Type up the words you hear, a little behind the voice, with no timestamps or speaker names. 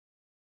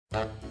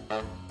AD on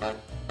the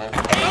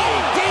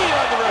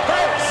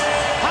reverse.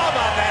 How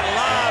about that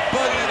live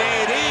boogie to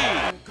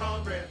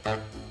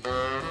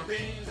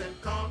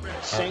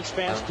AD? Saints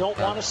fans don't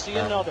want to see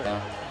another.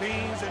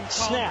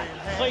 Snap,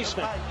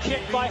 placement,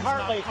 kick by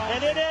Hartley,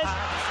 and it is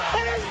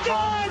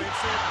good!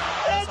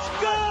 It's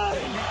good!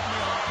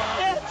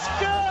 It's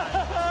good!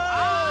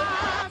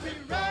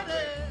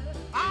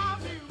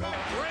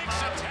 Breaks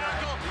a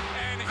tackle,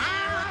 and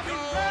here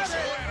goes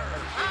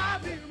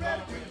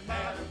Leonard.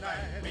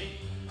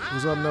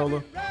 What's up,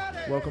 Nola?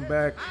 Welcome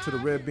back to the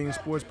Red Bean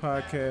Sports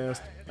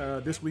Podcast.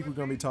 This week we're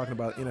going to be talking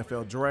about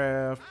NFL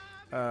Draft,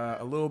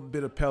 a little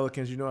bit of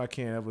Pelicans. You know I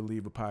can't ever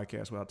leave a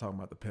podcast without talking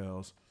about the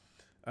Pels.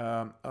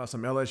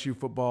 Some LSU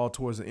football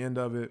towards the end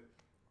of it.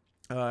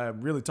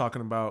 Really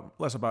talking about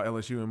less about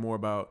LSU and more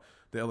about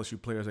the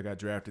LSU players that got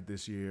drafted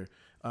this year.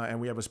 And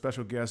we have a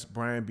special guest,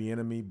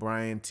 Bienemy,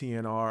 Bryan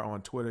TNR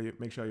on Twitter.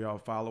 Make sure y'all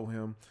follow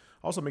him.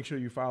 Also, make sure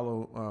you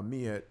follow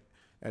me at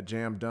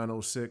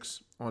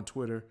JamDun06 on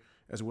Twitter,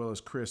 as well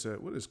as Chris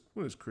at what is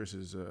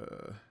Chris's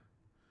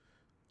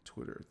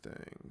Twitter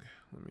thing?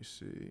 Let me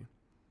see.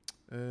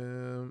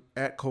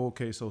 At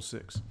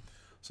ColdCase06.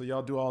 So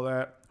y'all do all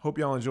that. Hope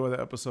y'all enjoy the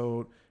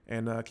episode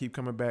and keep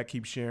coming back,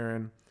 keep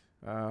sharing,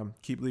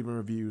 keep leaving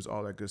reviews,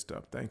 all that good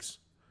stuff. Thanks.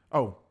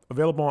 Oh,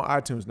 available on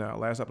iTunes now.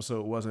 Last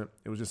episode wasn't.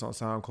 It was just on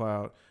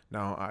SoundCloud,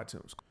 now on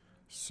iTunes.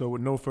 So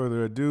with no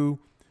further ado,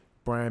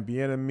 Bryan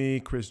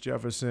Bienemy, Chris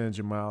Jefferson,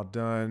 Jamal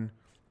Dunn,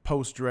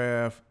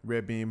 post-draft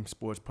Red Beam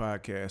Sports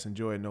Podcast.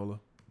 Enjoy it, Nola.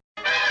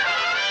 All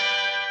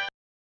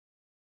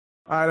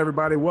right,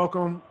 everybody.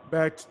 Welcome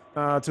back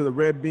to the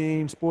Red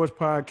Beam Sports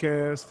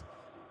Podcast.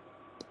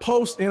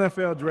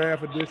 Post-NFL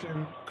Draft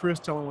Edition. Chris,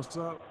 tell them what's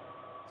up.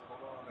 What's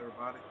going on,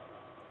 everybody?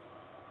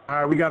 All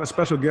right, we got a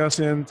special guest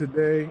in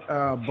today,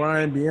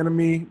 Bryan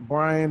Bienemy,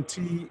 Bryan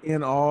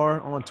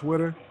TNR on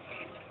Twitter.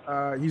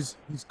 He's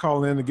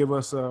calling in to give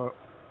us a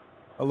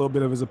little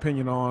bit of his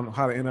opinion on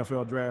how the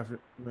NFL draft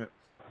went.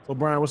 So,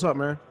 Bryan, what's up,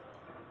 man?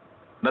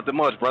 Nothing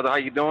much, brother. How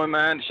you doing,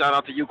 man? Shout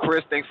out to you,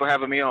 Chris. Thanks for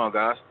having me on,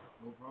 guys.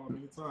 No problem.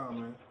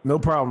 Anytime, man. No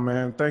problem,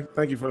 man.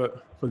 Thank you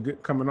for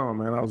coming on,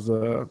 man. I was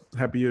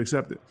happy you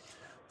accepted.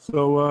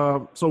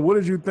 So what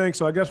did you think?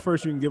 So I guess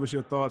first you can give us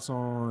your thoughts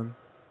on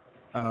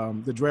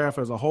the draft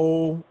as a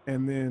whole,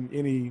 and then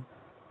any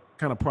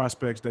kind of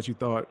prospects that you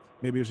thought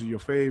maybe this is your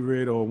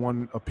favorite,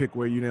 or a pick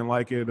where you didn't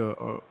like it,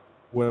 or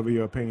whatever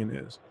your opinion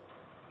is.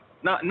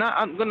 I'm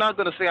not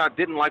going to say I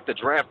didn't like the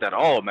draft at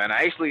all, man.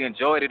 I actually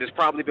enjoyed it. It's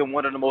probably been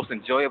one of the most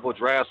enjoyable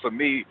drafts for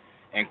me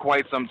in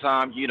quite some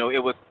time. You know,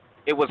 it was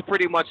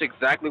pretty much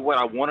exactly what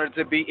I wanted it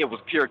to be. It was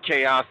pure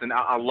chaos, and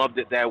I loved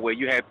it that way.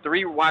 You had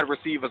 3 wide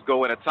receivers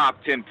go in the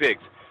top 10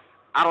 picks.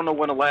 I don't know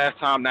when the last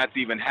time that's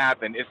even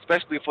happened,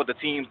 especially for the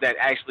teams that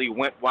actually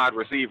went wide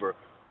receiver.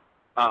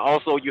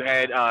 Also, you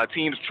had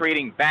teams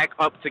trading back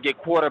up to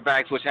get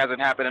quarterbacks, which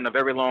hasn't happened in a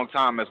very long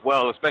time as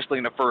well, especially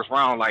in the first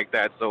round like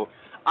that. So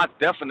I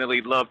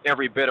definitely loved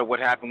every bit of what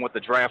happened with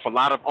the draft. A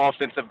lot of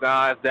offensive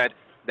guys that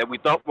we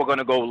thought were going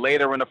to go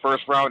later in the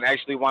first round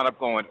actually wound up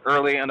going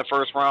early in the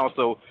first round.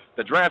 So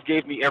the draft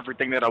gave me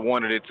everything that I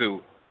wanted it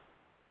to.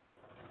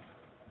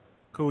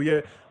 Cool,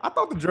 yeah. I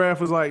thought the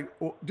draft was like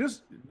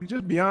just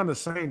beyond the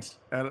Saints.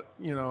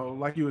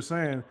 Like you were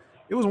saying,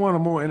 it was one of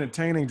the more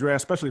entertaining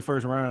drafts, especially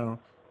first round.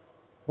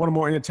 One of the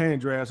more entertaining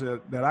drafts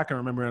that I can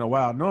remember in a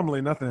while. Normally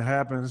nothing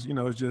happens.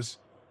 It's just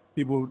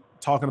people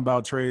talking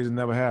about trades and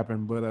never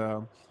happened.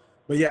 But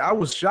yeah, I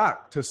was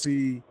shocked to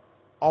see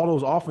all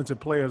those offensive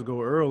players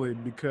go early,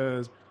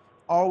 because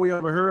all we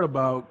ever heard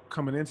about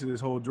coming into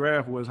this whole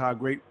draft was how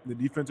great the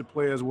defensive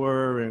players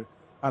were, and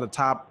how the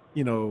top,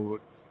 15 of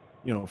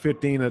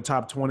the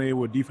top 20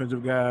 were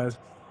defensive guys.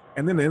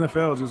 And then the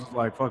NFL just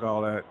like, fuck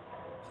all that.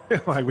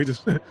 Like we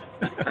just, we're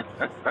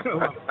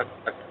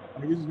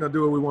just gonna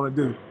do what we want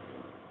to do.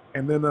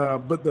 And then,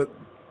 but the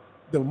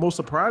most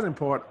surprising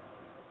part,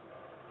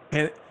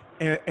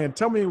 and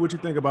tell me what you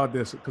think about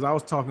this, because I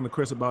was talking to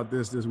Chris about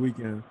this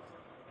weekend.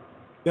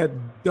 That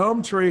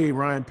dumb trade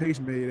Ryan Pace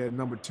made at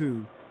number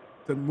 2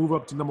 to move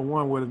up to number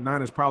 1, where the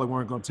Niners probably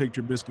weren't going to take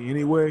Trubisky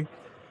anyway.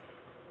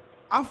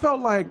 I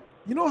felt like,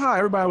 how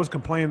everybody was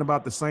complaining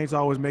about the Saints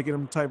always making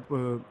them type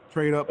of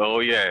trade up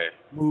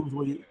moves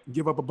where you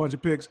give up a bunch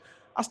of picks.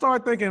 I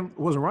started thinking,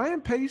 was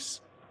Ryan Pace,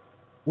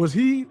 was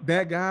he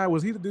that guy?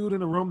 Was he the dude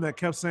in the room that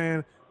kept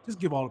saying, just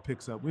give all the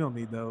picks up? We don't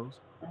need those.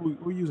 What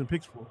are we using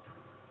picks for?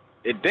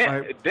 It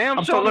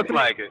damn sure looked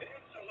like it.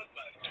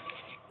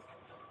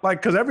 Like,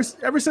 because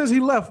ever since he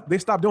left, they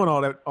stopped doing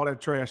all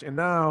that trash, and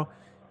now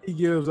he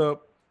gives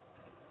up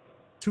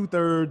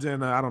 2/3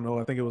 and I don't know.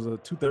 I think it was a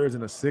 2/3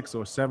 and a 6th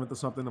or 7th or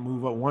something to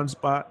move up one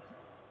spot,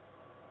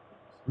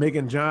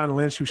 making John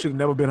Lynch, who should have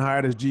never been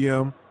hired as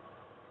GM,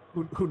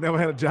 who never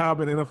had a job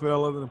in the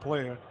NFL other than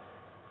player,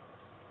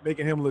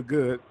 making him look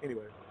good.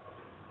 Anyway,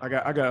 I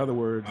got other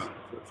words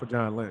for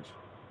John Lynch.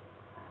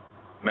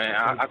 Man,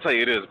 I tell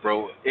you this,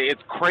 bro.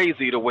 It's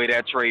crazy the way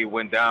that trade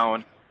went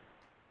down,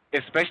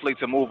 especially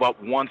to move up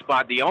one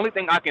spot. The only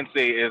thing I can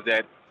say is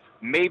that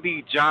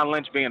maybe John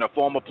Lynch being a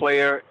former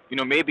player,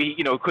 maybe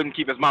couldn't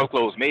keep his mouth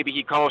closed. Maybe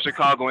he called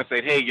Chicago and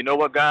said, "Hey, you know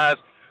what, guys?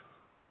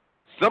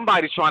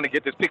 Somebody's trying to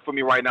get this pick for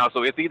me right now.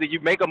 So it's either you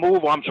make a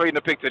move or I'm trading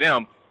the pick to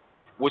them,"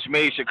 which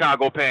made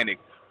Chicago panic.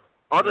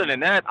 Other than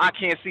that, I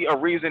can't see a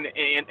reason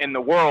in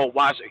the world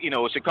why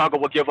Chicago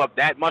would give up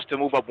that much to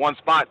move up one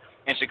spot,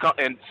 and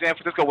San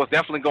Francisco was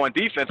definitely going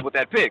defense with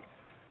that pick.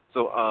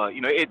 So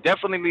it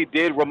definitely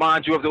did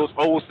remind you of those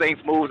old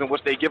Saints moves in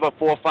which they give up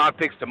 4 or 5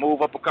 picks to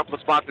move up a couple of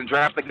spots and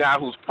draft a guy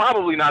who's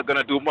probably not going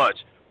to do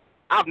much.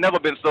 I've never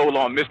been sold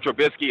on Mr.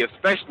 Trubisky,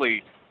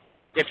 especially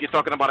if you're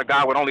talking about a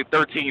guy with only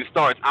 13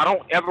 starts. I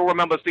don't ever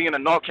remember seeing a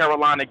North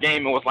Carolina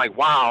game and was like,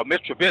 "Wow,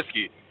 Mr.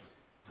 Trubisky."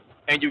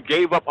 And you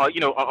gave up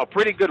a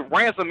pretty good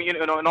ransom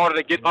in order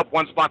to get up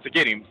one spot to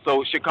get him.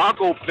 So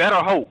Chicago better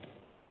hope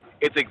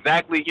it's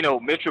exactly,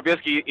 Mitch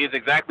Trubisky is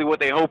exactly what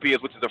they hope he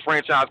is, which is a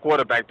franchise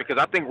quarterback, because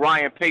I think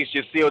Ryan Pace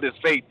just sealed his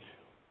fate,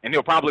 and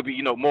he'll probably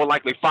be, more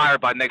likely fired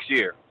by next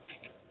year.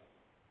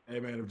 Hey,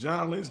 man, if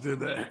John Lynch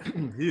did that,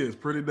 he is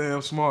pretty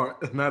damn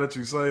smart, now that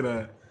you say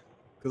that.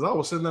 Because I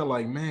was sitting there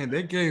like, man,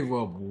 they gave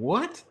up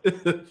what?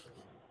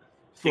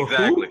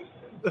 Exactly.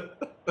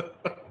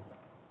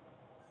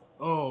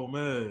 Oh,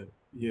 man.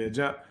 Yeah,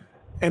 John.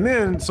 And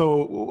then,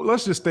 so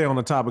let's just stay on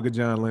the topic of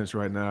John Lynch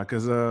right now,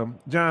 because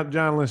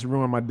John Lynch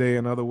ruined my day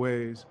in other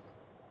ways.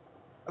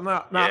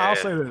 Now, I'll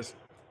say this: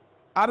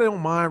 I don't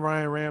mind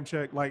Ryan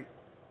Ramczyk. Like,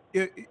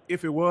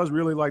 if it was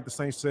really like the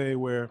Saints say,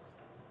 where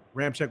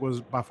Ramczyk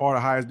was by far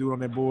the highest dude on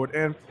their board,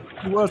 and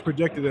he was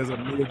projected as a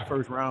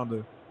mid-first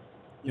rounder,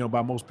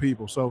 by most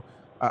people. So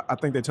I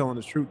think they're telling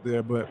the truth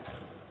there. But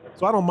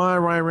so I don't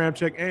mind Ryan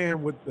Ramczyk,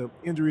 and with the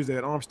injuries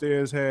that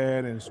Armstead's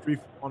had and Streif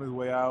on his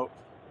way out,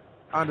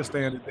 I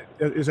understand that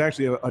it's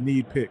actually a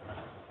need pick.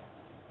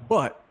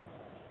 But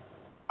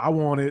I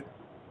wanted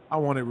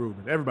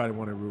Reuben. Everybody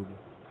wanted Reuben.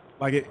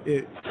 Like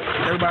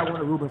everybody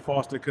wanted Reuben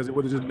Foster because it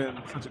would have just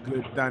been such a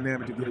good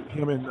dynamic to get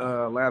him and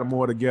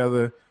Lattimore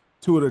together.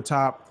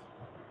 Some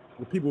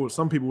people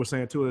were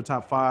saying 2 of the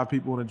top 5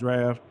 people in the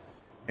draft,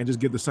 and just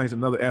give the Saints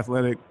another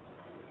athletic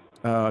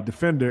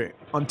defender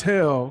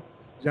until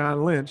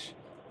John Lynch,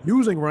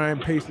 using Ryan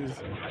Pace's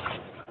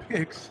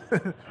picks,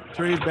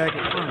 trades back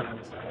and forth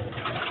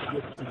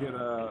to get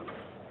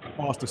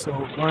Foster.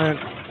 So, Brian,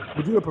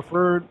 would you have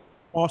preferred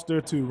Foster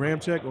to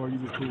Ramczyk, or are you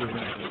just cool with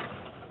Ramczyk?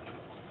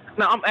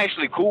 No, I'm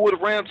actually cool with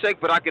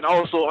Ramczyk, but I can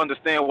also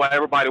understand why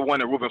everybody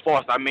wanted Reuben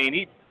Foster. I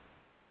mean,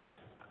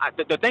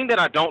 the thing that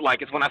I don't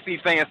like is when I see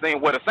fans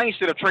saying, "Well, the Saints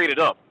should have traded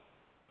up."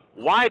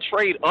 Why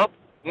trade up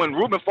when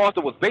Reuben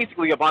Foster was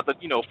basically about to,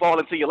 fall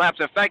into your laps?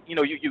 In fact,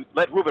 you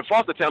let Reuben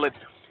Foster tell it.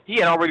 He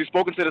had already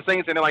spoken to the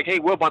Saints, and they're like, "Hey,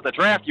 we're about to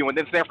draft you." And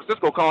then San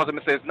Francisco calls him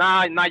and says,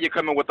 "Nah, now you're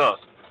coming with us."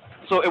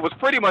 So it was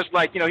pretty much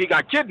like, he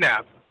got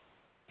kidnapped.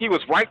 He was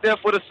right there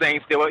for the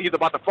Saints. He's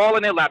about to fall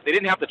in their lap. They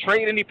didn't have to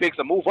trade any picks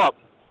or move up.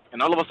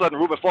 And all of a sudden,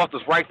 Reuben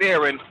Foster's right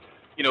there, and,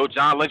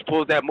 John Lynch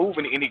pulls that move,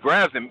 and he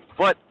grabs him.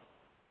 But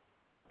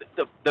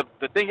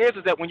the thing is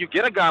that when you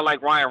get a guy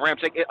like Ryan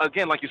Ramczyk,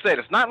 again, like you said,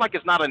 it's not like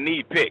it's not a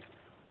need pick.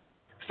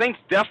 Saints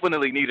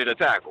definitely needed a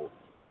tackle.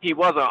 He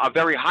was a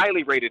very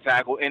highly rated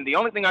tackle, and the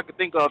only thing I could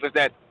think of is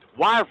that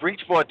why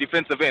reach for a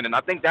defensive end? And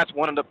I think that's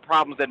one of the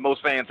problems that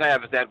most fans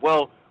have is that,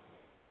 well,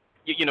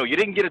 you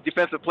didn't get a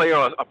defensive player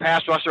or a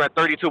pass rusher at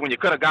 32 when you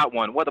could have got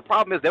one. Well, the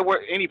problem is there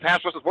weren't any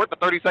pass rushers worth the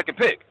 32nd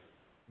pick.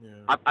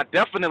 Yeah. I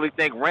definitely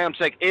think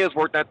Ramczyk is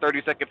worth that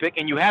 32nd pick,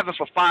 and you have him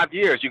for 5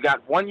 years. You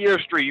got 1 year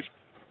Streif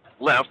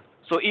left,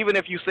 so even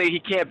if you say he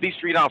can't be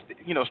Streif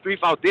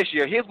out this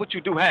year, here's what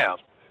you do have: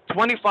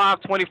 25,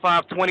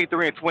 25,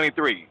 23, and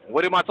 23.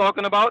 What am I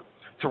talking about?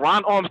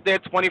 Teron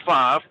Armstead,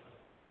 25.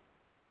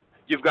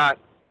 You've got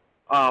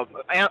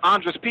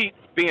Andres Pete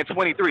being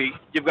 23.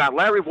 You've got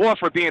Larry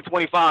Warford being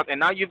 25, and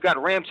now you've got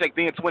Ramczyk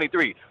being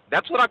 23.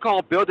 That's what I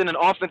call building an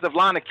offensive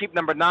line to keep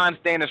number 9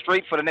 standing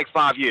straight for the next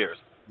 5 years.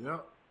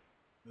 Yep.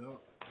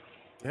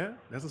 Yeah,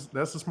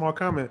 that's a smart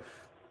comment.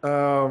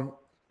 And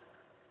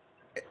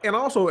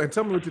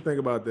tell me what you think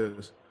about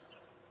this.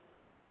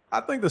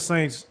 I think the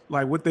Saints,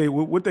 like what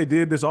they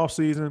did this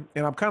offseason,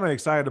 and I'm kind of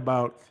excited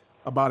about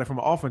it from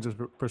an offensive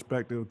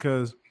perspective,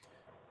 because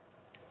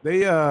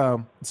they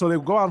go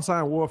out and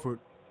sign Warford,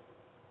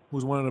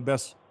 who's one of the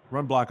best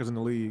run blockers in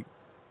the league.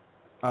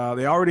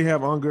 They already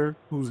have Unger,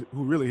 who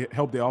really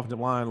helped the offensive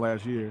line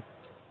last year.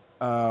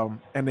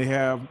 And they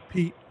have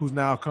Pete, who's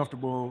now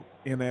comfortable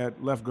in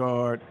that left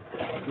guard,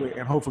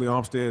 and hopefully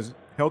Armstead's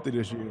healthy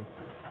this year.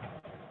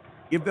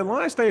 If the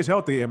line stays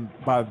healthy, and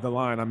by the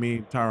line I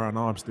mean Tyron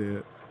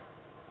Armstead,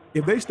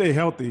 if they stay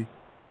healthy,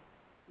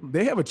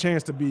 they have a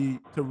chance to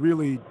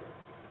really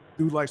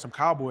do like some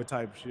cowboy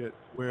type shit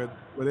where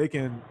they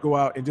can go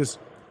out and just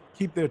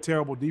keep their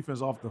terrible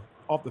defense off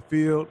the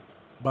field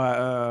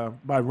by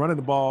running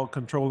the ball,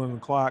 controlling the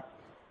clock,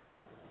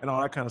 and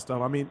all that kind of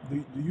stuff. I mean,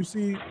 do you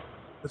see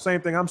the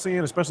same thing I'm seeing,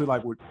 especially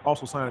like with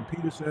also signing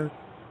Peterson?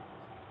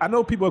 I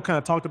know people have kind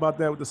of talked about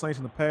that with the Saints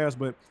in the past,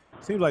 but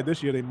it seems like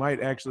this year they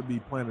might actually be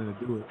planning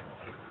to do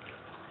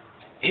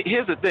it.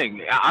 Here's the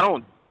thing. I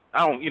don't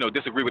I don't,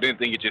 disagree with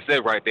anything you just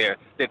said right there.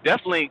 They're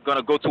definitely going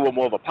to go to a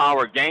more of a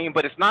power game,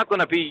 but it's not going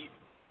to be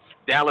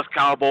Dallas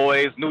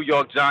Cowboys, New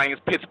York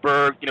Giants,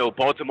 Pittsburgh,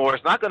 Baltimore.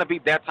 It's not going to be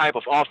that type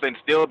of offense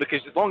still,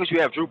 because as long as you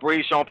have Drew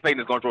Brees, Sean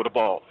Payton is going to throw the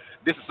ball.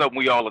 This is something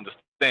we all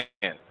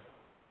understand.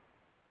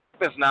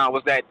 Now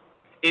was that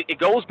it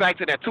goes back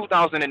to that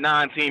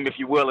 2009 team, if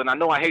you will, and I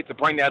know I hate to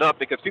bring that up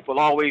because people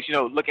always,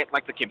 look at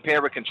like the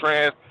compare and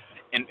contrast,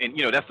 and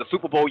that's the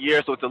Super Bowl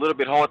year, so it's a little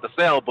bit hard to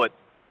sell, but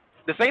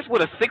the Saints were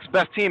the sixth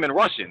best team in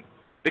rushing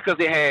because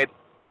they had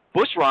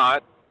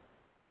Bushrod,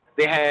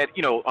 they had,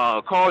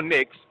 Carl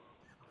Nicks,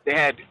 they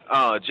had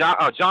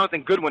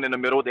Jonathan Goodwin in the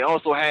middle. They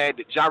also had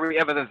Jari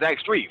Evans and Zach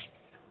Strief.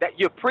 That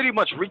you pretty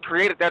much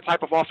recreated that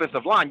type of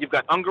offensive line. You've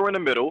got Unger in the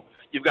middle.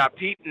 You've got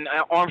Pete and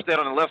Armstead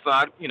on the left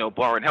side,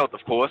 barring health,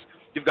 of course.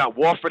 You've got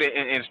Warford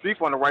and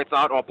Strief on the right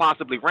side, or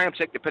possibly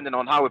Ramczyk, depending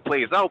on how it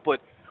plays out.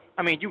 But,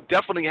 you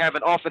definitely have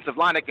an offensive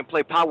line that can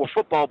play power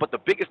football. But the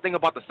biggest thing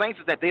about the Saints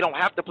is that they don't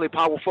have to play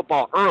power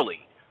football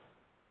early.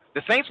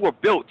 The Saints were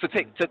built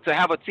to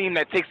have a team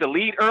that takes the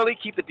lead early,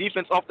 keep the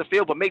defense off the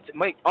field, but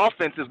make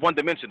offenses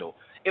one-dimensional.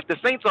 If the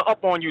Saints are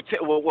up on you,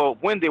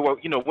 when they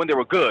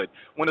were good,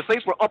 when the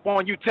Saints were up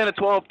on you 10 or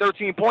 12,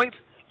 13 points,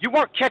 you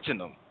weren't catching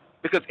them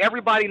because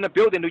everybody in the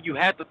building knew you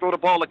had to throw the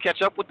ball to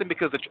catch up with them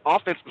because the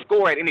offense would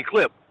score at any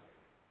clip.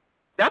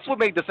 That's what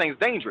made the Saints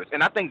dangerous,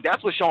 and I think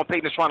that's what Sean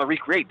Payton is trying to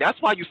recreate. That's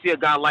why you see a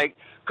guy like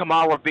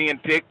Kamara being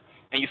picked,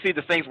 and you see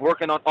the Saints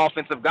working on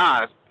offensive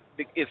guys.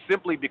 It's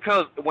simply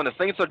because when the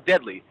Saints are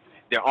deadly,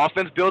 their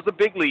offense builds a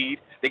big lead.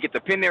 They get to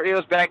pin their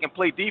ears back and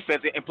play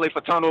defense and play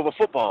for turnover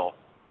football.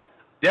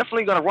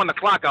 Definitely going to run the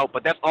clock out,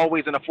 but that's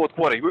always in the fourth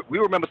quarter. We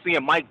remember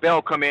seeing Mike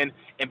Bell come in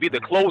and be the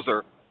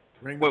closer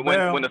when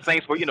the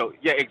Saints were,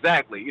 yeah,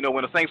 exactly.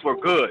 When the Saints were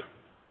good.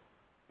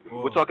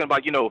 Whoa. We're talking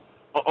about,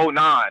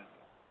 09,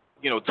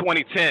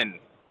 2010.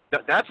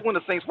 That's when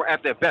the Saints were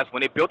at their best,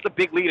 when they built a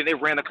big lead and they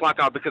ran the clock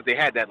out because they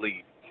had that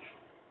lead.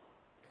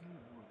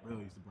 Bill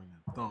used to bring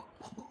that thump.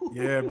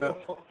 Yeah,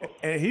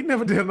 and he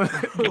never did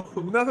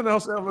nothing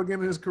else ever again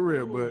in his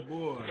career, but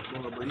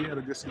he had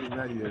a good season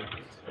that year.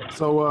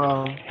 So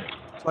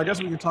I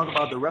guess we can talk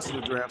about the rest of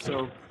the draft.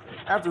 So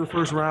after the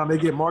first round, they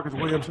get Marcus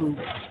Williams, who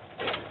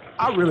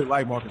I really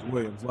like Marcus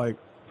Williams. Like,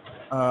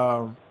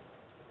 I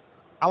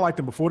liked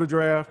him before the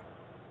draft.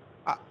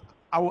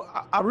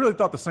 I really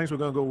thought the Saints were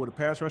going to go with a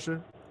pass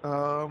rusher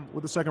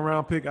with the second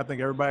round pick. I think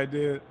everybody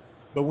did,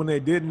 but when they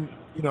didn't,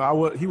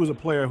 he was a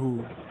player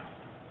who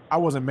I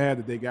wasn't mad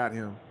that they got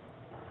him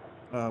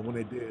when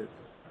they did.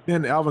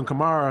 Then Alvin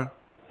Kamara,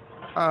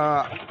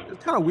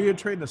 it's kind of weird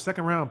trading a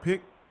second round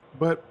pick,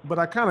 but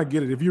I kind of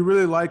get it. If you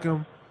really like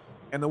him,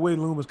 and the way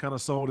Loomis kind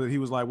of sold it, he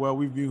was like, well,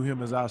 we view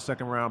him as our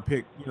second round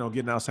pick,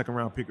 getting our second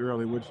round pick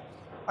early, which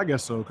I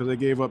guess so, because they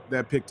gave up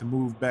that pick to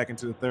move back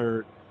into the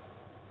third,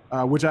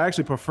 which I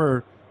actually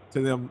prefer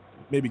to them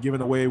maybe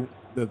giving away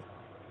the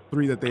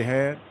 3 that they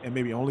had and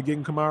maybe only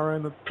getting Kamara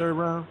in the third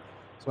round.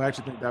 So I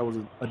actually think that was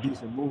a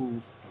decent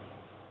move.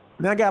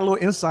 And I got a little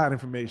inside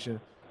information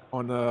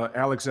on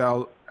Alex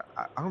I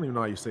don't even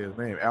know how you say his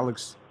name.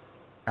 Alex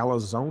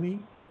Alazzoni,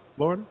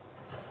 Florida.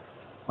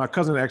 My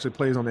cousin actually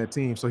plays on that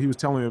team, so he was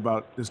telling me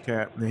about this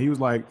cat, and he was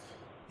like,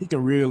 he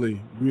can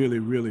really, really,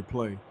 really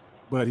play,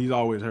 but he's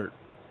always hurt.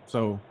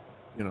 So,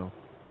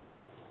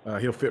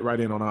 he'll fit right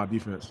in on our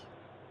defense.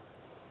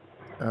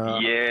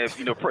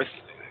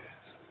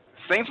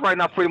 Saints right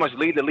now pretty much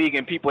lead the league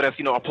in people that's,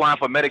 applying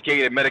for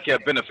Medicaid and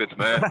Medicare benefits,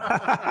 man.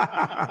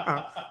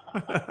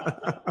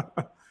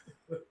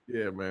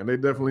 Yeah, man, they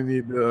definitely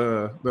need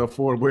the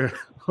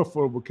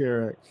Affordable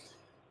Care Act.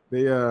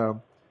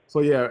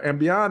 And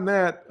beyond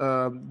that,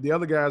 the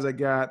other guys I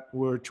got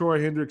were Troy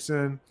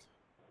Hendrickson,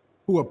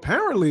 who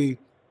apparently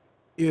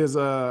he's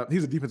a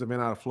defensive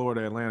end out of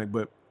Florida Atlantic,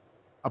 but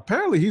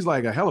apparently he's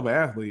like a hell of an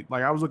athlete.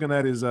 Like, I was looking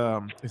at his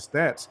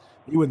stats.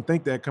 You wouldn't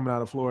think that coming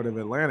out of Florida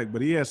Atlantic,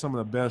 but he has some of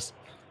the best,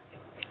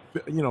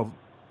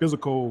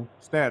 physical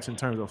stats in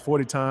terms of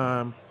 40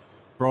 time,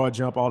 broad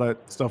jump, all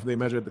that stuff they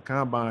measure at the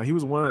combine. He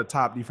was one of the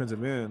top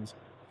defensive ends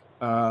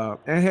and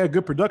had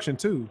good production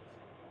too,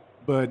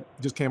 but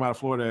just came out of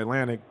Florida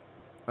Atlantic.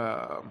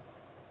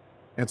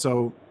 And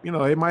so,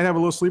 they might have a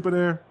little sleeper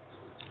there.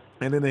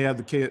 And then they have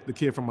the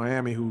kid from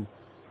Miami who,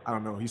 I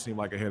don't know, he seemed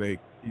like a headache.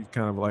 He's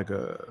kind of like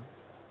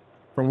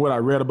from what I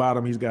read about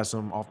him, he's got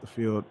some off the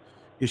field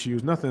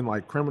issues, nothing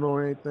like criminal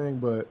or anything,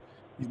 but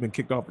he's been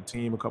kicked off the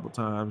team a couple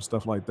times,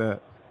 stuff like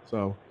that.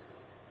 So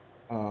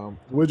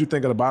what did you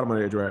think of the bottom of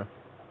their draft?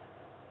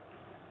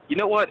 You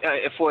know what?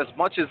 For as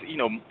much as,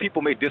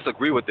 people may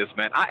disagree with this,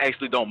 man, I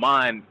actually don't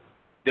mind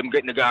them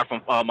getting the guy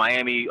from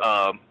Miami.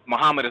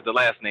 Muhammad is the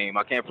last name.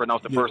 I can't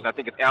pronounce the first. I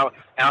think it's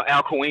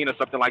Al Queen or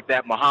something like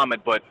that,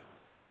 Muhammad. But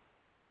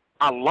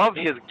I love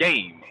his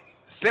game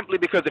simply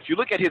because if you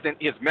look at his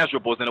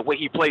measurables and the way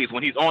he plays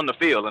when he's on the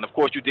field, and of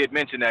course you did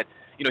mention that,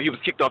 he was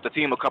kicked off the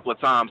team a couple of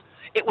times.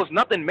 It was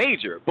nothing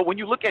major. But when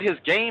you look at his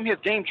game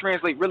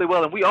translates really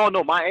well. And we all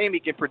know Miami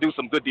can produce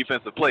some good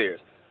defensive players.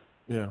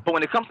 Yeah. But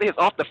when it comes to his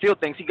off the field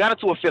things, he got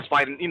into a fist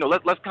fight. And,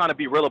 let's kind of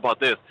be real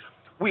about this.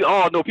 we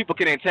all know people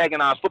can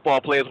antagonize football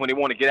players when they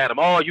want to get at them.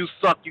 Oh, you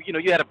suck.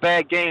 You had a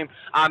bad game.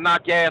 I'll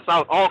knock your ass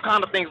out. All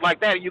kind of things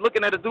like that. And you're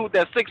looking at a dude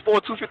that's 6'4",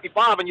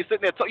 255, and you're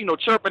sitting there,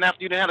 chirping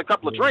after you done had a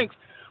couple of drinks.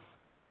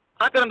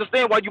 I can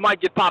understand why you might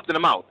get popped in the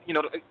mouth.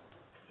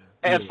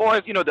 As far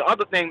as, the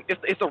other thing,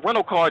 it's a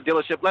rental car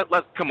dealership.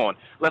 Let's come on.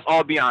 Let's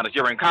all be honest.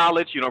 You're in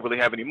college. You don't really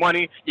have any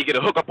money. You get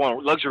a hookup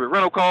on luxury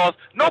rental cars.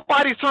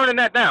 Nobody's turning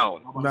that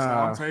down.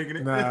 I'm taking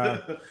it. Nah.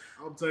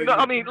 I'm taking it.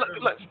 I mean,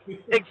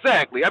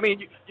 exactly. I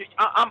mean,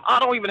 I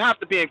don't even have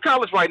to be in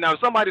college right now. If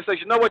somebody says,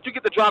 you know what, you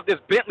get to drive this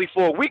Bentley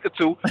for a week or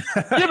two,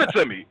 give it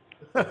to me.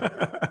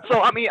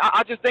 So, I mean,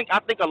 I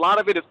think a lot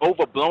of it is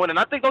overblown. And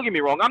I think, don't get me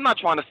wrong, I'm not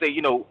trying to say,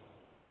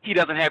 he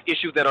doesn't have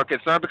issues that are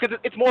concerned, because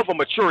it's more of a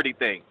maturity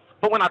thing.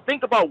 But when I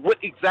think about what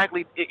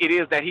exactly it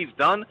is that he's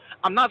done,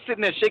 I'm not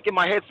sitting there shaking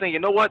my head saying, you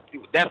know what,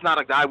 that's not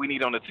a guy we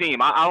need on the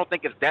team. I don't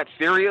think it's that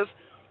serious,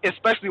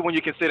 especially when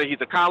you consider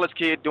he's a college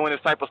kid doing this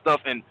type of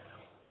stuff. And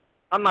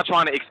I'm not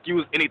trying to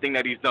excuse anything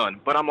that he's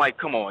done, but I'm like,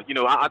 come on.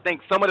 I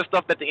think some of the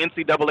stuff that the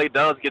NCAA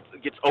does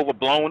gets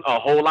overblown a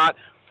whole lot.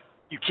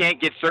 You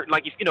can't get certain,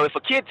 like, if a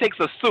kid takes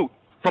a suit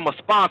from a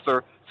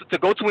sponsor to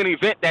go to an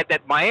event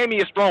that Miami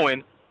is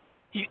throwing,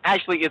 he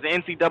actually is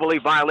an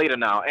NCAA violator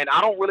now, and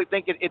I don't really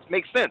think it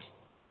makes sense.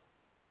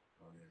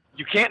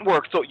 You can't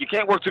work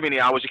too many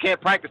hours. You can't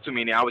practice too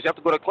many hours. You have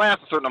to go to class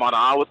a certain amount of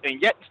hours,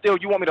 and yet still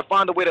you want me to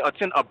find a way to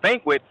attend a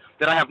banquet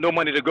that I have no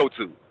money to go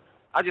to.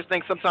 I just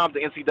think sometimes the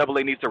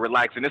NCAA needs to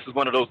relax, and this is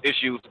one of those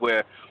issues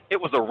where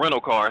it was a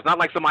rental car. It's not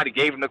like somebody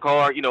gave him the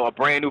car, a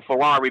brand new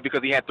Ferrari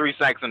because he had 3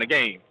 sacks in the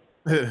game.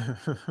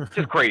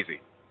 Just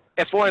crazy.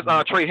 As far as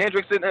Trey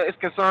Hendrickson is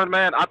concerned,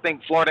 man, I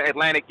think Florida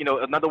Atlantic,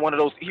 another one of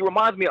those. He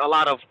reminds me a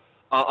lot of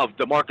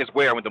DeMarcus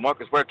Ware when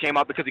DeMarcus Ware came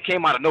out, because he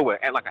came out of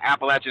nowhere at like an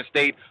Appalachian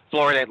State,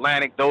 Florida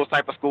Atlantic, those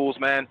type of schools,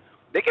 man.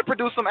 They can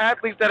produce some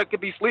athletes that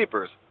could be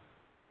sleepers.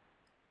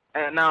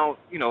 And now,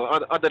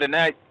 other than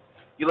that,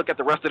 you look at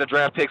the rest of the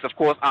draft picks. Of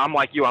course, I'm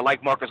like you. I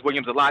like Marcus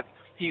Williams a lot.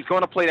 He's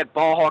going to play that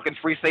ball hawking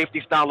free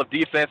safety style of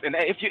defense. And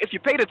if you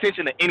paid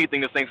attention to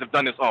anything the Saints have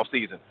done this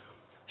offseason,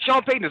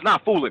 Sean Payton is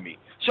not fooling me.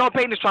 Sean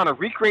Payton is trying to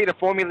recreate a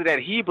formula that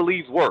he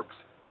believes works.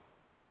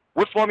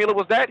 What formula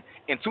was that?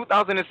 In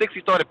 2006, he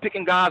started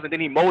picking guys, and then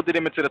he molded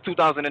them into the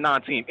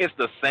 2009 team. It's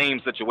the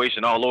same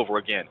situation all over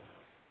again.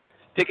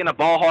 Picking a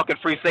ball hawking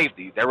free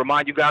safety. That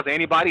remind you guys of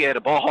anybody? Had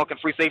a ball hawking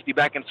free safety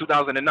back in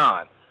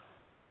 2009.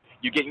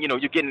 You're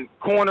getting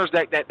corners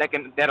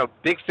that are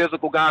big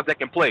physical guys that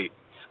can play.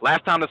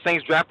 Last time the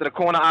Saints drafted a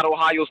corner out of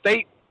Ohio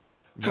State,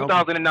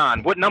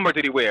 2009. What number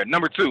did he wear?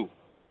 Number 2.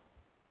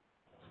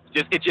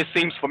 It just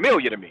seems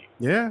familiar to me.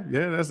 Yeah,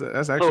 that's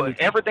actually. So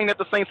everything that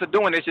the Saints are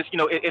doing is just,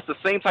 it's the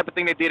same type of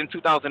thing they did in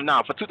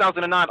 2009. For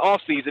 2009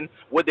 offseason,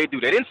 what they do?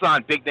 They didn't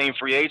sign big name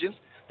free agents.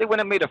 They went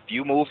and made a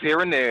few moves here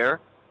and there.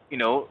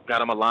 Got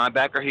them a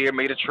linebacker here,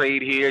 made a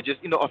trade here,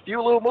 just a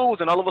few little moves,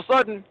 and all of a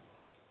sudden,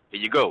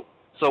 here you go.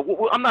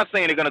 So I'm not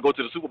saying they're going to go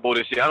to the Super Bowl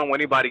this year. I don't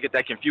want anybody to get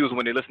that confused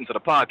when they listen to the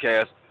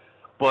podcast.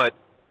 But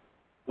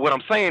what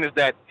I'm saying is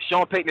that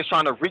Sean Payton is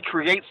trying to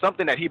recreate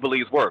something that he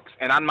believes works,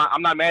 and I'm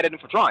not mad at him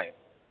for trying.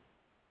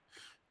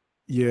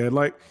 Yeah,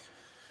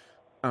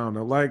 I don't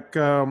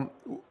know.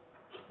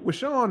 With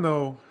Sean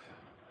though,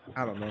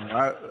 I don't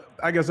know.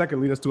 I guess that could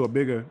lead us to a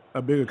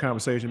bigger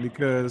conversation,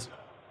 because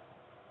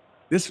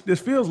this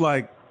feels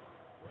like,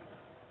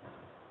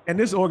 and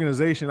this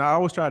organization, I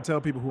always try to tell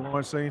people who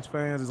aren't Saints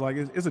fans, is like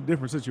it's a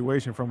different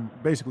situation from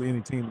basically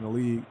any team in the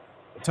league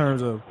in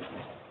terms of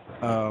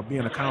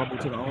being accountable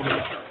to the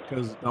owner,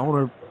 because the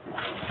owner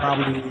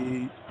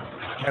probably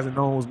hasn't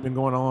known what's been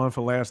going on for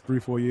the last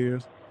 3-4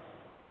 years,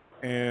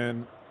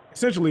 and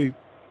essentially,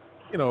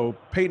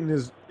 Peyton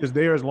is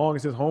there as long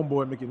as his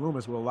homeboy Mickey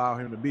Loomis will allow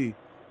him to be.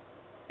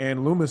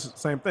 And Loomis,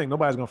 same thing.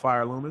 Nobody's gonna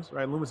fire Loomis,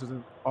 right? Loomis is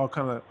in all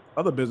kind of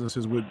other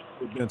businesses with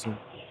Benson.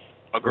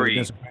 Agreed.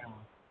 Benson family.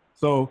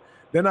 So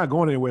they're not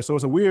going anywhere. So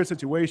it's a weird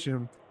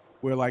situation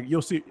where, like,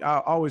 you'll see. I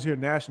always hear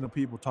national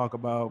people talk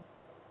about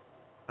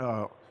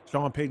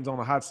Sean Payton's on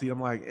the hot seat.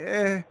 I'm like,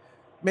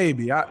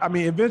 maybe. I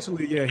mean,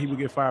 eventually, yeah, he would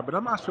get fired, but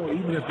I'm not sure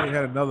even if they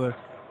had another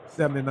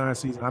 79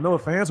 season. I know the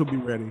fans will be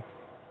ready.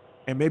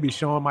 And maybe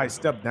Sean might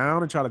step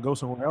down and try to go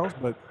somewhere else,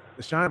 but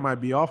the shine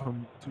might be off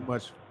him too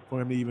much for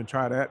him to even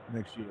try that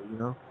next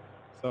year,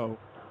 So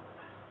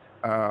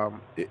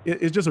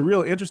it's just a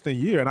real interesting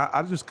year, and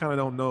I just kind of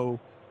don't know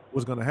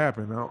what's going to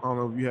happen. I don't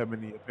know if you have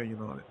any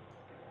opinion on it.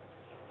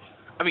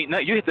 I mean,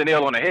 you hit the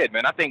nail on the head,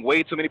 man. I think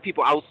way too many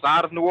people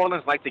outside of New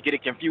Orleans like to get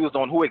it confused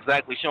on who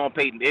exactly Sean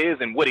Payton is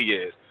and what he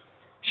is.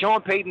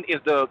 Sean Payton is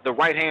the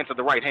right hand to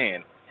the right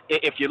hand.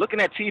 If you're looking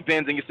at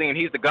T-Benz and you're saying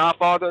he's the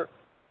godfather,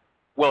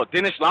 well,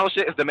 Dennis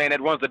Lauscher is the man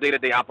that runs the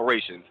day-to-day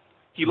operations.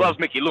 He loves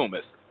Mickey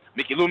Loomis.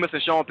 Mickey Loomis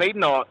and Sean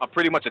Payton are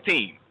pretty much a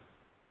team.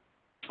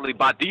 Actually,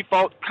 by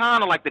default,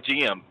 kind of like the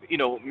GM.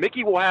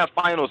 Mickey will have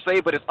final say,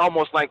 but it's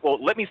almost like,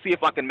 well, let me see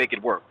if I can make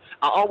it work.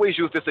 I always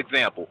use this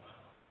example.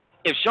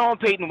 If Sean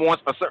Payton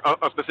wants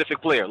a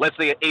specific player, let's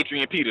say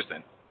Adrian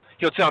Peterson,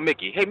 he'll tell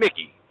Mickey, hey,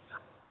 Mickey,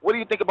 what do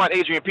you think about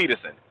Adrian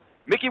Peterson?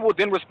 Mickey will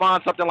then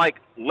respond something like,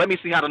 let me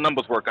see how the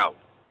numbers work out.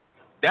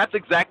 That's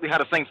exactly how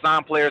the Saints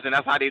sign players, and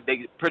that's how they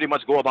pretty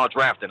much go about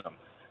drafting them.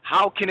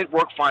 How can it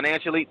work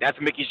financially? That's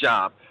Mickey's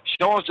job.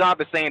 Sean's job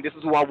is saying, this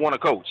is who I want to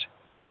coach.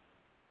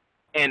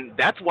 And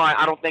that's why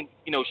I don't think,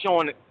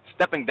 Sean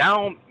stepping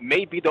down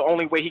may be the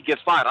only way he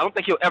gets fired. I don't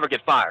think he'll ever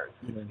get fired.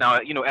 Yeah.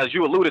 Now, as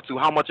you alluded to,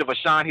 how much of a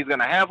shine he's going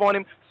to have on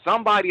him,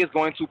 somebody is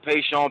going to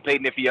pay Sean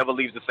Payton if he ever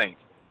leaves the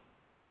Saints.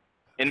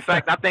 In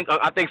fact, I think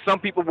some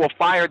people will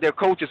fire their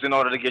coaches in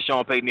order to get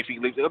Sean Payton if he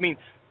leaves. I mean,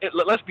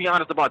 let's be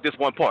honest about this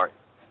one part.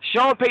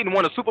 Sean Payton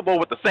won a Super Bowl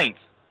with the Saints,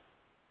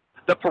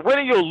 the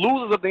perennial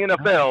losers of the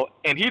NFL,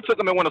 and he took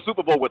them and won a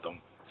Super Bowl with them.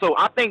 So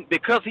I think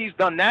because he's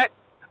done that,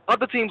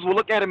 other teams will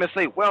look at him and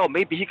say, well,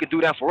 maybe he could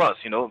do that for us.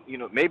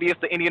 Maybe it's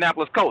the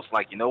Indianapolis Colts.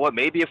 Like, you know what?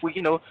 Maybe if we,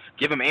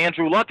 give him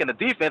Andrew Luck in the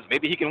defense,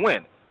 maybe he can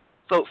win.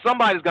 So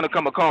somebody's going to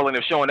come a calling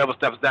if Sean ever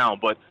steps down.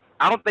 But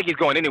I don't think he's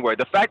going anywhere.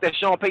 The fact that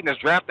Sean Payton is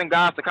drafting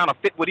guys to kind of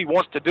fit what he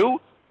wants to do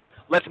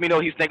lets me know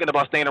he's thinking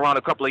about staying around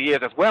a couple of years,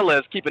 as well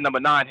as keeping number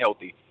 9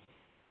 healthy.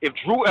 If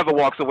Drew ever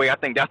walks away, I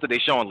think that's the day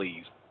Sean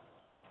leaves.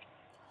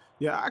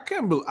 Yeah, I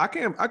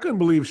couldn't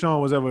believe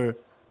Sean was ever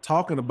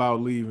talking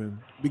about leaving,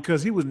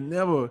 because he was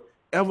never,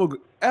 ever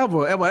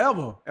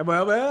gonna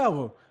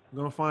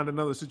find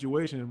another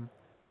situation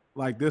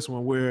like this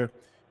one where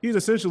he's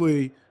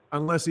essentially,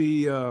 unless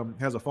he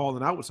has a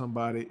falling out with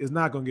somebody, is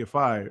not gonna get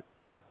fired.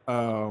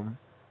 There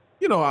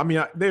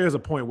is a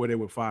point where they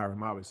would fire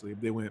him, obviously, if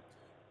they went,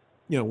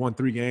 won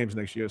 3 games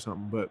next year or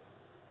something. But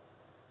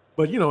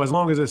as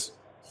long as it's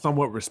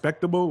somewhat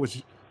respectable,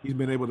 which he's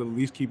been able to at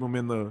least keep him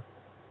in the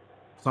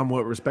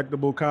somewhat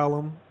respectable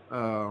column,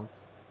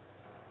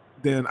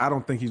 then I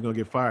don't think he's going to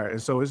get fired.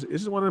 And so it's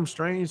just one of them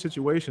strange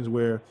situations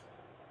where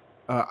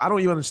I don't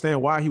even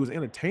understand why he was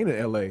entertaining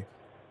LA,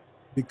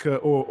 because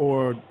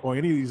or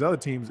any of these other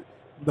teams.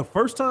 The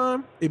first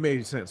time it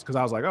made sense, because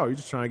I was like, oh, you're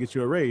just trying to get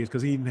you a raise,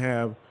 because he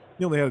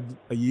only had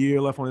a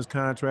year left on his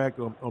contract,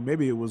 or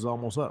maybe it was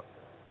almost up.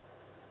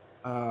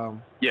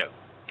 Yeah.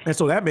 And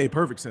so that made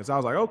perfect sense. I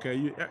was like,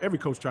 okay, every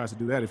coach tries to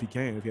do that if he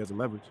has the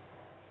leverage.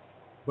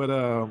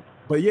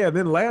 But yeah,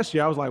 then last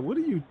year I was like, what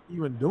are you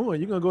even doing?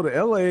 You're gonna go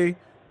to LA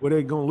where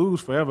they're gonna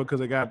lose forever because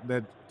they got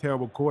that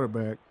terrible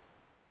quarterback,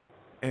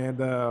 and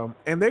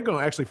they're gonna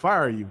actually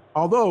fire you.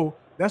 Although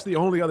that's the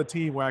only other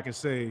team where I can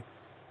say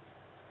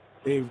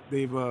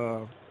they've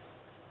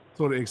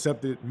sort of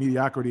accepted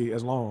mediocrity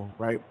as long,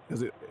 right?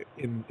 As it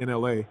in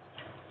LA.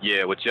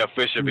 Yeah, with Jeff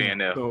Fisher being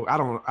there. So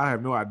I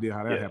have no idea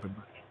how that happened.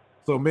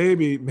 So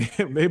maybe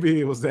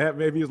it was that.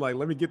 Maybe it's like,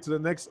 let me get to the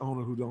next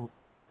owner who don't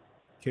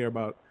care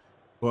about.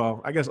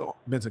 Well, I guess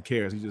Benson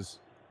cares. He's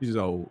just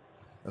old.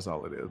 That's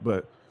all it is.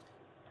 But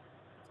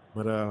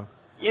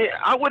yeah,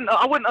 I wouldn't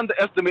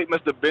underestimate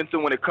Mr.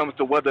 Benson when it comes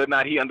to whether or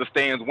not he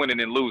understands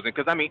winning and losing.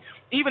 Because I mean,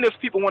 even if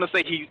people want to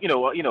say he's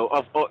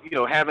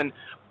having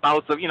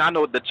bouts of, I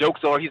know the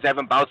jokes are he's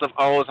having bouts of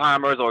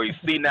Alzheimer's, or he's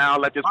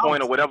senile at this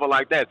point, or whatever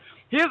like that.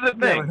 Here's the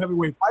thing: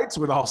 heavyweight fights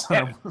with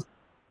Alzheimer's.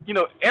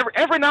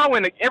 Every now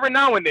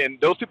and then,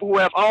 those people who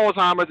have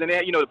Alzheimer's and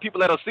the people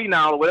that are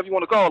senile or whatever you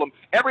want to call them,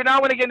 every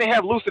now and again they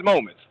have lucid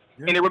moments.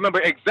 Yeah. And they remember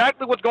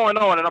exactly what's going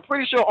on. And I'm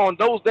pretty sure on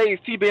those days,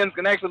 T-Benz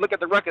can actually look at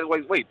the record.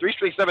 Wait, 3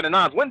 straight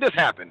 7-9s. When this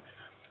happened?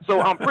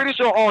 So I'm pretty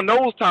sure on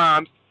those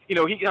times, he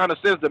kind of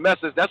sends the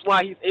message. That's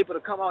why he's able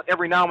to come out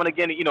every now and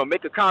again and,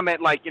 make a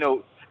comment like,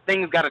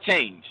 things got to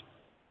change.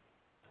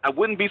 I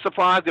wouldn't be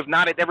surprised if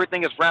not that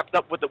everything is wrapped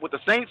up with the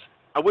Saints.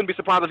 I wouldn't be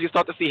surprised if you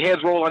start to see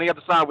heads roll on the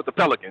other side with the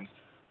Pelicans.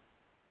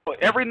 But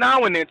every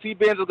now and then,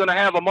 T-Benz is going to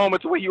have a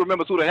moment to where he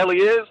remembers who the hell he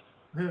is.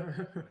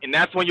 And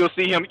that's when you'll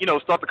see him,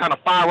 start to kind of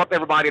fire up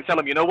everybody and tell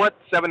them, you know what,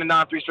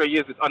 7-9, 3 straight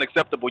years is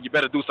unacceptable. You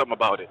better do something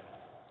about it.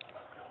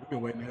 We've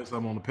been waiting to hear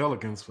something on the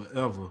Pelicans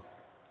forever.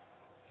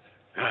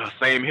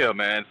 Same here,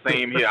 man.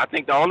 Same here. I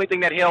think the only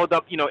thing that held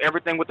up,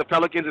 everything with the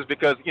Pelicans is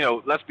because,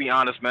 let's be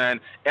honest, man,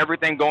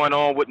 everything going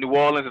on with New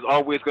Orleans is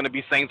always going to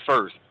be Saints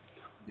first.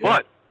 Yeah.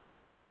 But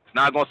it's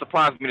not going to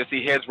surprise me to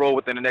see heads roll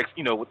within the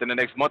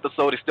next month or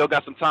so. They still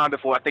got some time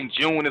before, I think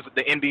June is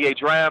the NBA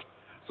draft.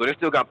 So they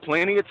still got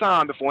plenty of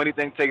time before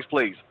anything takes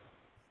place.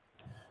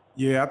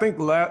 Yeah, I think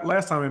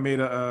last time they made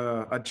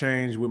a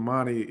change with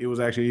Monty, it was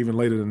actually even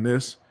later than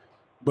this.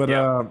 But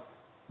yeah,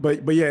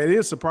 it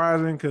is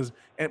surprising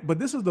but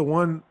this is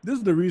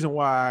the reason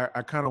why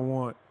I kind of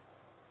want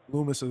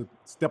Loomis to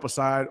step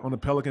aside on the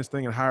Pelicans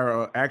thing and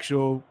hire an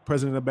actual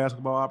president of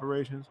basketball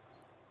operations,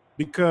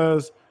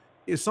 because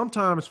it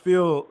sometimes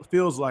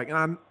feels like,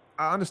 and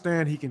I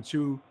understand he can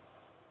chew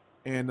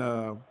and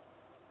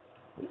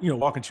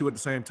walk and chew at the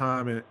same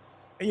time, and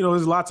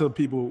there's lots of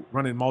people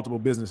running multiple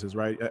businesses,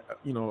 right?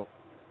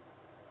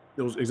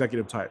 Those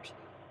executive types,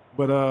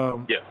 but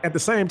at the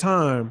same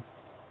time,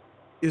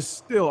 it's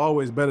still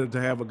always better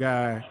to have a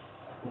guy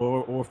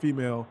or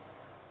female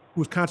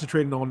who's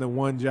concentrating on the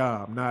one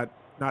job, not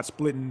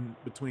splitting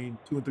between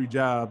 2 and 3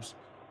 jobs.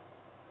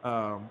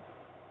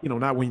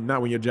 Not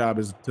when your job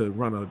is to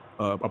run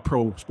a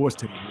pro sports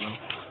team.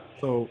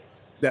 So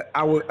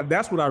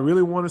that's what I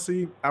really want to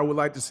see. I would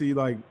like to see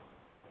like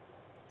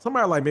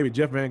somebody like maybe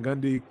Jeff Van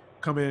Gundy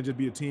come in and just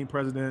be a team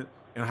president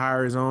and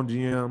hire his own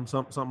GM,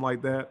 something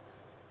like that.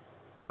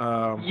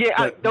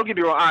 Don't get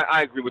me wrong.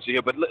 I agree with you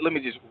here, but let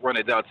me just run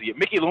it down to you.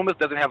 Mickey Loomis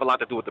doesn't have a lot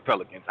to do with the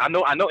Pelicans. I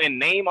know. In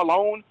name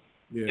alone,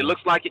 it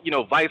looks like it.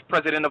 Vice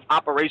president of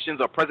operations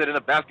or president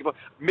of basketball.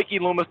 Mickey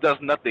Loomis does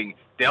nothing.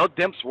 Dell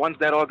Demps runs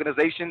that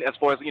organization as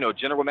far as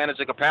general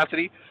manager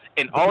capacity,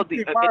 and all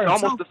the. It's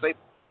almost the same.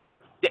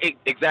 Yeah,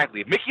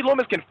 exactly. Mickey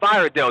Loomis can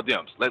fire Dell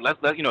Demps. Let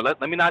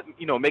me not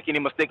make any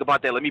mistake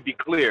about that. Let me be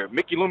clear.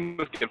 Mickey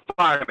Loomis can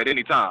fire him at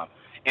any time.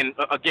 And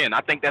again,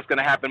 I think that's going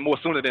to happen more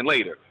sooner than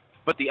later.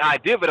 But the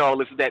idea of it all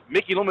is that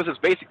Mickey Loomis is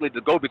basically the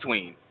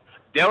go-between.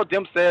 Dell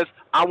Demps says,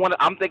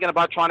 I'm thinking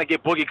about trying to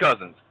get Boogie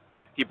Cousins.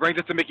 He brings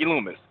it to Mickey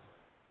Loomis.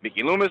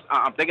 Mickey Loomis,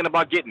 I'm thinking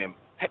about getting him.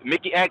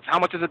 Mickey asks, how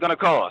much is it going to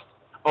cost?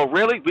 Oh,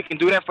 really? We can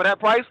do that for that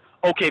price?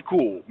 Okay,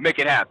 cool. Make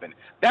it happen.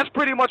 That's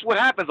pretty much what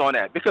happens on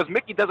that because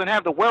Mickey doesn't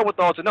have the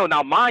wherewithal to know.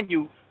 Now, mind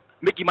you,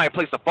 Mickey might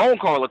place a phone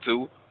call or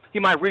two. He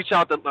might reach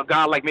out to a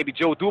guy like maybe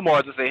Joe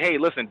Dumars and say, hey,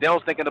 listen,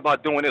 Dell's thinking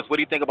about doing this. What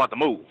do you think about the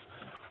move?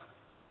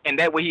 And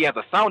that way he has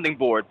a sounding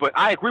board. But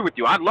I agree with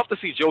you. I'd love to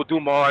see Joe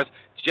Dumars,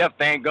 Jeff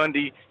Van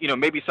Gundy,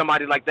 maybe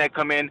somebody like that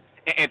come in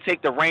and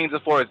take the reins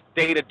as far as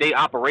day-to-day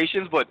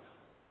operations. But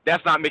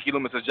that's not Mickey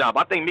Loomis' job.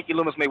 I think Mickey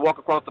Loomis may walk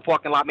across the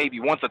parking lot maybe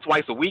once or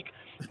twice a week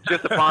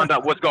just to find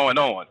out what's going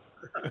on.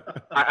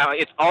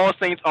 It's all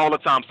Saints all the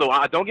time. So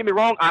don't get me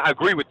wrong. I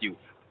agree with you.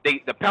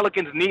 The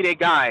Pelicans need a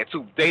guy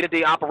to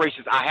day-to-day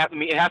operations.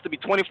 It has to be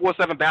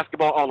 24/7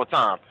 basketball all the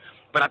time.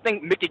 But I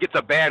think Mickey gets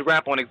a bad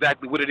rap on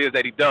exactly what it is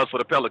that he does for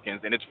the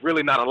Pelicans, and it's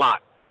really not a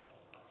lot.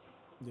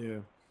 Yeah.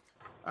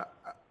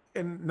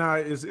 And now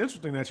it's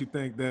interesting that you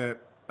think that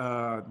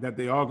that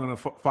they are going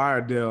to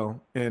fire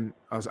Dell, and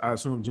I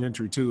assume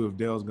Gentry too if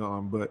Dell's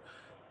gone. But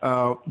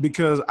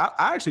because I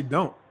actually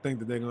don't think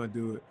that they're going to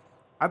do it.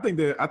 I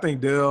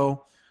think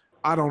Dell.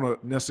 I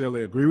don't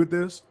necessarily agree with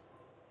this,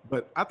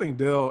 but I think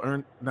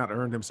Dell not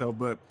earned himself,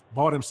 but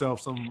bought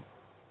himself some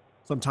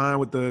time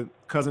with the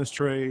Cousins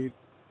trade.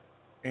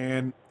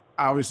 And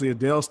obviously, if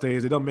Dell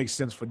stays, it doesn't make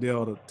sense for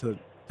Dell to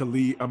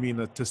leave. I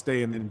mean, to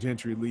stay and then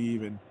Gentry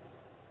leave, and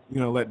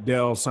let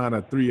Dell sign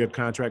a 3-year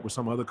contract with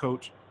some other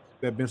coach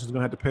that Benson's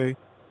gonna have to pay.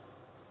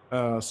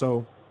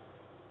 So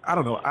I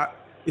don't know.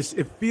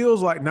 It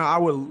feels like now I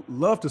would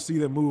love to see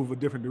them move a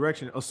different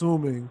direction,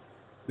 assuming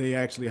they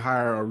actually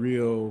hire a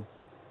real,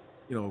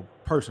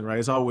 person, right?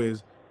 It's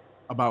always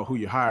about who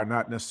you hire,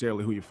 not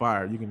necessarily who you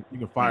fire. You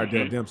can fire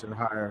Dell Demps and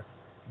hire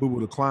Boo Boo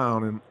the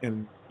Clown,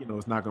 and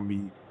it's not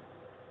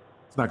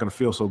gonna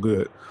feel so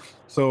good.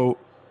 So,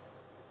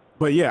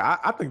 but yeah,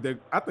 I think they're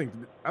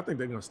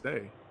gonna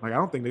stay. Like I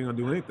don't think they're gonna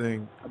do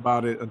anything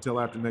about it until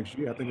after next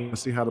year. I think they're gonna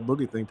see how the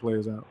Boogie thing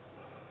plays out.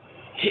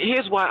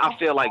 Here's why I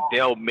feel like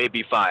Dell may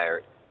be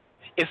fired.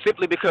 It's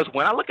simply because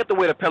when I look at the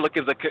way the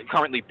Pelicans are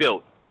currently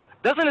built,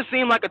 doesn't it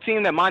seem like a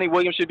team that Monty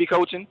Williams should be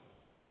coaching?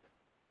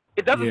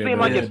 It doesn't seem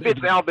like it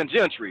fits Alvin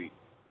Gentry.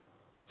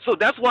 So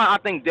that's why I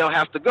think Dell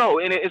has to go,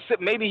 and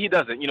maybe he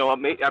doesn't.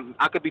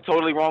 I could be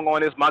totally wrong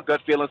on this. My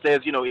gut feeling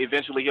says,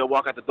 eventually he'll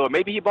walk out the door.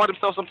 Maybe he bought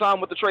himself some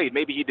time with the trade.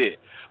 Maybe he did.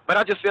 But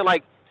I just feel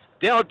like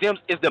Dell Demps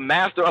is the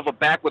master of a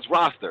backwards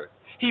roster.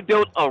 He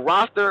built a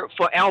roster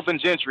for Alvin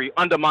Gentry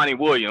under Monty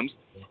Williams,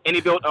 and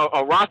he built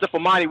a roster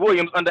for Monty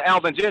Williams under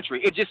Alvin Gentry.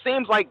 It just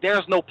seems like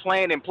there's no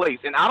plan in place,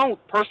 and I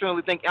don't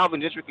personally think Alvin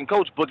Gentry can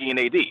coach Boogie and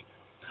AD.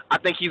 I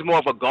think he's more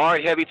of a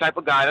guard-heavy type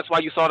of guy. That's why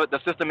you saw that the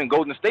system in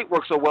Golden State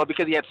worked so well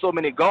because he had so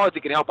many guards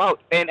that could help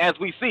out. And as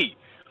we see,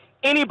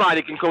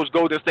 anybody can coach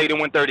Golden State and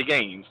win 30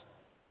 games.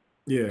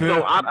 Yeah.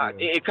 So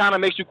it kind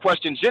of makes you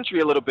question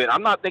Gentry a little bit.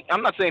 I'm not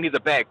saying he's a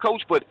bad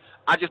coach, but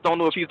I just don't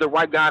know if he's the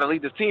right guy to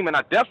lead this team. And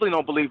I definitely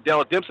don't believe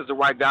Dell Demps is the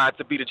right guy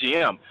to be the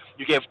GM.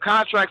 You give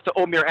contracts to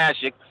Omer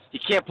Ashik. He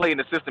can't play in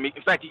the system. In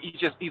fact,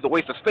 he's a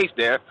waste of space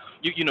there.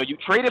 You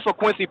traded for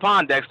Quincy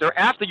Pondexter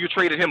after you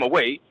traded him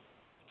away.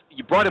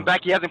 You brought him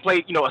back. He hasn't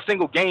played, a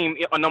single game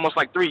in almost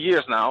like 3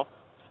 years now.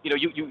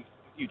 You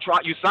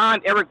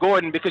signed Eric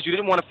Gordon because you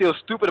didn't want to feel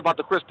stupid about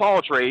the Chris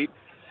Paul trade.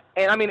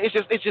 And I mean,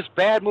 it's just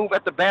bad move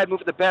after bad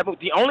move after bad move.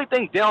 The only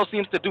thing Dell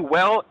seems to do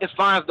well is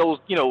find those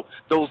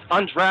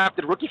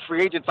undrafted rookie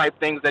free agent type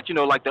things that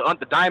like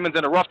the diamonds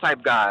in the rough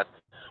type guys.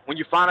 When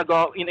you find a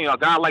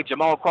guy like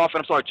Jordan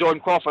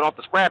Crawford off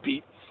the scrap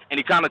heap, and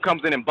he kind of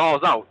comes in and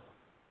balls out.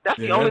 That's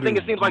the only thing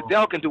it seems like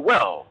Dell can do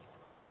well.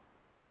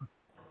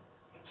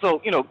 So,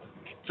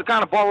 to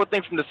kind of borrow a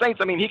thing from the Saints,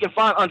 I mean, he can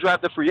find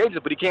undrafted free agents,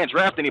 but he can't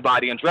draft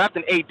anybody. And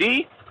drafting AD,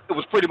 it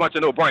was pretty much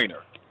a no-brainer.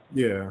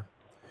 Yeah.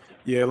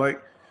 Yeah,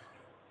 like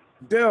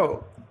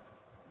Dell,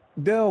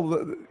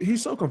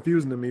 he's so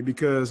confusing to me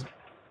because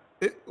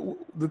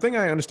the thing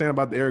I understand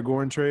about the Eric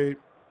Gordon trade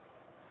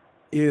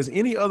is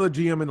any other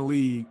GM in the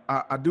league,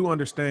 I do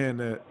understand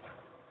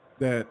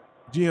that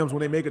GMs, when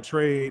they make a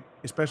trade,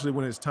 especially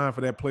when it's time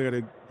for that player to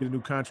get a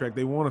new contract,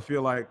 they want to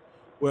feel like,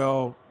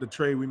 well, the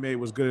trade we made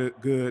was good,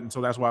 and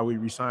so that's why we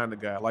re-signed the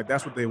guy. Like,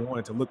 that's what they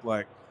wanted to look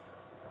like.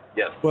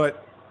 Yes.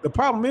 But the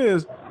problem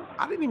is,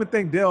 I didn't even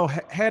think Dell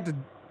had to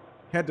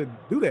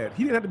do that.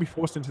 He didn't have to be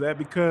forced into that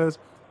because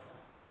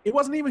it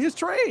wasn't even his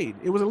trade.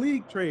 It was a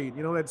league trade,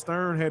 that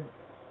Stern had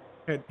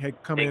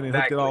come in and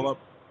hooked it all up.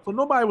 So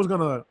nobody was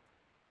gonna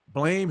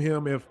blame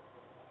him if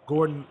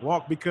Gordon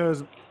walked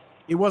because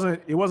it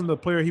wasn't the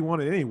player he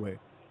wanted anyway.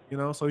 You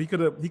know, so he could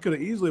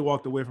have easily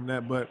walked away from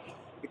that. But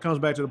it comes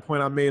back to the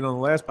point I made on the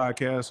last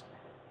podcast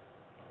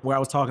where I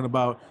was talking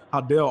about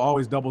how Dale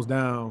always doubles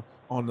down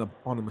on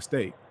the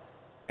mistake,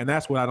 and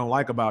that's what I don't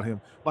like about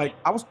him. Like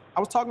I was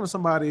talking to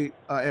somebody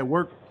at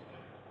work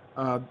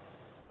the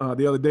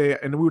other day,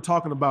 and we were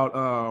talking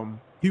about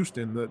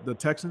Houston, the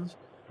Texans,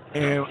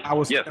 and I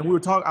was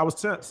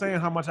saying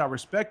how much I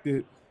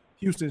respected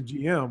Houston's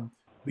GM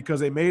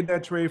because they made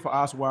that trade for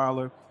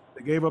Osweiler.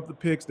 They gave up the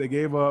picks. They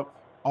gave up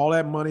all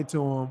that money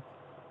to him.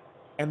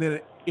 And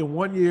then in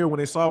 1 year, when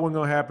they saw what was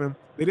going to happen,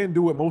 they didn't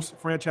do what most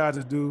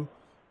franchises do,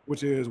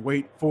 which is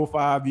wait 4 or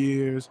 5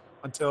 years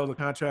until the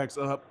contract's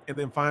up and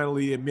then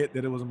finally admit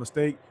that it was a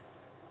mistake.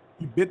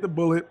 He bit the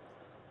bullet.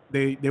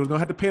 They was going to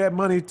have to pay that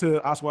money to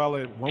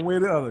Osweiler one way or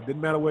the other. Didn't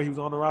matter whether he was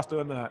on the roster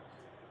or not.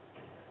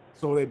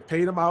 So they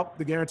paid him out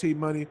the guaranteed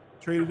money,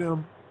 traded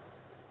him,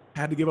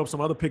 had to give up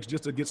some other picks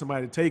just to get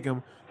somebody to take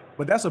him.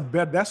 But that's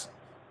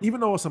even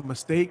though it's a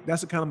mistake,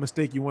 that's the kind of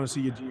mistake you want to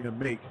see your GM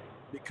make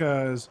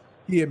because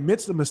he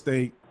admits the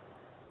mistake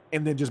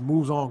and then just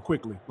moves on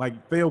quickly.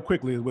 Like fail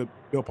quickly is what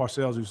Bill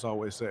Parcells used to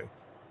always say.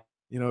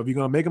 You know, if you're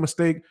gonna make a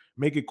mistake,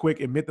 make it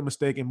quick, admit the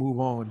mistake, and move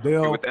on.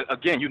 Dale,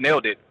 again, you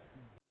nailed it.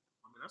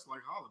 I mean, that's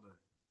like Holiday.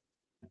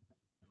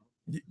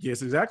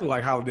 Yes, exactly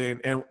like Holiday.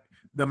 And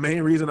the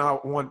main reason I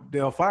want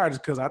Dale fired is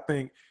because I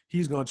think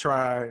he's gonna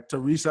try to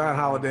re-sign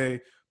Holiday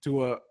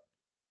to a,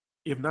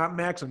 if not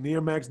max, a near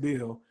max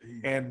deal,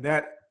 and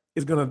that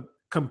is gonna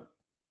come.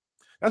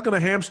 That's gonna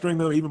hamstring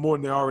them even more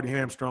than they're already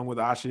hamstrung with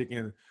Ashik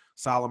and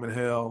Solomon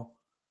Hill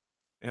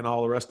and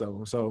all the rest of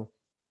them. So,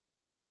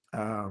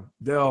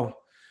 Dell,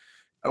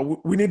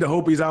 we need to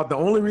hope he's out. The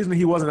only reason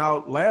he wasn't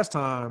out last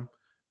time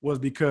was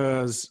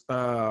because,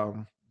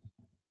 and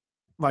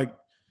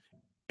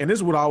this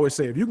is what I always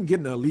say: if you can get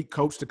an elite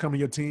coach to come to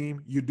your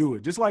team, you do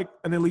it. Just like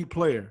an elite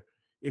player.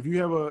 If you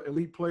have an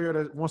elite player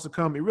that wants to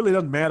come, it really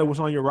doesn't matter what's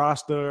on your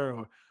roster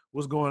or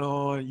what's going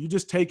on. You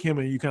just take him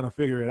and you kind of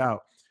figure it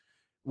out.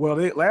 Well,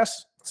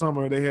 last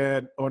summer they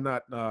had, or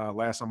not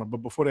last summer, but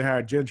before they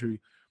hired Gentry,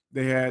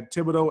 they had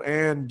Thibodeau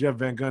and Jeff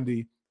Van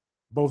Gundy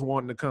both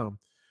wanting to come.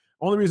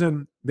 Only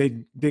reason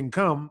they didn't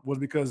come was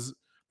because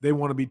they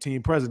want to be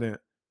team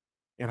president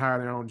and hire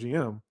their own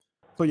GM.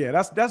 So yeah,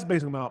 that's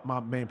basically my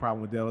main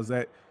problem with Dell is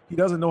that he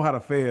doesn't know how to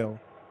fail.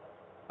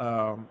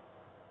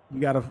 You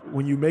gotta,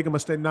 when you make a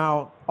mistake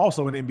now,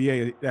 also in the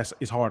NBA,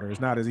 it's harder.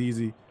 It's not as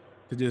easy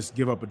to just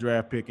give up a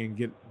draft pick and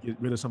get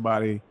rid of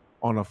somebody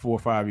on a 4 or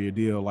 5 year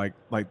deal like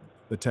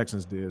the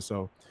Texans did.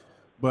 So,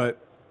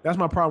 but that's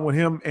my problem with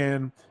him.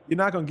 And you're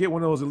not gonna get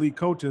one of those elite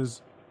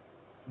coaches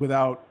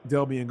without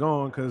Dell being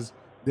gone because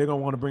they're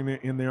gonna want to bring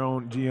in their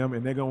own GM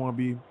and they're gonna want to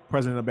be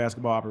president of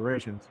basketball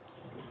operations.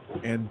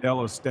 And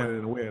Dell is standing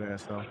in the way of that.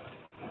 So,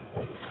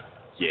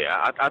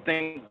 yeah, I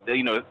think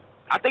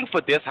I think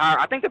for this hire,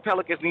 I think the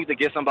Pelicans need to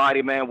get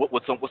somebody, man,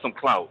 with some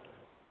clout.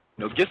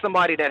 You know, get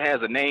somebody that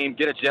has a name,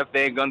 get a Jeff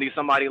Van Gundy,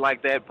 somebody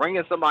like that. Bring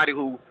in somebody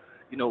who,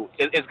 you know,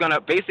 is going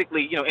to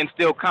basically, you know,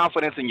 instill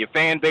confidence in your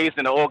fan base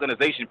and the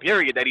organization,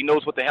 period, that he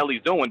knows what the hell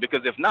he's doing.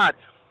 Because if not,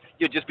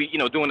 you'll just be, you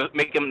know,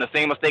 making the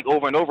same mistake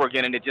over and over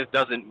again, and it just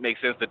doesn't make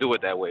sense to do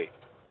it that way.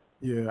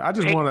 Yeah, I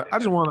just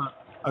want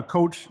a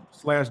coach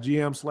 /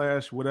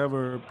 GM /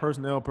 whatever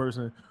personnel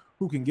person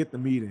who can get the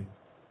meeting.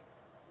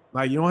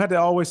 Like, you don't have to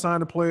always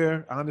sign the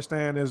player. I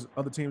understand there's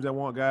other teams that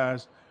want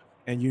guys,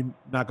 and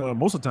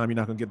most of the time you're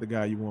not gonna get the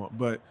guy you want.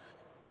 But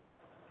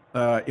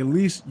at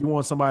least you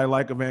want somebody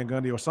like a Van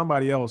Gundy or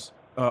somebody else,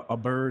 a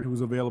Bird who's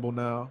available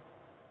now.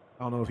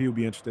 I don't know if he would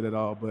be interested at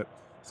all, but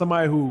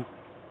somebody who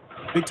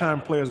big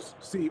time players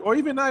see, or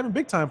even not even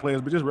big time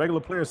players, but just regular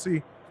players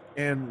see,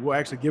 and will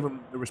actually give them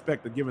the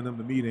respect of giving them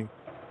the meeting,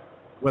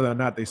 whether or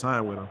not they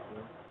sign with them.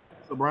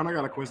 So, Brian, I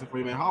got a question for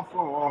you, man. How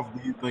far off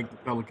do you think the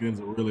Pelicans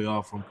are really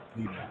off from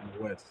competing in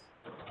the West?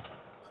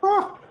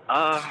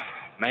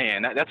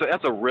 Man,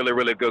 that's a really,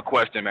 really good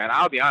question, man.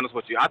 I'll be honest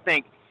with you. I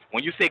think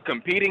when you say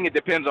competing, it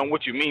depends on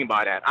what you mean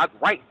by that.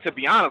 To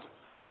be honest,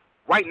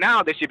 right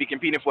now they should be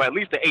competing for at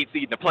least the 8th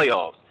seed in the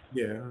playoffs.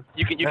 Yeah.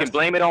 You can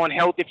blame it on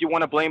health if you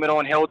want to blame it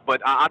on health,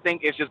 but I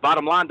think it's just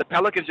bottom line. The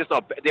Pelicans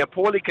they're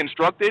poorly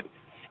constructed.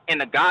 And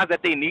the guys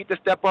that they need to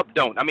step up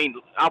don't. I mean,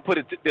 I'll put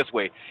it this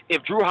way.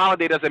 If Drew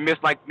Holiday doesn't miss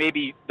like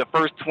maybe the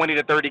first 20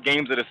 to 30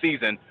 games of the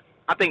season,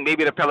 I think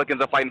maybe the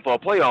Pelicans are fighting for a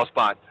playoff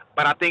spot.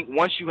 But I think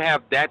once you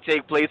have that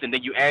take place and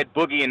then you add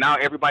Boogie and now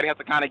everybody has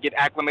to kind of get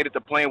acclimated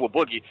to playing with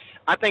Boogie,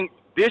 I think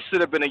this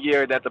should have been a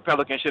year that the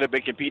Pelicans should have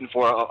been competing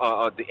for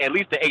at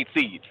least the 8th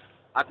seed.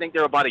 I think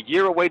they're about a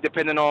year away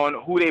depending on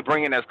who they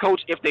bring in as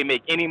coach, if they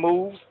make any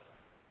moves.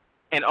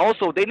 And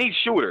also, they need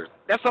shooters.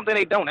 That's something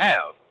they don't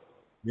have.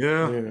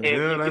 Yeah,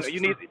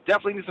 you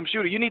definitely need some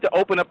shooters. You need to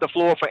open up the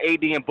floor for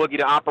AD and Boogie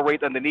to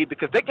operate underneath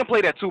because they can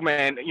play that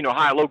 2-man, you know,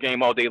 high-low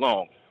game all day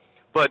long.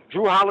 But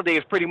Drew Holiday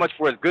is pretty much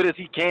for as good as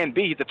he can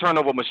be. He's a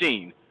turnover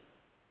machine.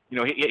 You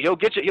know, he'll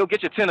get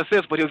you 10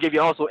 assists, but he'll give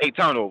you also 8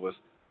 turnovers.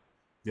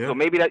 Yeah. So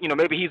maybe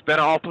he's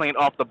better off playing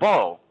off the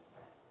ball.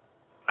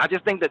 I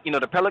just think that,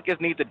 the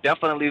Pelicans need to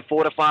definitely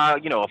fortify,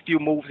 a few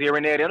moves here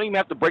and there. They don't even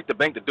have to break the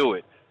bank to do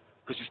it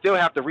because you still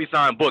have to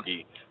re-sign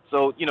Boogie.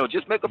 So,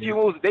 just make a few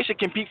moves. They should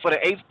compete for the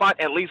 8th spot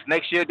at least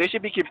next year. They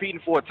should be competing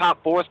for a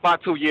top 4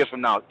 spot 2 years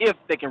from now if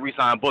they can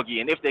re-sign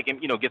Boogie and if they can,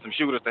 get some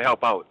shooters to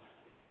help out.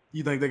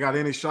 You think they got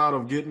any shot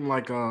of getting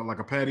like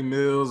a Patty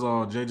Mills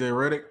or J.J.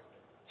 Redick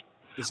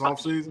this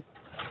offseason?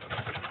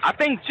 I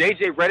think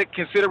J.J. Redick,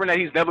 considering that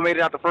he's never made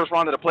it out the first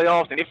round of the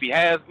playoffs, and if he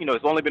has,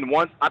 it's only been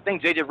once, I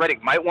think J.J.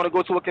 Redick might want to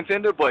go to a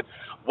contender, but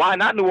why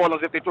not New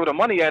Orleans if they throw the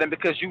money at him?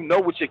 Because you know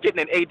what you're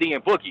getting in AD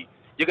and Boogie.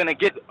 You're going to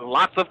get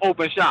lots of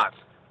open shots.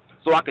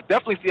 So I could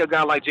definitely see a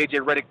guy like J.J.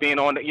 Redick being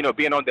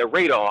on their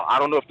radar. I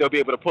don't know if they'll be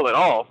able to pull it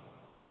off,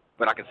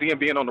 but I can see him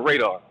being on the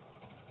radar.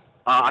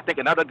 I think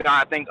another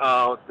guy,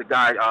 the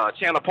guy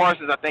Chandler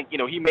Parsons, I think,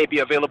 he may be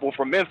available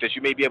from Memphis.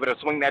 You may be able to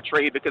swing that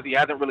trade because he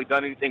hasn't really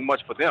done anything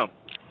much for them.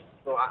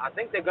 So I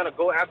think they're going to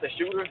go after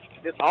shooters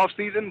this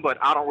offseason, but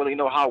I don't really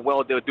know how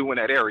well they'll do in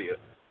that area.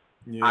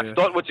 Yeah. I'd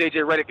start with J.J.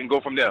 Redick and go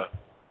from there.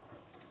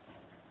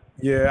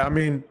 Yeah, I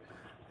mean,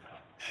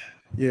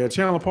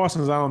 Chandler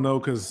Parsons, I don't know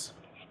because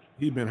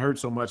he's been hurt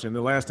so much, and the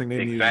last thing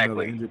they need is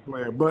another injured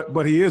player.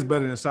 But he is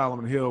better than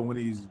Solomon Hill when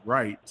he's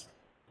right,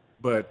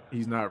 but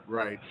he's not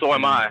right. So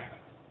am I.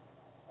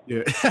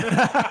 Yeah.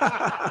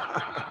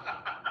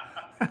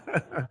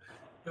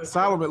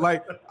 Solomon,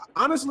 like,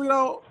 honestly,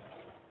 though,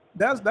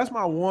 that's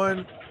my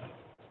one.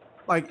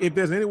 Like, if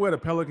there's anywhere the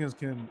Pelicans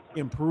can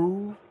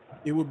improve,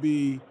 it would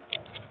be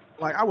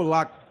like I would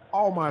lock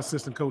all my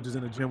assistant coaches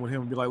in the gym with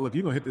him and be like, "Look,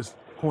 you're gonna hit this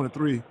corner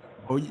 3,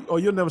 or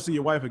you'll never see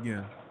your wife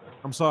again.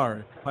 I'm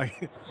sorry.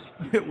 Like,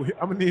 I'm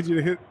gonna need you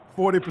to hit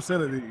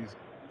 40% of these."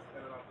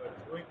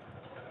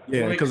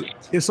 Yeah, because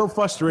it's so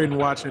frustrating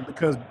watching.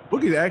 Because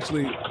Boogie's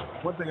actually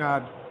one thing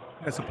that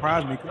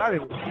surprised me because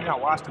I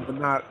watched him, but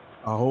not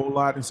a whole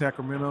lot in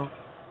Sacramento.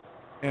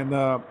 And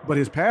but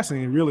his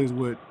passing really is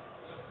what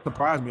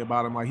surprised me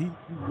about him. Like he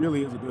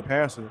really is a good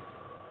passer.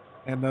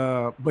 And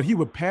but he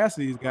would pass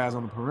these guys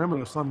on the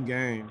perimeter some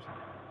games,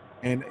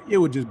 and it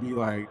would just be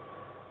like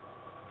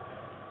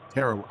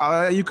terrible.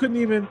 You couldn't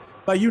even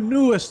you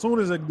knew as soon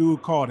as a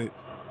dude caught it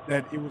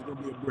that it was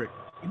gonna be a brick.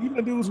 And even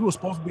the dudes who were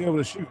supposed to be able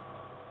to shoot,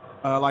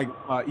 like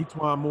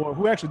Etwan Moore,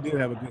 who actually did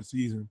have a good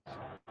season,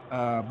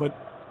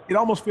 but it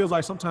almost feels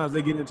like sometimes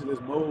they get into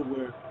this mode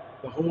where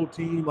the whole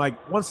team,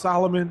 like once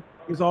Solomon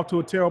is off to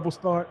a terrible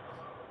start,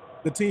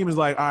 the team is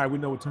like, all right, we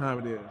know what time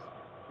it is.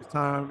 It's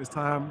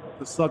time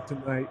to suck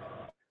tonight.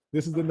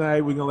 This is the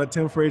night we're gonna let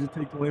Tim Frazier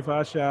take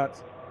 25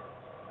 shots,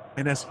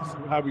 and that's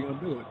how we're gonna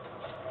do it.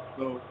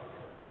 So,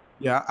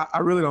 yeah, I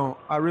really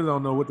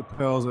don't know what the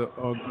Pels are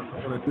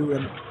gonna do.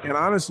 And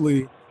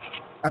honestly,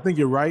 I think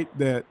you're right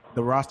that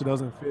the roster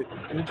doesn't fit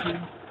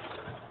into.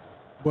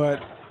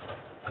 But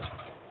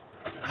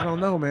I don't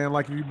know, man.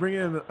 Like if you bring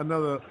in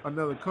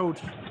another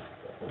coach,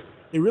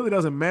 it really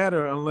doesn't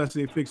matter unless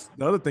they fix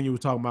the other thing you were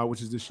talking about,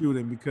 which is the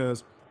shooting.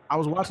 Because I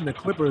was watching the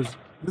Clippers.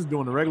 This is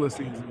during the regular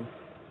season,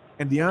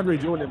 and DeAndre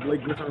Jordan and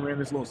Blake Griffin ran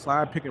this little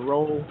side pick and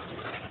roll,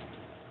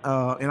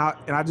 and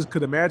I just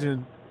could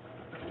imagine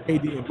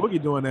AD and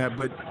Boogie doing that,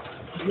 but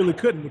you really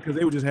couldn't because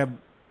they would just have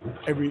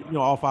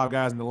all 5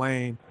 guys in the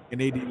lane, and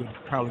AD would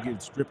probably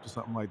get stripped or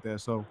something like that.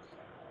 So,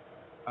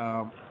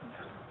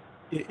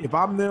 if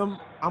I'm them,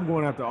 I'm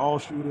going after all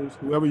shooters,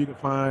 whoever you can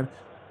find.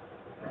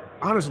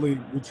 Honestly,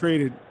 we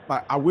traded.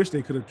 I wish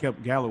they could have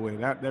kept Galloway.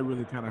 That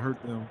really kind of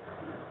hurt them.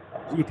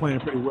 He was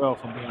playing pretty well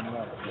from down the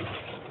line.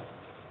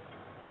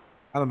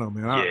 I don't know,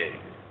 man.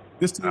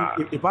 This team,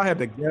 if I had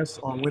to guess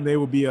on when they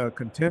would be a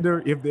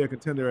contender, if they're a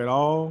contender at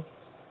all,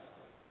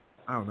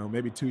 I don't know,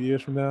 maybe 2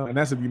 years from now. And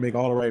that's if you make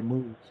all the right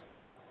moves.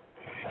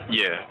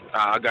 Yeah,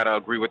 I got to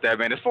agree with that,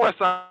 man. As far as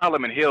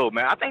Solomon Hill,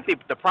 man, I think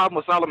the problem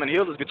with Solomon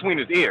Hill is between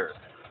his ears.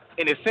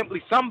 And it's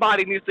simply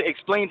somebody needs to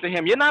explain to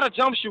him, you're not a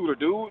jump shooter,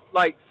 dude.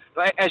 Like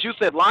as you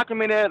said, lock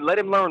him in there, let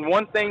him learn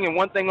one thing and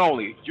one thing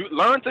only. You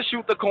learn to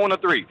shoot the corner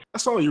 3.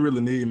 That's all you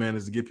really need, man,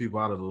 is to get people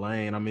out of the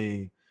lane. I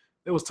mean,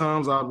 there was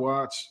times I'd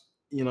watch,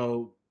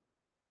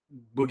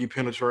 Boogie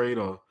penetrate,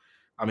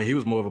 he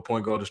was more of a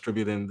point guard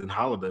distributor than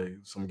Holiday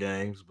some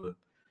games, but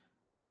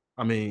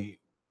I mean,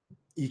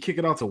 you kick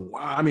it out to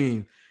wide. I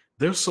mean,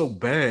 they're so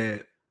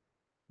bad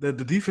that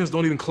the defense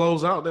don't even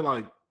close out. They're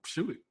like,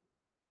 shoot it.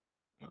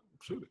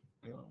 You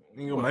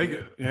ain't gonna make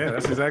it. Yeah,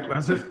 that's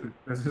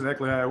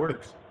exactly how it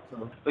works.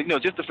 So.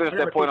 Just to finish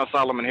that point on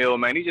Solomon Hill,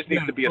 man, he just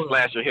needs to be a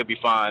slasher. He'll be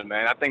fine,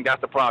 man. I think that's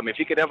the problem. If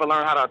he could ever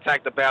learn how to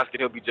attack the basket,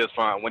 he'll be just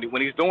fine.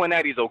 When he's doing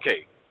that, he's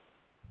okay.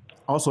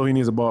 Also, he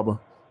needs a barber.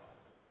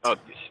 Oh,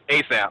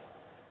 ASAP.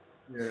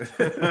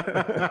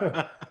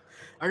 Yeah.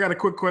 I got a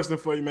quick question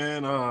for you,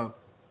 man.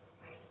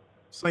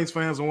 Saints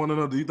fans want to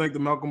know, do you think the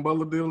Malcolm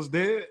Butler deal is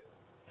dead?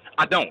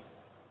 I don't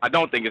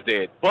think it's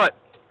dead. But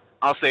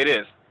I'll say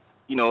this.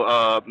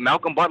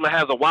 Malcolm Butler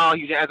has a while.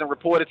 He hasn't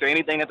reported to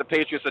anything that the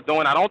Patriots are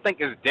doing. I don't think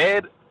it's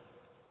dead,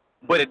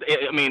 but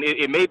it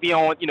may be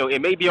on,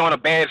 it may be on a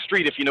bad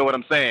street, if you know what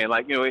I'm saying.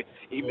 Like,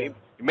 he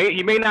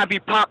He may not be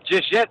popped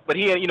just yet, but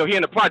he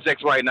in the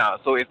projects right now,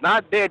 so it's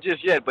not dead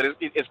just yet, but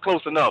it's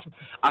close enough.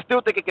 I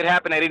still think it could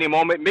happen at any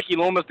moment. Mickey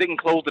Loomis didn't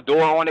close the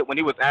door on it when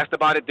he was asked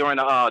about it during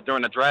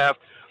the draft.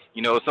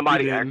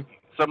 Somebody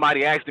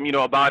asked him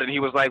about it, and he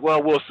was like,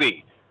 "Well, we'll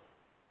see."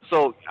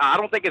 So I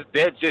don't think it's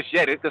dead just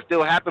yet. It could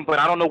still happen, but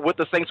I don't know what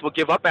the Saints will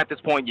give up at this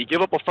point. You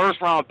give up a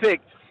first-round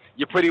pick,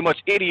 you're pretty much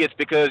idiots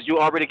because you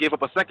already gave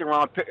up a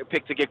second-round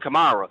pick to get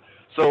Kamara.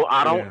 So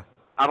I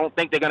don't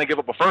think they're going to give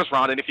up a first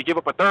round. And if you give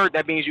up a third,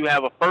 that means you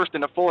have a first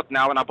and a fourth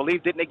now. And I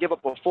believe, didn't they give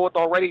up a fourth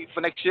already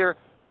for next year?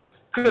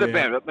 Could have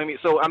been.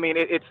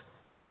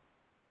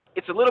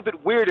 It's a little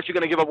bit weird if you're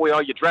going to give away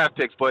all your draft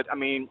picks. But,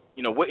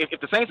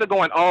 if the Saints are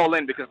going all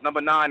in because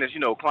number 9 is,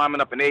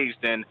 climbing up in age,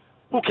 then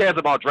who cares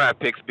about draft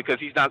picks? Because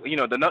he's not,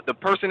 the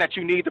person that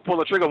you need to pull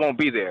the trigger won't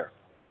be there.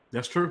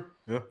 That's true.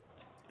 Yeah.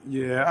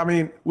 Yeah,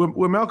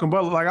 with Malcolm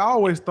Butler, I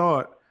always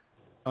thought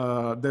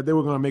that they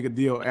were going to make a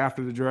deal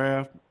after the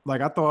draft. I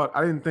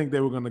didn't think they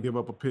were going to give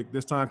up a pick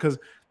this time because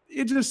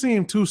it just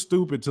seemed too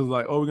stupid to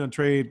we're going to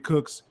trade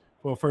Cooks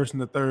for a first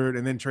and a third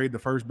and then trade the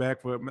first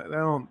back for it.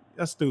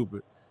 That's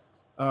stupid.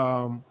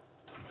 So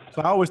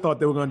I always thought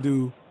they were going to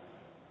do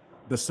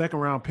the second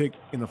round pick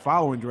in the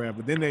following draft,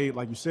 but then they,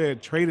 like you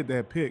said, traded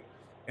that pick.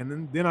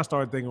 And then I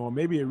started thinking, well,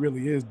 maybe it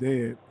really is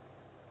dead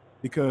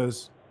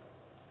because,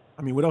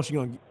 what else are you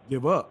going to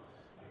give up?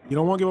 You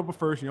don't want to give up a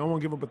first. You don't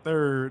want to give up a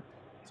third.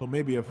 So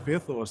maybe a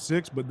fifth or a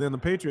sixth. But then the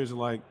Patriots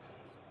are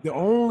the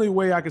only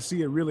way I could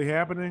see it really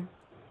happening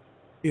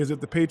is if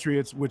the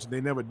Patriots, which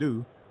they never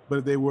do, but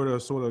if they were to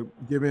sort of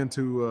give in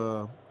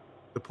to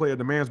the player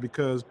demands,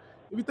 because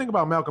if you think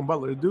about Malcolm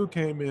Butler, the dude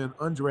came in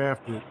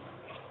undrafted,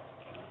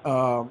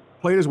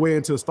 played his way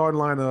into the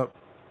starting lineup,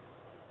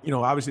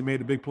 obviously made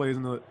the big plays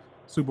in the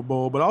Super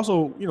Bowl, but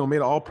also, made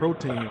an all-pro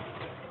team,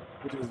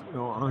 which is,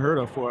 unheard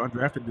of for an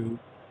undrafted dude.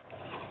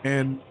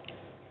 And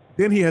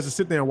then he has to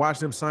sit there and watch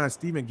them sign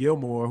Stephen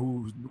Gilmore,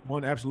 who's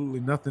won absolutely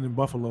nothing in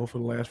Buffalo for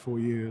the last 4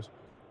 years.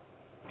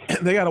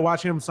 And they got to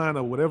watch him sign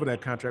whatever that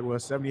contract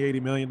was,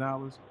 $70-80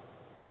 million.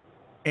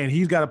 And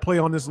he's got to play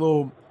on this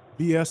little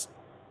BS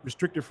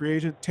restricted free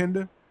agent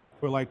tender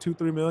for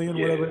 $2-3 million,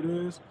 whatever it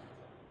is.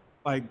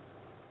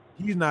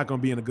 He's not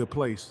going to be in a good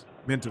place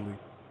mentally.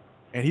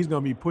 And he's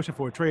going to be pushing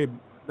for a trade.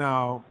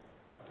 Now,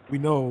 we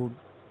know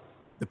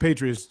the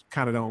Patriots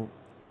kind of don't,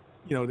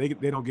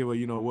 they don't give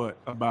a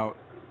about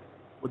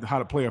how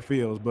the player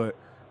feels, but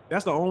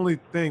that's the only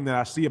thing that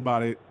I see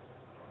about it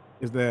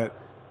is that,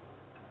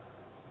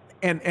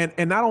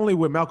 and not only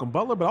with Malcolm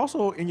Butler, but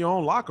also in your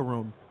own locker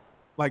room,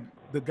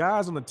 the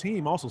guys on the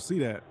team also see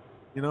that,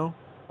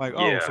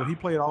 so he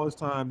played all this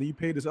time, then you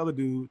paid this other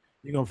dude,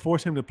 you're gonna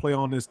force him to play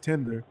on this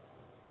tender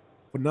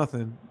for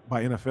nothing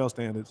by NFL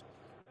standards,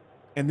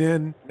 and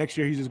then next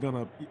year he's just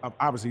gonna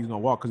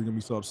walk because he's gonna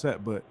be so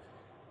upset. But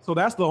so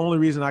that's the only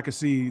reason I could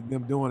see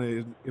them doing it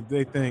is if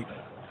they think,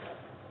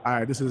 all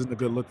right, this isn't a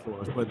good look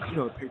for us. But,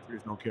 the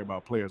Patriots don't care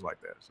about players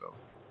like that. So.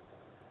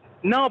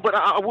 No, but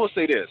I will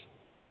say this.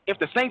 If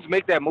the Saints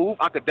make that move,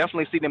 I could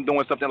definitely see them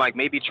doing something like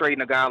maybe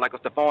trading a guy like a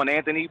Stephon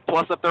Anthony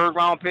plus a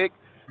third-round pick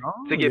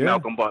to get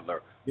Malcolm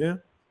Butler. Yeah.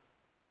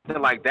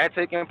 Something like that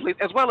taking place.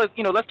 As well as,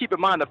 let's keep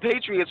in mind, the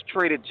Patriots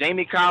traded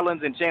Jamie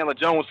Collins and Chandler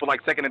Jones for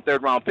second and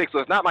third-round picks. So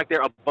it's not like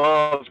they're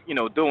above,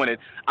 doing it.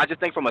 I just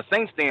think from a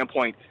Saints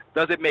standpoint,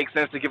 does it make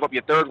sense to give up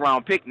your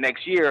third-round pick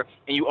next year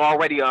and you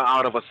already are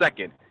out of a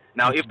second?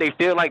 Now, if they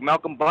feel like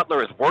Malcolm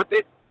Butler is worth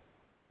it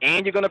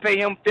and you're going to pay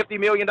him $50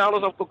 million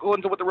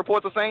according to what the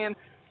reports are saying,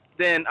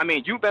 then,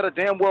 you better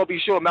damn well be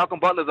sure Malcolm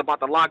Butler is about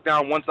to lock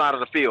down one side of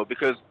the field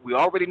because we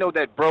already know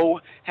that bro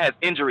has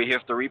injury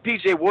history.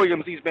 P.J.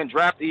 Williams, he's been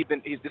drafted.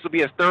 This will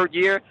be his third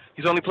year.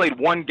 He's only played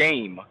one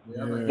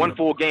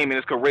full game in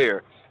his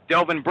career.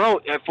 Delvin Breaux,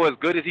 for as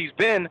good as he's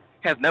been,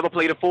 has never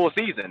played a full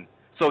season.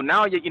 So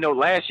now,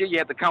 last year you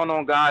had to count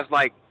on guys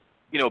like,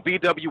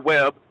 B.W.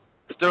 Webb,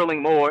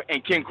 Sterling Moore,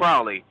 and Ken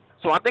Crowley.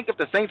 So I think if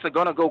the Saints are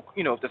gonna go,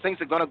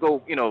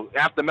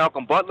 after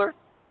Malcolm Butler,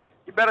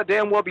 you better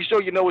damn well be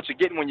sure you know what you're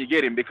getting when you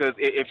get him. Because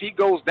if he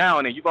goes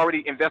down and you've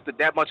already invested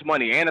that much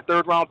money and a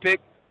third-round pick,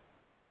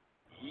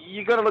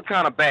 you're gonna look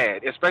kind of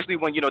bad. Especially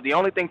when the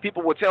only thing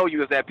people will tell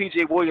you is that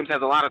P.J. Williams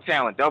has a lot of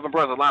talent, Delvin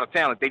Breaux has a lot of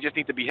talent. They just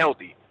need to be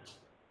healthy.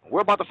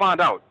 We're about to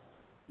find out.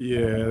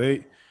 Yeah,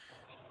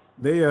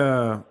 they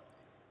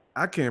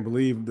I can't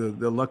believe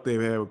the luck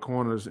they've had with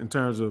corners in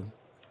terms of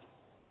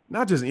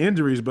not just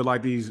injuries,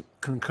 but these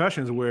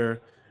concussions where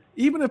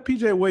even if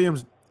P.J.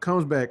 Williams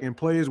comes back and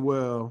plays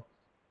well,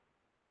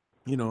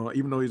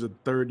 even though he's a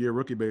third-year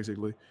rookie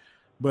basically,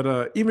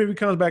 but even if he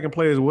comes back and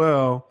plays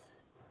well,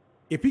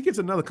 if he gets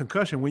another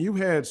concussion, when you've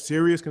had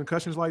serious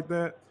concussions like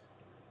that,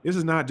 this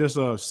is not just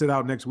a sit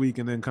out next week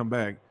and then come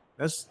back.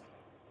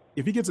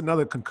 If he gets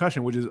another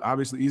concussion, which is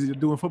obviously easy to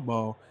do in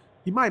football,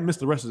 he might miss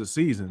the rest of the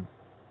season.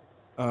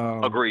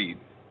 Agreed.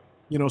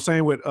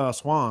 Same with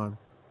Swan,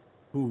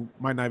 who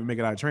might not even make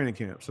it out of training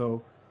camp.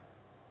 So,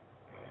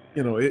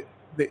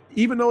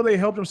 even though they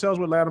helped themselves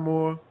with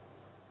Lattimore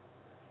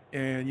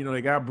and,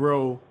 they got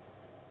Bro,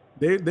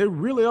 they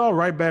really are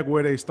right back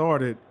where they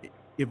started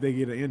if they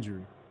get an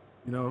injury.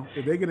 You know,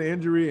 if they get an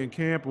injury in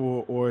camp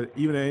or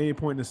even at any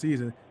point in the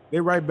season,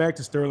 they're right back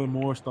to Sterling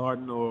Moore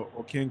starting or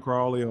Ken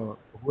Crawley or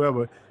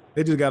whoever.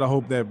 They just got to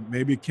hope that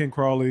maybe Ken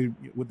Crawley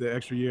with the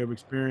extra year of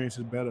experience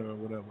is better or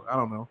whatever. I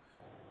don't know.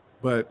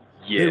 But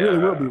they really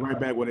will be Yeah. right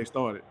back where they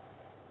started.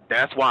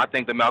 That's why I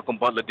think the Malcolm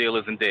Butler deal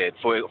isn't dead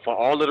for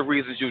all of the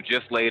reasons you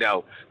just laid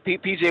out.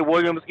 PJ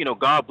Williams,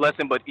 God bless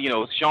him, but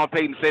Sean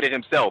Payton said it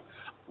himself.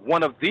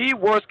 One of the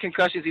worst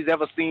concussions he's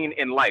ever seen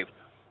in life.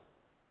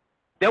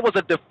 There was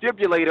a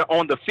defibrillator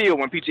on the field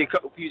when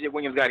PJ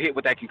Williams got hit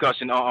with that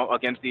concussion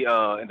against in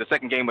the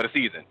second game of the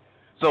season.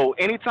 So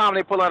anytime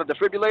they pull out a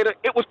defibrillator,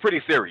 it was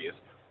pretty serious.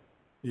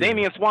 Yeah.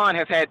 Damian Swan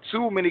has had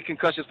too many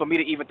concussions for me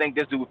to even think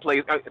this dude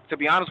plays. To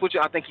be honest with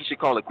you, I think he should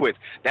call it quits.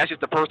 That's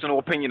just a personal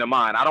opinion of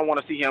mine. I don't want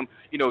to see him,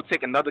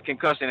 take another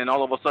concussion and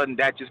all of a sudden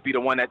that just be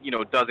the one that,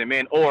 does him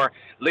in. Or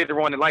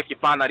later on in life, you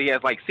find out he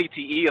has like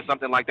CTE or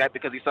something like that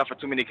because he suffered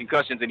too many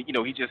concussions and,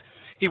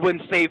 he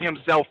wouldn't save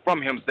himself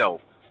from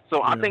himself. So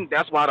Yeah. I think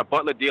that's why the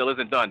Butler deal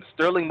isn't done.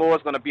 Sterling Moore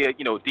is going to be a,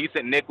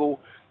 decent nickel.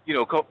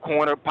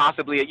 Corner,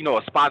 possibly,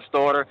 a spot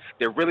starter.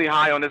 They're really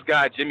high on this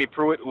guy, Jimmy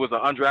Pruitt, who was an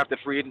undrafted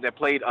free agent that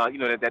played,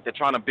 that they're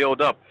trying to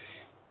build up.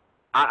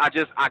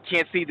 I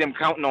can't see them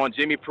counting on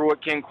Jimmy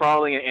Pruitt, Ken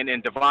Crawley, and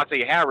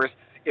Devontae Harris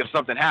if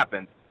something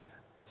happens.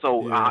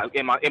 So Yeah.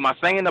 am I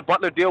saying the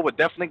Butler deal would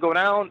definitely go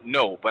down?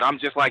 No, but I'm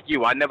just like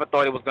you. I never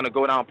thought it was going to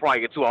go down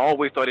prior to. I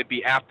always thought it'd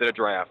be after the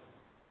draft.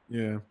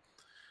 Yeah.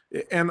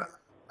 And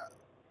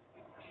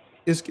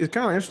it's kind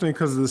of interesting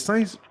because the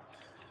Saints.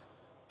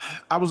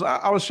 I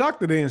was shocked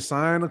that they didn't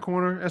sign a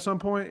corner at some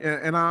point,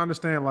 and I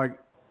understand like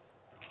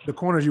the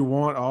corners you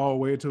want are all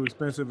way too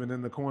expensive, and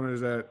then the corners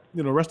that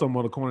the rest of them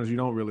are the corners you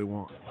don't really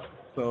want.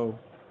 So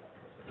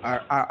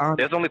I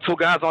There's only two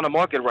guys on the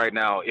market right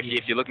now.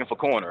 If you're looking for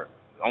corner,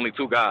 only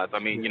two guys. I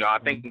mean, I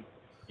think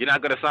you're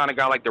not going to sign a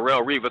guy like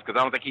Darrell Reeves because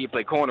I don't think he can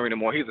play corner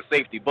anymore. He's a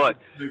safety. But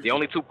the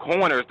only two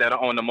corners that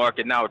are on the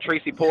market now are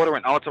Tracy Porter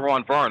and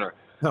Alteron Werner.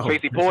 No.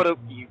 Tracy Porter,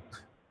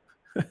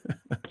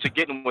 what you're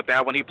getting with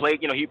that when he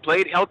played, he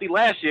played healthy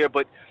last year,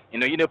 but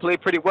he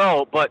played pretty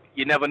well, but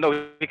you never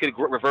know, he could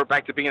revert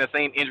back to being the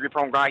same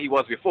injury-prone guy he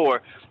was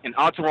before. And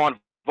Alteron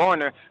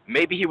Werner,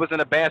 maybe he was in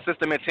a bad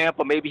system in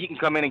Tampa, maybe he can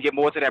come in and get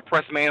more to that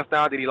press man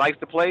style that he likes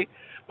to play,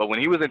 but when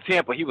he was in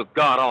Tampa, he was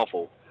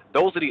god-awful.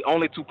 Those are the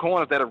only two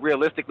corners that are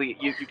realistically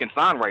you can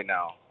sign right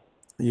now.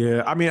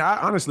 Yeah, I mean, I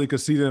honestly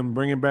could see them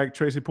bringing back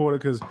Tracy Porter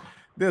because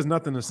there's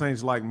nothing the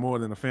Saints like more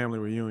than a family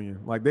reunion.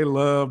 Like they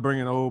love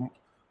bringing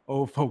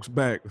old folks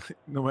back,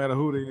 no matter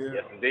who they are.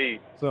 Yes, indeed.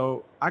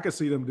 So I could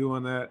see them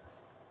doing that.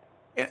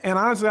 And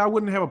honestly, I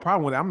wouldn't have a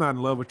problem with it. I'm not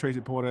in love with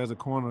Tracy Porter as a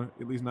corner,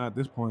 at least not at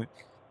this point.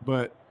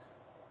 But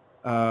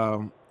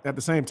at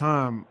the same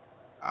time,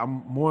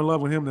 I'm more in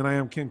love with him than I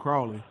am Ken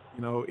Crawley,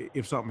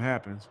 if something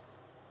happens.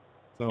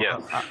 So Yeah.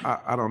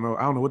 I don't know.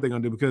 I don't know what they're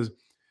going to do because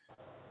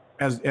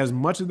as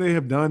much as they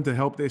have done to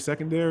help their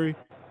secondary,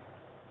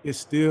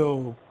 it's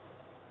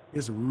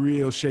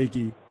real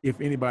shaky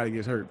if anybody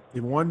gets hurt.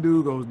 If one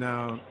dude goes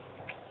down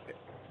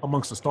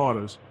amongst the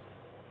starters,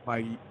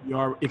 like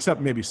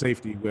except maybe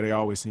safety where they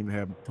always seem to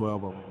have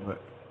 12 of them.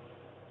 But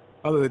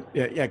other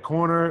than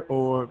corner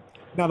or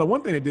now the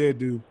one thing they did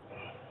do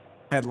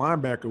at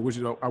linebacker, which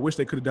I wish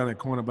they could have done at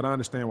corner, but I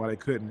understand why they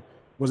couldn't,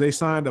 was they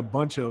signed a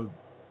bunch of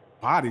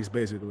bodies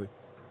basically.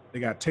 They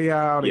got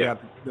Te'o, they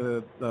got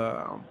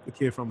the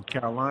kid from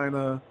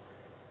Carolina,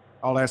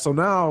 all that. So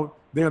now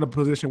they're in a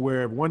position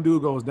where if one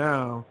dude goes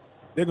down,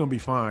 they're gonna be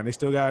fine. They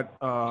still got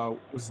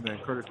what's his name,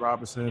 Curtis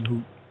Robinson,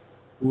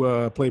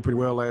 who played pretty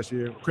well last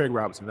year. Craig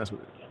Robinson, that's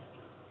what it is.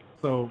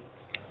 So,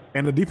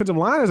 and the defensive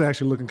line is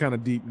actually looking kind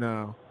of deep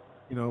now.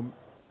 We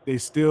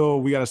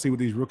got to see what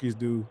these rookies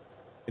do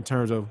in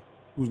terms of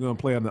who's going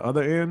to play on the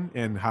other end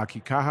and how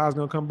Kikaha is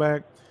going to come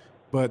back.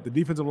 But the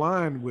defensive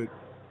line with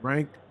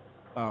Rank,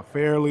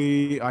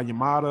 Fairley,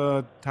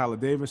 Yamada, Tyler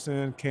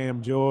Davidson,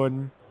 Cam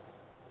Jordan,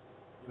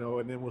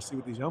 and then we'll see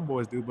what these young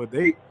boys do. But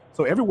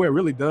so everywhere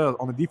really does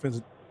on the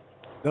defense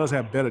does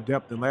have better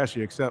depth than last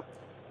year, except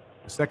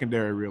the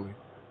secondary really.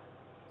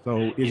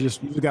 So you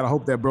just got to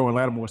hope that Bro and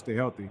Lattimore stay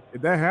healthy.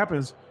 If that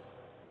happens,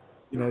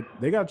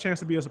 they got a chance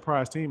to be a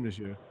surprise team this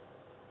year.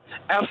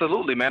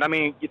 Absolutely, man. I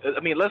mean,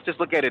 let's just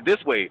look at it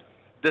this way.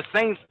 The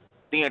Saints,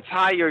 the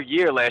entire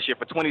year last year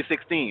for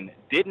 2016,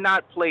 did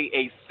not play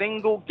a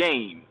single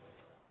game.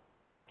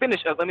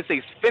 Finish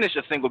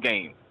a single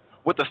game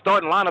with the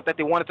starting lineup that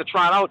they wanted to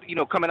try out,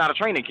 coming out of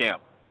training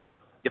camp.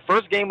 The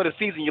first game of the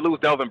season, you lose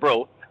Delvin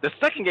Breaux. The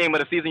second game of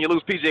the season, you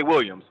lose PJ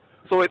Williams.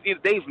 So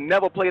they've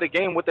never played a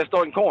game with their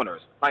starting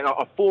corners, like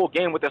a full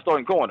game with their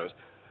starting corners.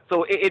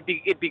 So it'd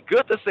be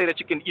good to say that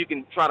you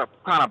can try to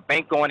kind of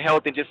bank on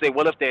health and just say,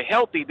 well, if they're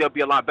healthy, they'll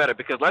be a lot better.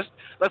 Because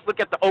let's look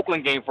at the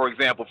Oakland game, for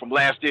example, from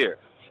last year.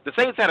 The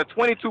Saints had a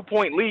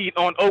 22-point lead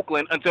on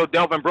Oakland until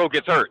Delvin Breaux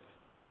gets hurt.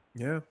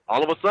 Yeah.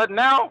 All of a sudden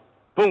now,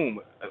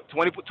 boom,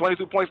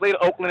 22 points later,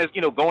 Oakland is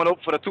going up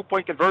for the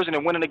 2-point conversion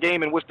and winning the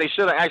game in which they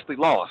should have actually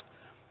lost.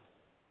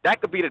 That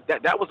could be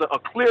that was a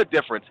clear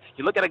difference.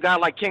 You look at a guy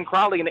like Ken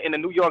Crawley in the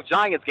New York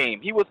Giants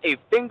game. He was a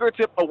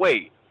fingertip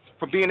away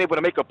from being able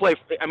to make a play.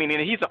 I mean,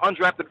 and he's an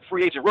undrafted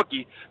free agent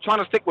rookie trying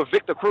to stick with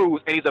Victor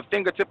Cruz, and he's a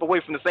fingertip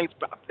away from the Saints.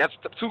 That's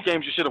 2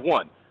 games you should have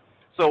won.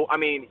 So, I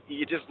mean,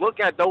 you just look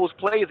at those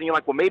plays, and you're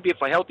like, well, maybe if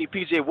a healthy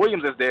P.J.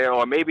 Williams is there,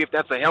 or maybe if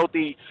that's a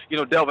healthy,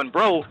 Delvin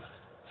Breaux,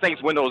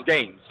 Saints win those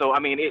games. So, I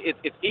mean,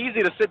 it's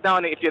easy to sit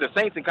down if you're the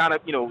Saints and kind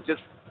of,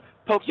 just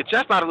poke your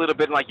chest out a little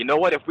bit and like, you know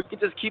what, if we can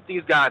just keep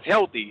these guys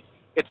healthy,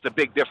 it's the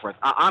big difference.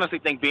 I honestly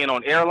think being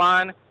on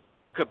airline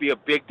could be a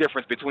big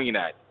difference between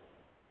that.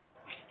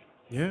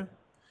 Yeah,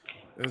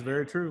 that's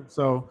very true.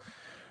 So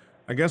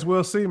I guess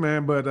we'll see,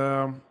 man. But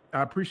I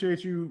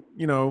appreciate you.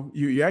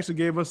 You actually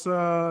gave us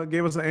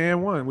an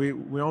and one.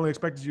 We only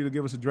expected you to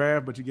give us a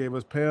draft, but you gave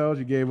us Pels.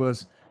 You gave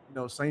us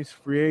Saints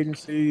free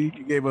agency.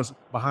 You gave us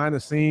behind the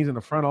scenes in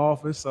the front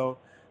office. So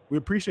we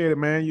appreciate it,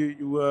 man.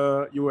 You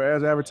were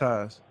as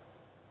advertised.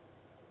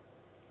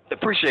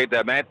 Appreciate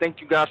that, man.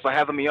 Thank you guys for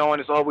having me on.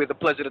 It's always a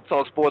pleasure to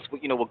talk sports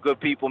with with good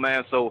people,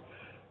 man. So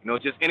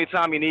just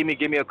anytime you need me,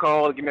 give me a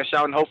call, give me a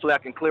shout, and hopefully I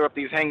can clear up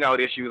these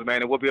hangout issues,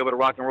 man, and we'll be able to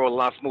rock and roll a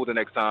lot smoother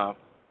next time.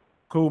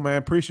 Cool, man.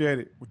 Appreciate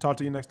it. We'll talk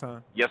to you next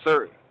time. Yes,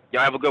 sir.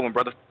 Y'all have a good one,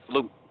 brother.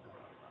 Salute.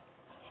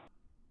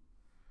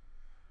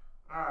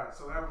 All right,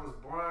 so that was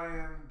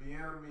Bryan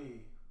Bienemy,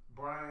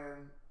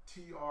 Bryan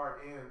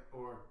TRN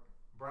or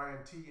Bryan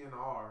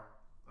TNR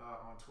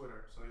on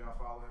Twitter. So y'all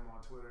follow him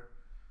on Twitter.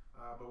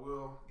 But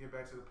we'll get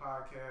back to the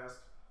podcast,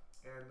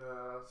 and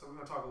so we're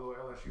gonna talk a little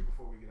LSU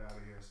before we get out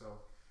of here. So.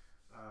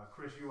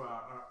 Chris, you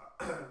are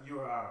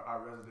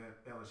our resident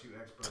LSU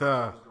expert. What's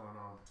going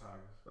on with the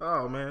Tigers?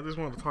 Oh man, I just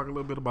wanted to talk a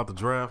little bit about the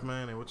draft,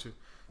 man, and what you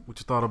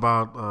thought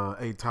about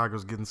 8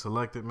 Tigers getting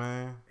selected,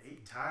 man.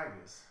 8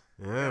 Tigers.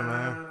 Yeah,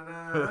 man.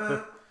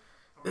 I'm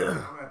gonna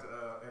have to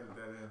edit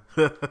that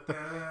in.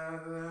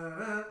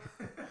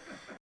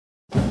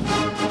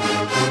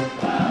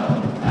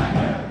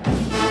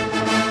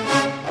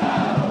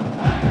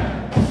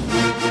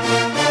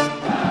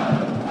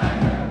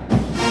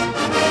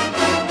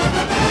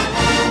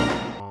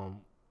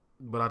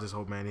 But I just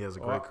hope, man, he has a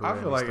great career. I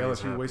feel like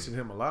LSU wasted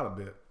him a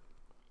bit.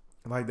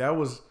 Like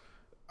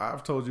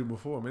I've told you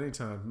before many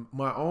times,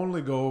 my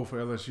only goal for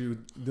LSU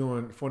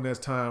during Fournette's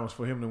time was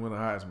for him to win a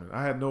Heisman.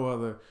 I had no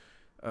other.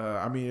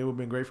 I mean, it would have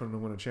been great for him to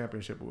win a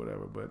championship or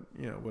whatever, but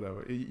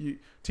whatever.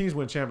 Teams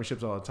win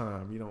championships all the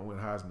time. You don't win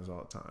Heismans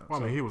all the time. Well,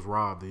 I mean, he was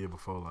robbed the year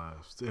before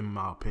last, in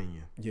my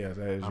opinion. Yeah,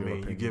 that is your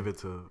opinion. You give it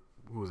to,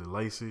 who was it,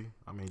 Lacey?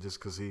 I mean, just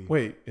because he.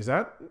 Wait, is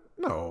that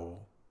no?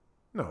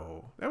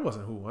 That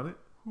wasn't who won it.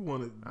 Who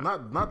won it?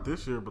 Not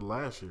this year, but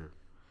last year.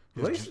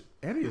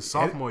 His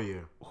sophomore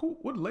year.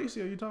 What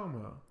Lacey are you talking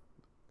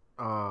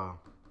about?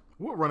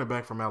 What running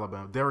back from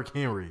Alabama? Derrick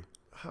Henry.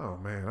 Oh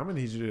man, I'm gonna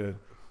need you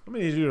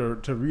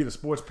to read a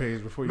sports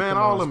page before you come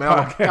all on this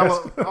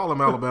podcast. All them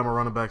Alabama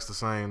running backs the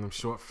same. Them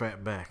short,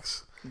 fat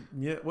backs.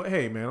 Yeah. Well,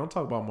 hey man, don't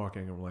talk about Mark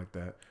Ingram like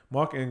that.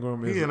 Mark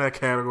Ingram is in that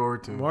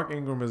category too. Mark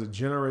Ingram is a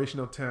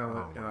generational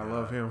talent, and I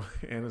love him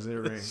and his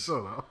earrings.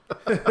 Shut up.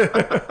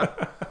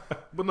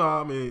 But no,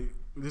 I mean.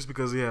 Just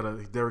because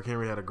Derrick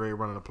Henry had a great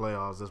run in the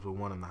playoffs, that's what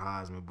won in the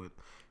Heisman. But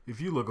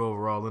if you look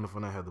overall, Leonard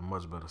Fournette had the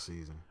much better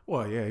season.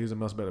 Well, yeah, he was a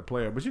much better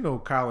player. But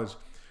college,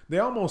 they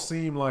almost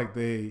seem like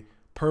they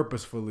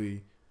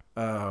purposefully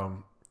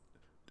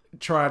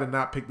try to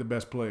not pick the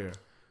best player.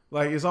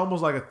 Like it's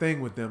almost like a thing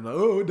with them. Like,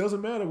 it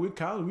doesn't matter. We're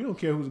college. We don't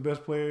care who the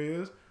best player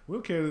is. We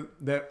don't care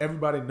that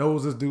everybody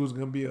knows this dude's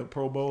gonna be a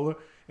Pro Bowler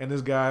and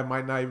this guy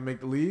might not even make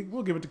the league.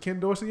 We'll give it to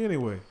Ken Dorsey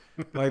anyway.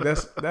 Like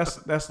that's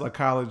a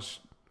college.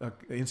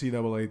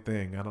 NCAA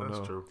thing. I don't know.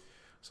 That's true.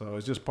 So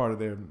it's just part of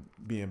their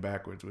being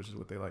backwards, which is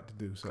what they like to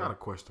do. So got a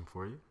question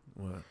for you.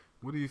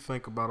 What do you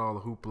think about all the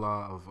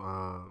hoopla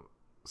of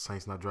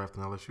Saints not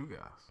drafting LSU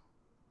guys?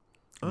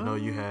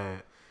 You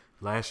had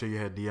last year you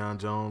had Deion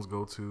Jones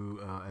go to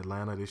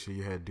Atlanta. This year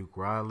you had Duke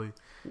Riley.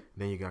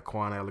 Then you got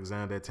Quan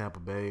Alexander at Tampa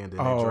Bay, and then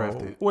they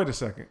drafted. Wait a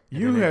second.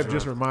 You have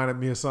just reminded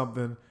me of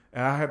something,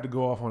 and I have to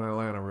go off on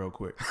Atlanta real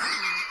quick.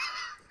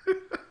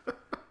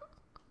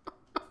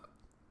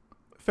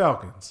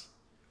 Falcons.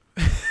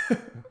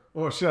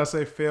 Or should I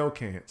say fail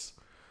cans?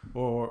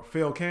 Or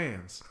fail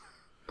cans.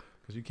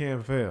 Because you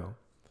can't fail.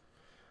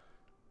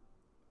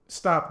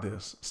 Stop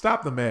this.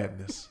 Stop the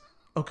madness.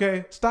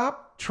 Okay?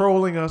 Stop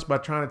trolling us by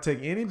trying to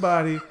take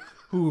anybody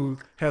who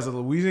has a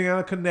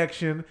Louisiana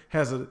connection,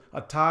 has a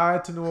tie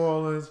to New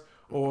Orleans,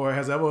 or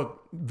has ever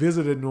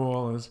visited New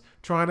Orleans,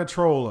 trying to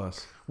troll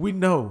us. We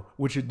know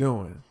what you're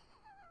doing.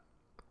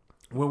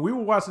 When we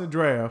were watching the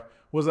draft,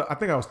 I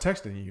think I was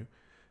texting you,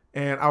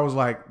 and I was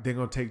like, they're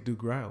going to take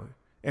Duke Riley.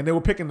 And they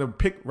were picking the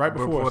pick right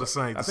before the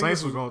Saints. The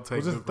Saints were going to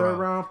take Duke Riley. Was this a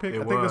third-round pick?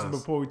 I think this was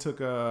before we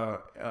took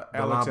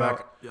Alex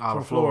out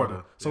from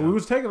Florida. So we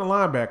was taking a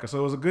linebacker, so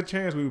it was a good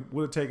chance we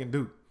would have taken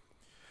Duke.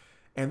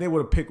 And they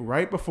would have picked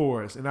right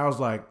before us. And I was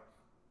like,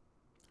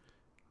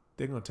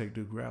 they're going to take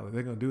Duke Riley.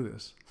 They're going to do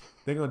this.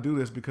 They're going to do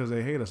this because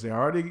they hate us. They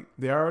already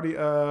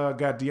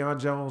got Deion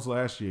Jones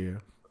last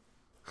year.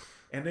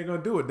 And they're going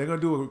to do it. They're going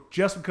to do it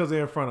just because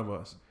they're in front of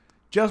us.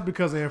 Just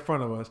because they're in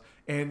front of us.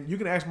 And you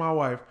can ask my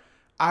wife,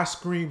 I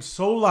screamed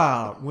so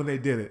loud when they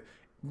did it.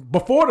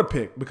 before the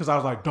pick because I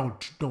was like, don't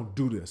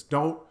do this.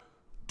 Don't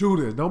do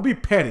this. Don't be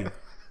petty.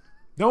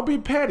 Don't be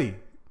petty.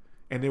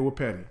 And they were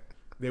petty.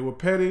 They were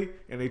petty,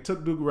 and they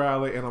took Duke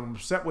Riley, and I'm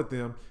upset with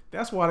them.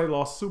 That's why they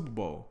lost the Super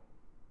Bowl.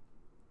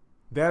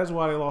 That is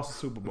why they lost the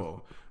Super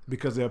Bowl.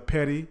 Because they're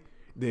petty.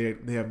 They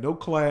have no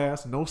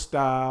class, no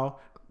style.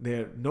 They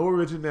have no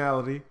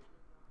originality.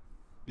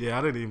 Yeah,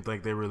 I didn't even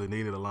think they really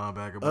needed a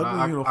linebacker, but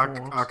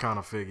I kind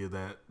of figured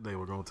that they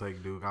were going to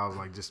take Duke. I was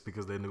like, just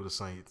because they knew the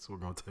Saints were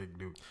going to take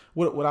Duke.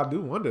 What I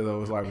do wonder,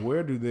 though, is like,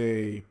 where do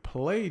they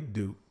play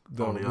Duke,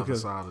 though? On the other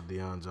side of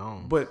Deion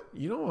Jones. But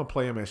you don't want to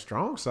play him at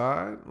strong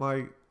side.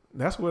 Like,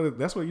 that's where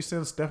you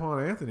send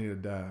Stephon Anthony to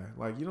die.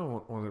 Like, you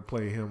don't want to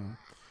play him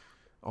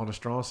on the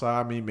strong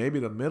side. I mean, maybe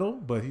the middle,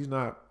 but he's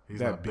not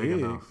that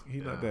big.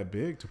 He's not that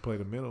big to play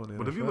the middle in the NFL.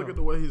 But if you look at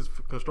the way he's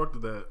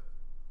constructed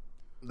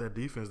that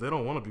defense, they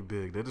don't want to be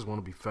big. They just want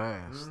to be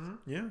fast.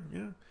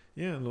 Mm-hmm.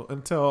 Yeah.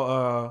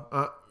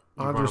 Until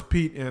Andres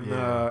Pete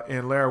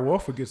and Larry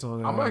Warford gets on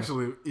there. I'm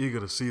actually eager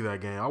to see that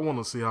game. I want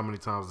to see how many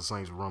times the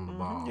Saints run the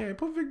ball. Yeah,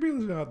 put Vic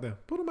Beasley out there.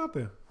 Put him out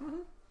there. Mm-hmm.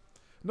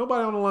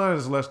 Nobody on the line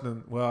is less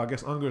than, well, I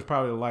guess Unger is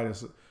probably the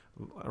lightest,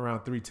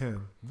 around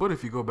 310. But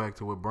if you go back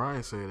to what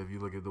Bryan said, if you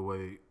look at the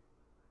way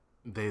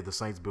the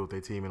Saints built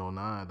their team in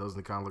 2009, doesn't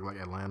it kind of look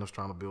like Atlanta's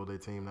trying to build their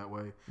team that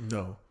way?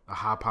 No. A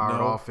high-powered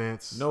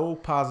offense. No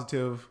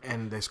positive.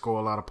 And they score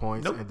a lot of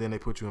points. Nope. And then they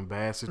put you in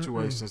bad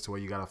situations to where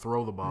you got to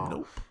throw the ball.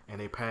 Nope. And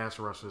they pass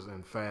rushers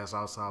and fast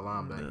outside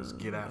linebackers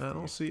get after you. I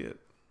don't see it.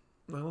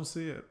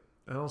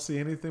 I don't see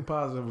anything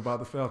positive about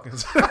the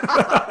Falcons.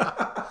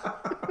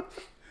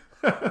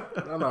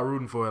 I'm not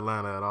rooting for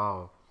Atlanta at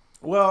all.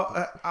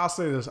 Well, I'll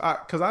say this,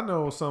 because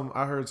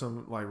I heard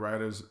some like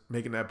writers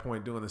making that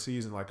point during the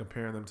season, like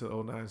comparing them to the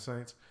 2009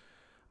 Saints.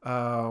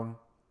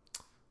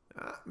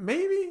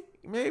 Maybe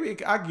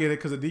I get it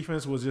because the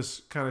defense was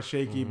just kind of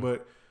shaky,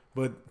 but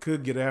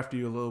could get after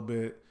you a little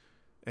bit,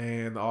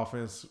 and the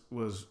offense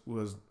was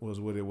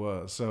what it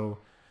was. So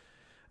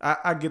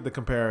I get the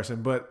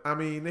comparison, but I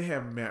mean they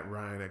have Matt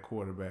Ryan at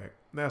quarterback.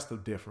 That's the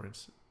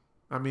difference.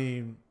 I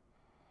mean,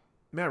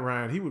 Matt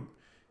Ryan,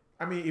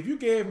 if you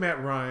gave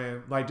Matt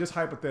Ryan, like just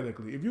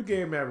hypothetically, if you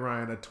gave Matt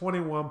Ryan a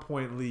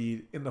 21-point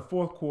lead in the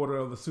fourth quarter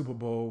of the Super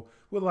Bowl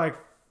with like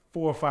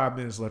 4 or 5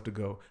 minutes left to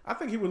go, I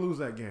think he would lose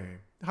that game,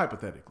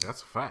 hypothetically.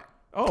 That's a fact.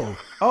 Oh,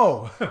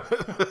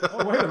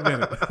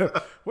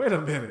 wait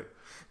a minute.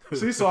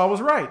 See, so I was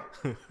right.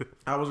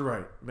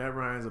 Matt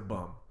Ryan's a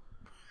bum.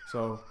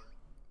 So,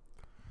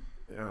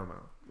 I don't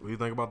know. What do you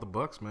think about the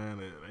Bucs,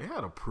 man? They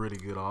had a pretty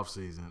good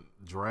offseason.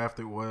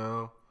 Drafted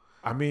well.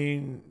 I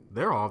mean,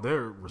 their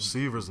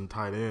receivers and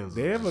tight ends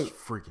are just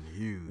freaking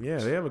huge. Yeah,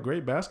 they have a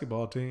great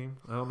basketball team.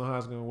 I don't know how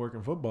it's going to work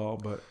in football,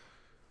 but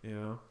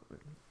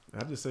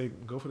I just say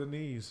go for the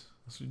knees.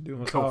 That's what you do.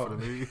 Go for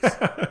the knees.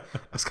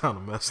 That's kind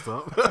of messed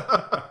up.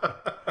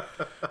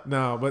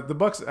 No, but the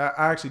Bucs,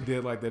 I actually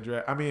did like that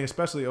draft. I mean,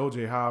 especially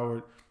O.J.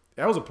 Howard.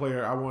 That was a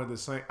player I wanted to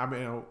say. I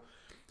mean,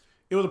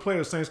 it was a player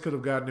the Saints could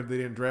have gotten if they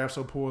didn't draft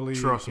so poorly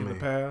in the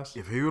past.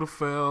 If he would have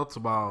fell to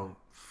about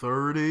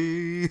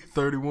 30,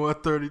 31,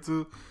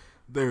 32,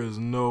 there is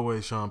no way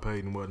Sean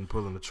Payton wasn't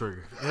pulling the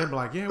trigger. And be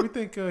like, we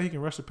think he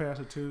can rush the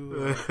passer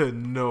too.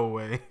 No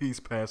way. He's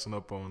passing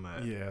up on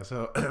that. Yeah,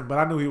 so but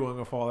I knew he wasn't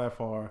going to fall that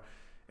far.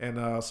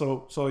 And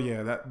so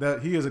that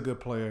he is a good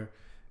player,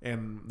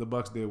 and the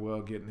Bucs did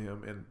well getting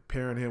him and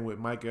pairing him with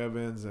Mike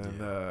Evans and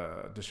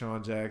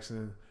Deshaun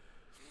Jackson.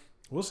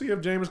 We'll see if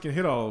Jameis can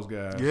hit all those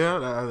guys.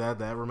 Yeah,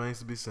 that remains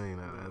to be seen.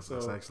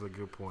 That's actually a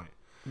good point.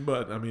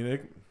 But I mean,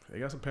 they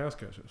got some pass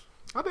catchers.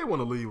 I did want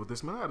to leave with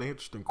this, man. I had an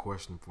interesting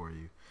question for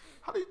you.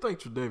 How do you think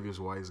Tre'Davious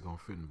White is going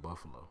to fit in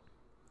Buffalo?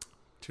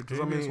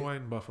 Tre'Davious White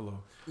in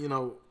Buffalo. You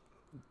know,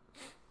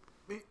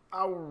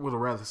 I would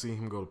have rather seen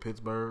him go to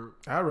Pittsburgh.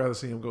 I'd rather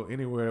see him go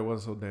anywhere that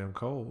wasn't so damn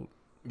cold.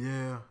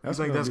 Yeah. You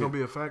think that's going to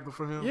be a factor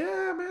for him?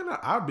 Yeah, man.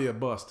 I'd be a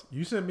bust.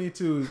 You sent me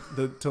to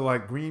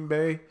like Green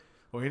Bay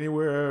or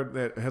anywhere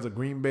that has a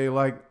Green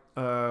Bay-like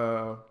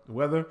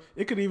weather.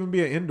 It could even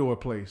be an indoor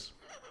place.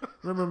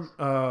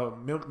 Remember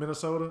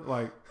Minnesota?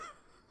 Like,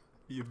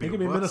 it could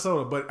be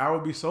Minnesota, but I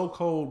would be so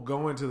cold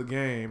going to the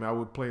game, I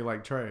would play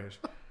like trash.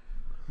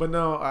 But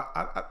no,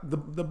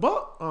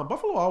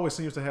 Buffalo always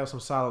seems to have some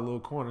solid little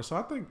corners, so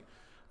I think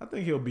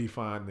he'll be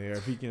fine there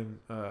if he can.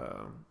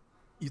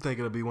 You think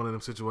it'll be one of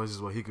them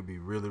situations where he could be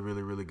really,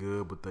 really, really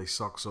good, but they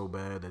suck so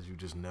bad that you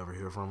just never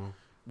hear from him?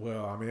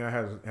 Well, I mean, that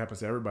happens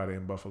to everybody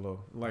in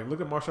Buffalo. Like,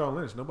 look at Marshawn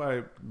Lynch.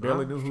 Nobody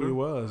barely knew who he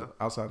was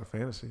outside of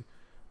fantasy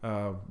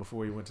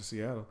before he went to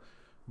Seattle.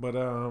 But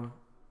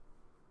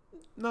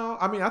no,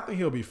 I mean, I think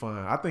he'll be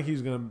fine. I think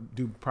he's going to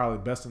do probably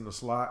best in the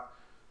slot,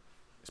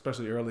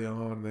 especially early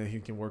on. And then he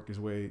can work his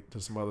way to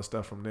some other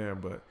stuff from there.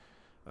 But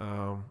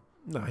no,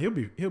 he'll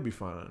be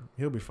fine.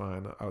 He'll be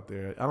fine out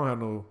there. I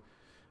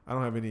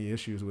don't have any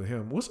issues with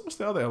him. What's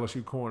the other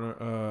LSU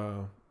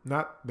corner?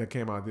 Not that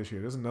came out this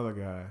year. There's another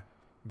guy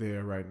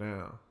there right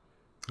now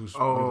who's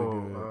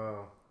really good.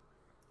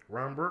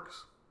 Ron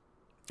Brooks?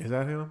 Is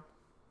that him?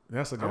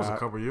 That's the guy. That was a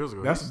couple years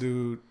ago. That's the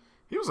dude.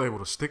 He was able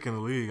to stick in the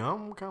league.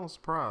 I'm kind of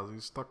surprised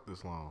he stuck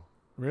this long.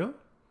 Really?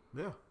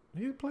 Yeah.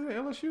 He played at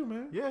LSU,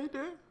 man. Yeah, he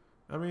did.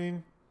 I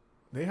mean,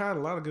 they hired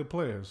a lot of good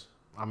players.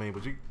 I mean,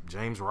 but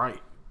James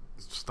Wright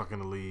is stuck in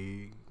the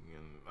league.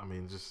 And I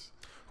mean, just.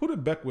 Who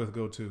did Beckwith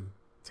go to?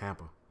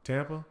 Tampa.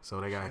 Tampa? So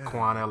they got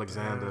Quan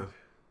Alexander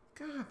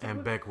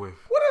and Beckwith.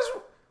 What is...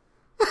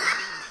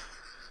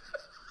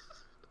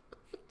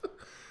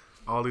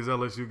 All these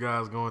LSU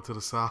guys going to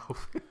the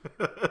South.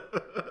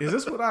 Is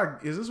this what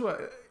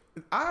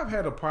I've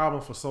had a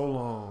problem for so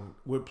long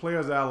with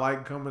players that I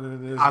like coming into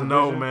this division.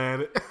 know,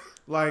 man.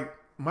 Like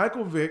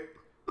Michael Vick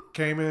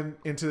came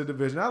into the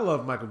division. I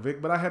love Michael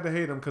Vick, but I had to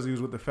hate him because he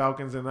was with the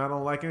Falcons, and I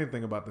don't like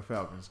anything about the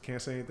Falcons.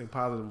 Can't say anything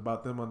positive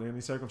about them under any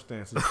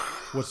circumstances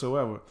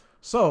whatsoever.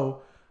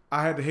 So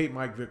I had to hate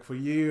Mike Vick for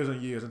years and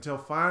years until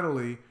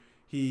finally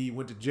he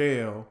went to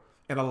jail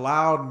and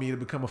allowed me to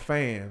become a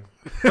fan.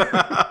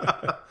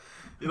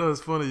 You know,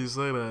 it's funny you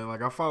say that.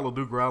 Like, I follow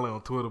Duke Riley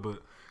on Twitter,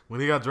 but when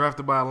he got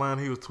drafted by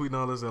Atlanta, he was tweeting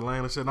all this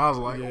Atlanta shit, and I was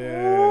like,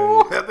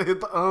 ooh, had to hit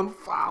the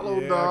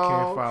unfollow, dog. I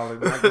can't follow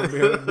it. Not going to be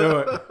able to do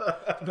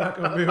it. Not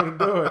going to be able to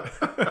do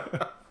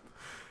it.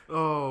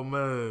 Oh,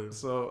 man.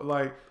 So,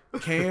 like,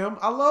 Cam,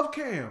 I love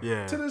Cam.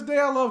 Yeah. To this day,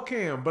 I love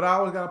Cam, but I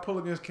always got to pull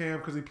against Cam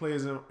because he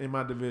plays in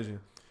my division.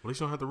 At least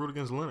you don't have to root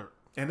against Leonard.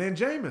 And then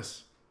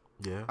Jameis.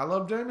 Yeah. I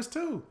love Jameis,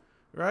 too.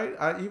 Right?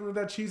 Even with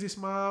that cheesy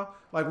smile.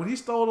 Like, when he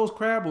stole those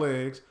crab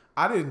legs,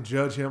 I didn't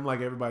judge him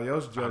like everybody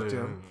else judged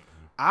him.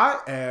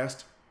 I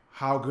asked,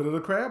 how good are the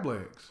crab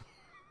legs?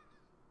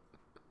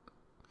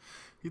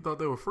 He thought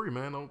they were free,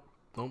 man.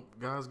 Don't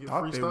guys get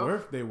free they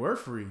stuff? They were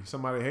free.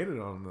 Somebody hated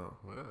on them,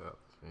 though.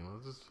 Yeah,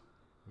 just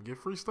get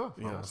free stuff.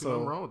 I Yeah, don't see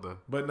nothing wrong with that.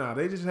 But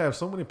they just have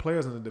so many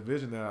players in the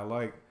division that I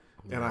like.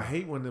 Yeah. And I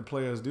hate when the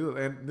players do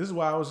it. And this is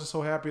why I was just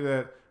so happy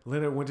that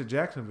Leonard went to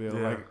Jacksonville.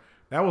 Yeah. Like,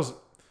 that was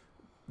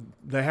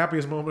the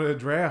happiest moment of the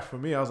draft for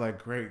me. I was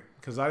like, great.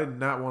 Because I did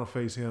not want to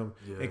face him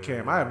and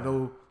Cam. I have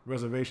no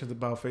reservations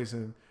about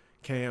facing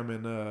Cam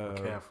and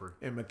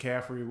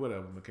McCaffrey,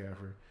 whatever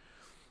McCaffrey.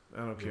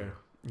 I don't care.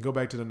 Go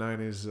back to the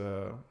 90s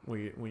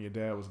when your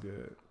dad was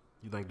good.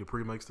 You think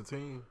Dupree makes the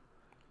team?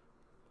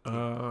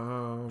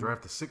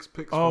 Drafted 6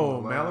 picks.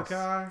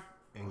 Malachi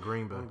in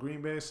Green Bay.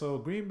 Green Bay. So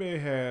Green Bay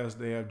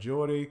they have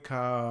Jordy,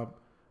 Cobb,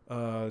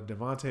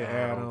 Devontae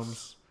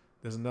Adams.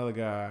 There's another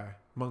guy,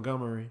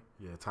 Montgomery.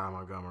 Yeah, Ty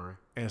Montgomery.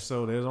 And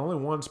so there's only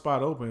one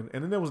spot open.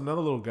 And then there was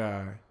another little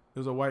guy. It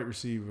was a white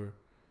receiver,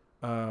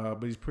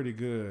 but he's pretty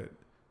good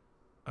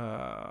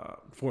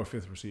for a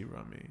fifth receiver.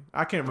 I mean,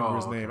 I can't remember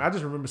his name. I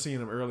just remember seeing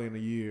him early in the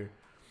year,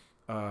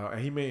 and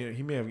he may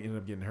have ended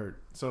up getting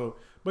hurt. So,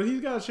 but he's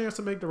got a chance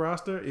to make the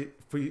roster.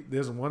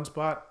 There's one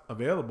spot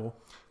available.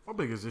 My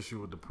biggest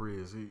issue with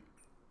Dupree is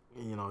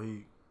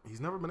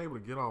he's never been able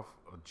to get off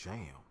a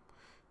jam.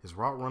 His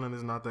route running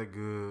is not that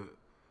good.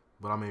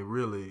 But, I mean,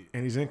 really.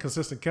 And he's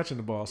inconsistent catching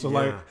the ball. So,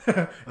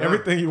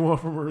 everything you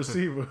want from a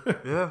receiver.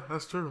 Yeah,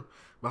 that's true.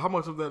 But how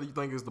much of that do you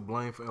think is the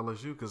blame for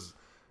LSU? Because,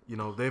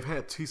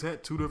 he's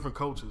had 2 different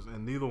coaches,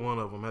 and neither one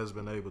of them has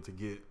been able to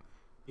get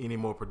any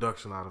more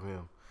production out of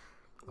him.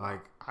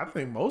 Like, I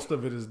think most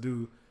of it is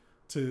due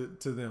to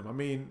them. I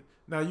mean,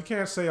 now you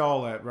can't say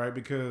all that, right?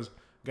 Because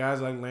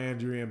guys like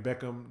Landry and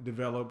Beckham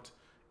developed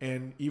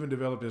and even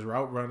developed as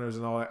route runners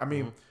and all that. I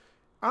mean,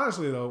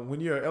 honestly, though,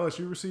 when you're an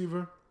LSU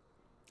receiver,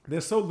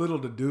 there's so little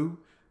to do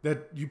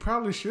that you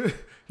probably should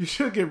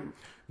get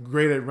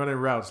great at running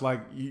routes.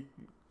 Like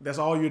that's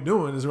all you're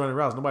doing is running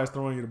routes. Nobody's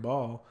throwing you the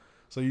ball,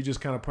 so you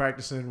just kind of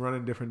practicing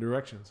running different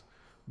directions.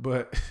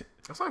 But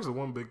that's actually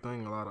one big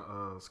thing a lot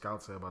of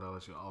scouts say about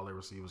LSU. All their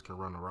receivers can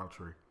run the route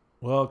tree.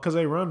 Well, because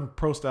they run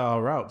pro style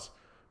routes,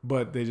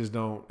 but they just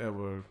don't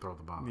ever throw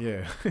the ball.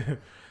 Yeah,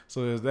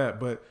 so there's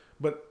that. But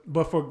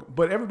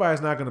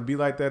everybody's not going to be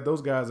like that.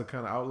 Those guys are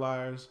kind of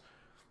outliers.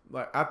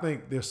 Like I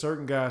think there's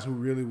certain guys who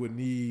really would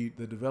need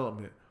the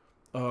development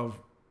of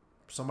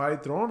somebody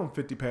throwing them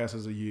 50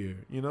 passes a year,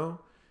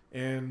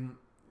 and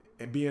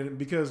being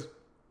because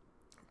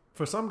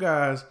for some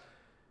guys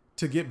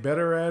to get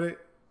better at it,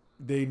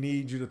 they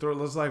need you to throw.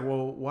 It's like,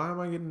 well, why am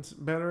I getting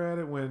better at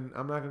it when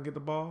I'm not gonna get the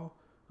ball?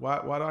 Why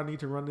do I need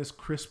to run this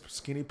crisp,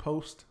 skinny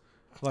post?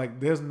 Like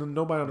there's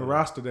nobody on the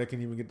roster that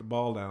can even get the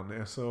ball down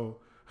there. So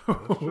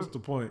what's the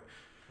point?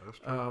 That's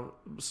true.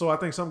 So I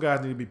think some guys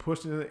need to be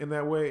pushed in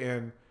that way,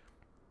 and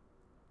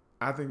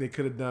I think they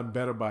could have done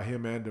better by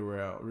him and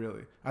Darrell,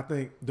 really. I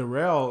think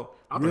Darrell...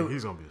 I think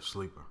he's going to be a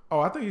sleeper.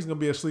 Oh, I think he's going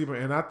to be a sleeper,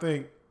 and I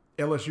think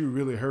LSU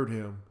really hurt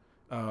him.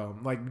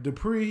 Like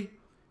Dupree,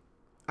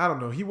 I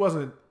don't know. He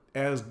wasn't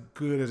as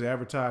good as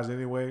advertised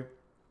anyway,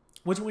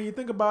 which when you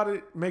think about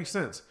it, makes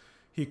sense.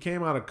 He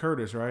came out of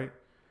Curtis, right?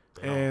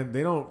 And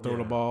they don't throw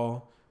the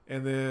ball.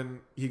 And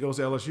then he goes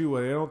to LSU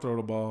where they don't throw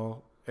the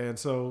ball. And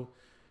so...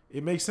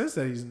 it makes sense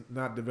that he's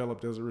not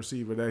developed as a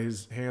receiver, that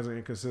his hands are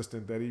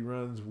inconsistent, that he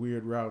runs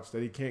weird routes,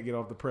 that he can't get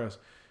off the press,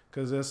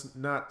 because that's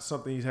not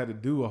something he's had to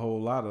do a whole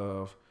lot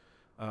of.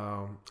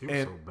 He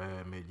was so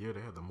bad mid-year,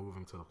 they had to move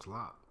him to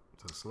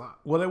the slot.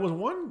 Well, there was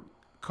one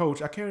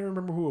coach. I can't even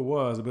remember who it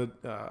was, but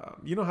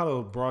you know how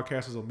the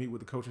broadcasters will meet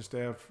with the coaching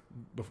staff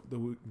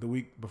the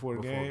week before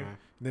the game, and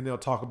then they'll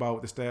talk about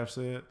what the staff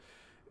said.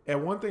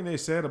 And one thing they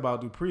said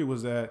about Dupree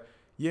was that,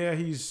 yeah,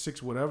 he's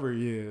 6 whatever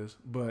he is,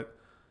 but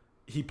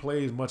he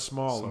plays much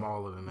smaller.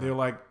 Smaller than that. They're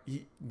like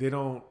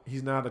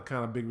he's not a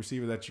kind of big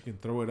receiver that you can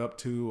throw it up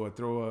to or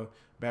throw a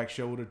back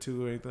shoulder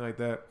to or anything like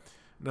that.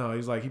 No,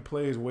 he's like, he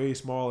plays way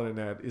smaller than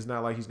that. It's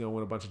not like he's going to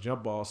win a bunch of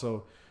jump balls.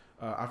 So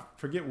I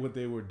forget what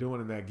they were doing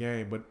in that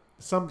game, but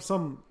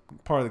some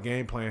part of the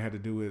game plan had to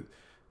do with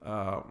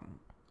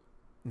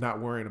not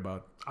worrying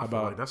about. I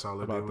feel like that's all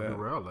they did with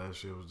Durrell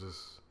last year was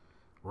just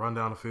run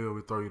down the field,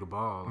 we throw you the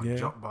ball, like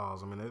jump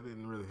balls. I mean, they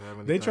didn't really have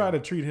anything. They tried to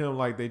treat him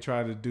like they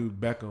tried to do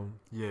Beckham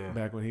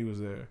back when he was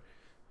there.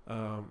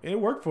 It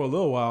worked for a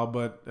little while,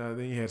 but then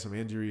he had some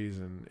injuries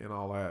and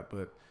all that.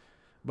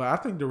 But I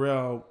think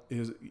Durrell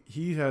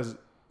he has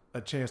a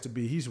chance to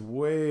be. He's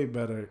way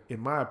better, in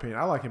my opinion.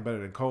 I like him better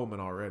than Coleman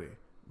already.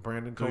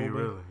 Brandon Coleman. Do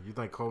you really? You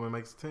think Coleman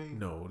makes the team?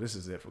 No, this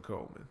is it for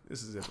Coleman.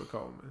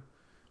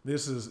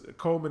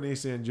 Coleman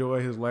needs to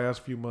enjoy his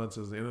last few months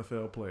as an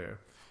NFL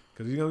player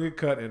because he's gonna get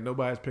cut and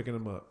nobody's picking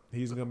him up.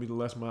 He's gonna be the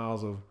Les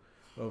Miles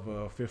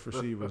of fifth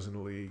receivers in the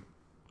league.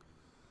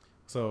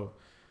 So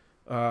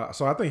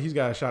I think he's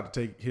got a shot to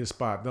take his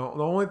spot. The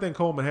only thing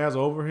Coleman has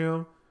over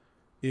him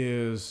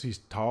is he's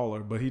taller,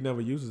 but he never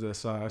uses that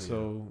size,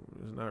 so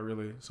it's not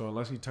really. So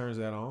unless he turns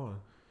that on,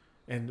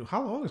 and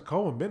how long has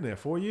Coleman been there?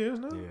 4 years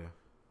now. Yeah.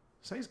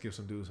 Saints give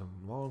some dudes some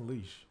long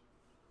leash.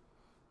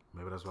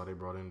 Maybe that's why they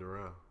brought in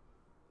Durrell.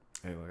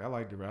 Hey, look, I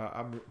like Durrell.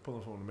 I'm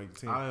pulling for him to make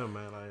the team. I am,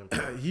 man. I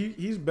am.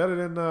 He's better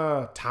than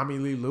Tommy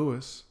Lee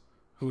Lewis,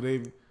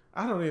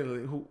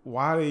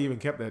 why they even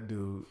kept that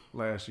dude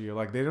last year.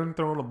 Like, they didn't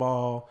throw him the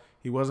ball.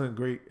 He wasn't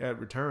great at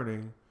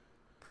returning.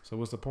 So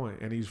what's the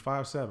point? And he's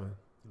 5'7".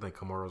 You think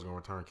Kamara's gonna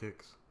return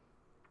kicks?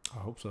 I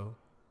hope so.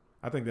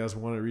 I think that's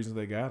one of the reasons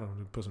they got him,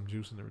 to put some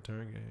juice in the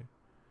return game.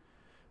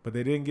 But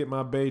they didn't get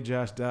my bae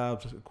Josh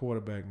Dobbs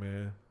quarterback,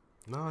 man.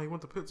 No, he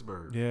went to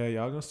Pittsburgh. Yeah,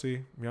 y'all gonna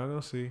see.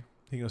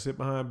 He's gonna sit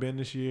behind Ben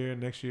this year.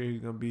 Next year he's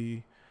gonna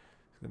be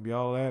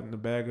all that in the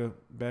bag of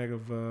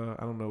I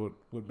don't know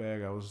what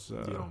bag I was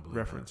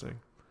referencing. That.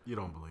 You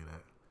don't believe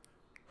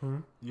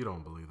that. You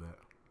don't believe that.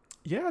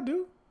 Yeah, I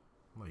do.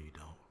 No, you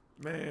don't.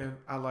 Man,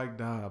 I like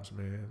Dobbs,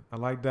 man. I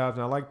like Dobbs,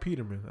 and I like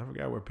Peterman. I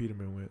forgot where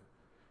Peterman went.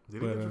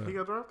 Did he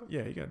got drafted?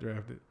 Yeah, he got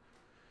drafted.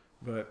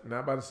 But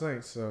not by the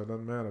Saints, so it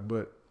doesn't matter.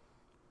 But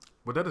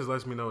that just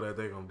lets me know that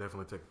they're going to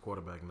definitely take a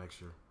quarterback next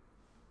year.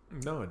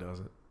 No, it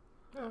doesn't.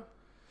 Yeah.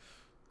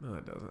 No,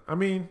 it doesn't. I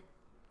mean,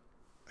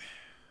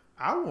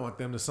 I want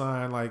them to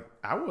sign, like,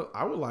 I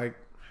would like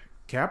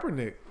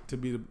Kaepernick to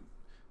be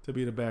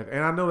the back. And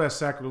I know that's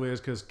sacrilege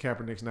because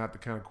Kaepernick's not the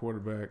kind of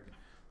quarterback,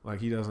 like,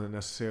 he doesn't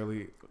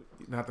necessarily,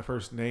 not the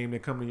first name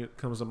that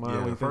comes to mind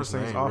when you think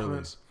Saints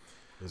offense.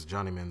 Really, it's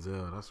Johnny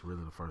Manziel. That's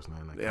really the first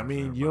name that comes. I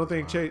mean, you don't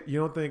think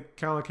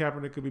Colin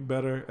Kaepernick could be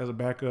better as a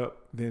backup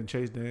than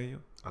Chase Daniel?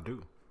 I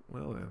do.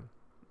 Well then,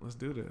 let's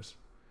do this.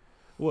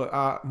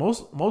 Well,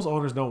 most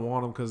owners don't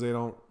want him because they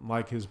don't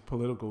like his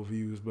political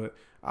views, but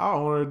our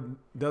owner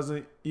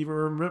doesn't even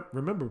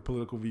remember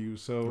political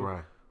views, so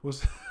right.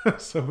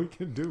 So we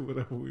can do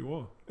whatever we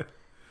want.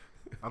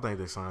 I think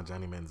they signed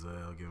Johnny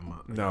Manziel, give him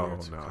a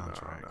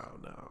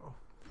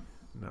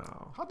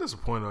No. How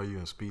disappointed are you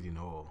in Speedy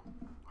Noel?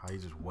 How he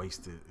just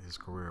wasted his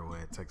career away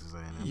at Texas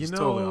A&M? It's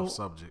totally off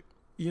subject.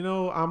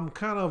 I'm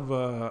kind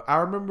of. I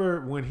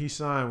remember when he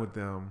signed with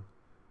them,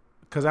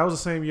 because that was the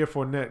same year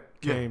Fournette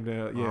came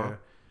there. Yeah. Uh-huh.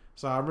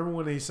 So I remember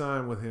when he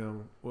signed with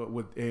him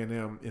with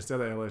A&M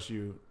instead of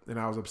LSU, and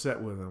I was upset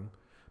with him.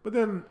 But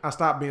then I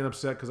stopped being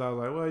upset because I was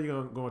like, well,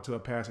 you're going to a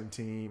passing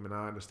team, and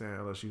I understand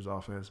LSU's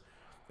offense.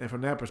 And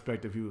from that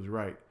perspective, he was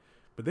right.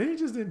 But then he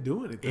just didn't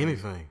do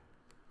anything.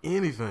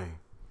 Anything.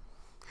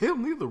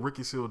 Him, neither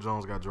Ricky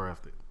Seals-Jones got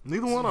drafted.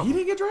 Neither one of them. He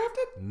didn't get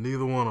drafted?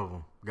 Neither one of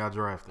them got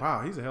drafted.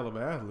 Wow, he's a hell of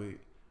an athlete.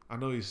 I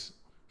know he's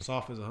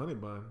soft as a honey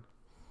bun.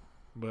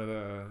 But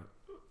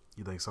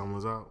you think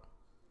Sumlin's out?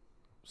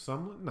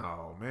 Sumlin?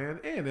 No, man.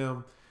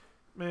 A&M,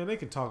 man, they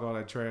can talk all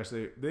that trash.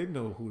 They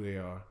know who they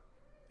are.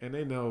 And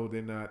they know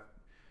they're not.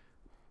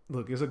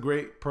 Look, it's a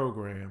great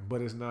program, but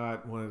it's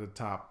not one of the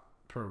top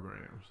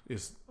programs.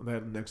 It's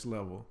that next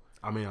level.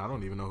 I mean, I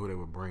don't even know who they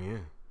would bring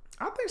in.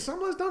 I think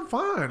Sumlin's done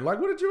fine.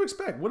 Like, what did you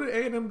expect? What did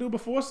A&M do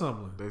before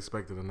Sumlin? They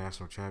expected a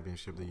national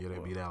championship the year they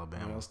beat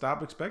Alabama. Well,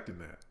 stop expecting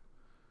that.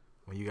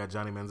 When you got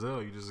Johnny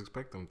Manziel, you just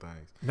expect them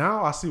things.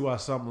 Now I see why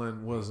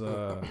Sumlin was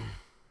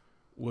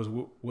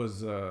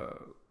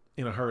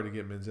in a hurry to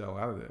get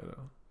Manziel out of there,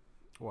 though.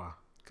 Why?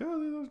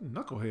 Because he was a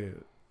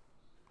knucklehead.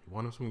 He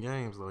won him some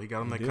games, though. He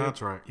got him that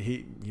contract.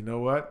 You know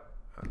what?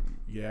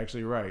 You're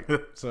actually right.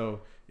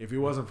 So if it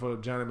wasn't for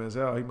Johnny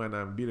Manziel, he might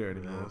not even be there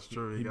anymore. Yeah, that's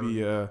true. He'd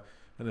be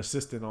an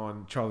assistant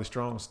on Charlie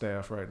Strong's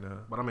staff right now.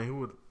 But I mean, who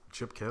would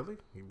Chip Kelly?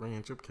 You bring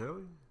in Chip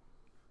Kelly?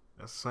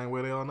 That's the same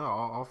way they are now.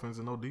 All offense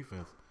and no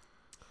defense.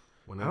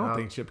 I don't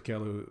think Chip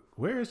Kelly.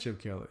 Where is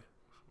Chip Kelly?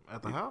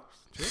 At the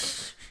house. Chip.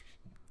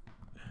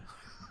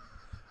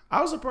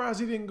 I was surprised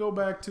he didn't go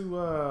back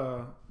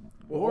to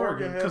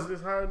Oregon has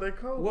just hired their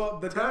coach. Well,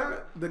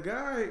 the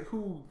guy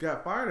who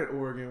got fired at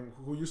Oregon,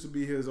 who used to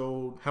be his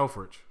old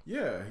Helfrich.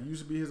 Yeah, he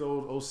used to be his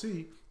old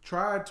OC.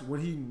 Tried to,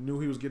 when he knew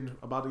he was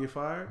about to get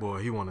fired.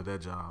 Boy, he wanted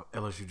that job,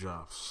 LSU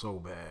job, so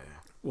bad.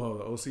 Well,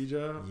 the OC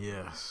job.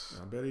 Yes,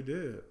 I bet he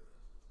did.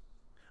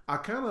 I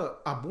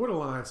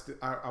borderline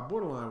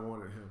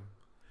wanted him.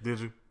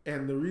 Did you?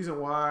 And the reason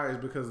why is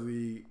because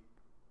the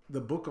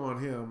book on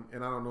him,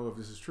 and I don't know if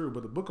this is true,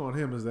 but the book on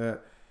him is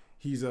that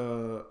he's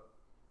a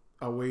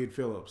Wade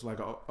Phillips, like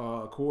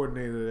a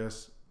coordinator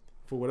that's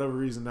for whatever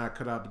reason not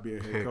cut out to be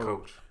a head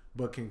coach,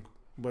 but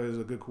is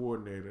a good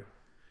coordinator.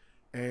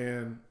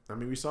 And I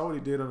mean, we saw what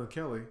he did under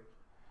Kelly,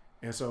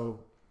 and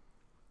so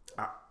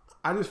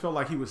I just felt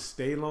like he would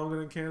stay longer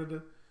than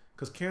Canada,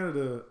 because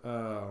Canada,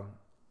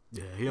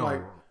 he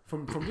like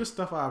from just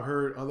stuff I've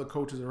heard other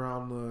coaches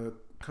around the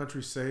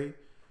country say,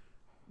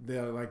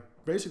 they're like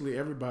basically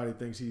everybody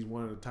thinks he's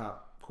one of the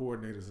top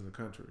coordinators in the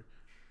country,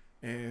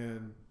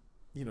 and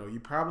you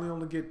probably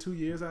only get 2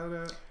 years out of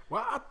that.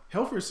 Well,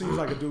 Helfrich seems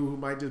like a dude who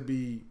might just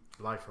be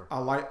lifer,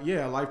 a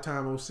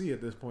lifetime OC at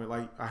this point.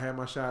 Like, I had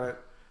my shot at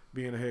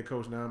being a head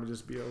coach, now I'm gonna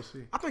just be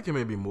OC. I think it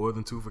may be more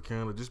than 2 for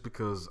Canada, just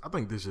because I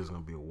think this year's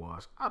gonna be a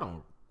wash. I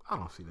don't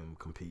see them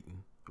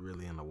competing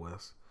really in the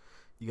West.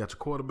 You got your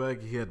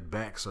quarterback, he had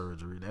back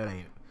surgery. That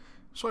ain't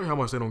show you how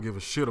much they don't give a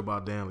shit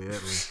about Danley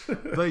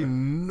Etling. They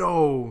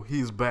know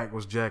his back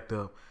was jacked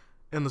up,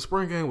 and the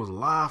spring game was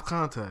live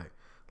contact.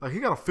 Like, he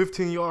got a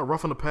 15-yard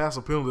roughing the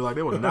passer penalty. Like,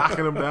 they were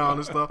knocking him down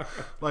and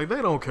stuff. Like, they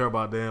don't care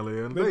about Danley.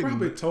 And they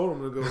probably told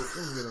him to go get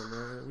him,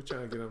 man. We're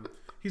trying to get him.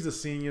 He's a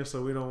senior,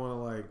 so we don't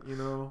want to, we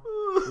don't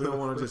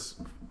want to just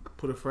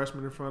put a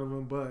freshman in front of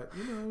him. But,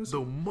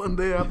 the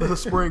Monday after the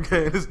spring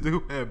game, this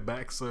dude had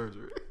back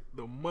surgery.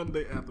 The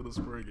Monday after the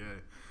spring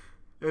game.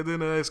 And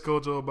then they asked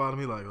Coach O about him.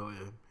 He like, oh,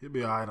 yeah, he'll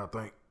be all right, I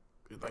think.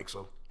 You think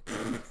so?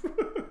 Yeah.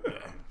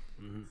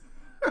 Mm-hmm.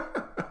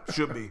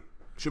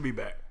 Should be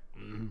back.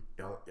 Mm-hmm.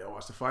 Y'all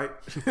watch the fight.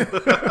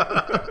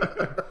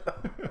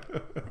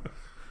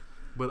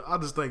 But I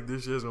just think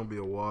this year's gonna be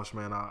a wash,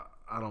 man. I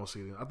don't see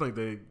it. I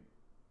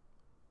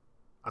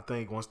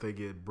think once they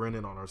get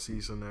Brennan on our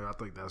season there, I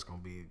think that's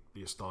gonna be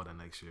a starter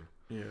next year.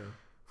 Yeah.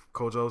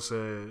 Coach O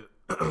said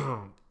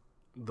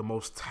the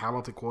most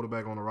talented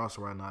quarterback on the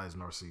roster right now is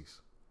Narcisse.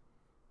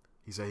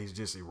 He said he's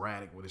just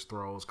erratic with his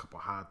throws, a couple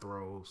high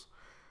throws.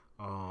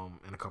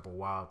 And a couple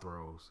wild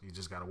throws. He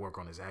just got to work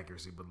on his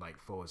accuracy. But like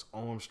for his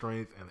arm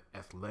strength and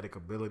athletic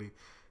ability,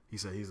 he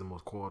said he's the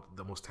most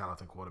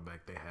talented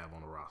quarterback they have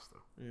on the roster.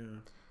 Yeah.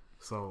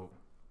 So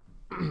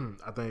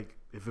I think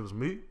if it was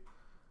me,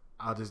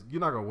 you're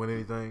not gonna win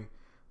anything.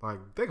 Like,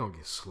 they're gonna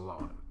get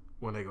slaughtered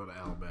when they go to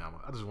Alabama.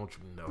 I just want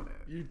you to know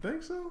that. You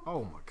think so?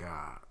 Oh my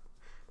God.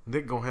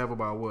 Nick gonna have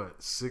about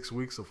 6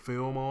 weeks of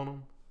film on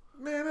him.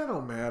 Man, that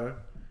don't matter.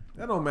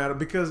 That don't matter,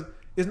 because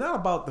it's not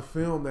about the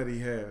film that he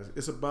has.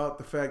 It's about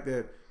the fact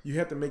that you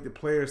have to make the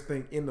players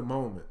think in the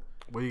moment.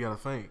 Well, you got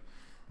to think.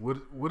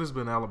 What has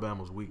been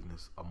Alabama's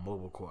weakness? A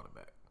mobile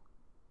quarterback.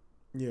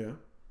 Yeah.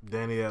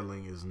 Danny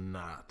Etling is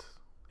not.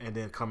 And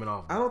then coming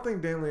off. I don't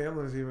think Danny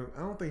Etling is even.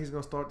 I don't think he's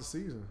going to start the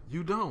season.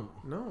 You don't?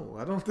 No,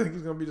 I don't think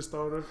he's going to be the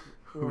starter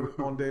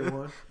on day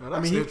one. Now,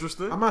 that's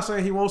interesting. I'm not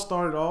saying he won't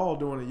start at all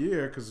during the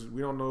year, because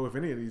we don't know if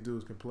any of these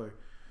dudes can play.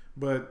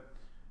 But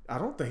I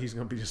don't think he's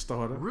going to be the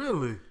starter.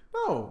 Really?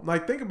 No,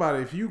 like, think about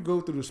it. If you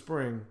go through the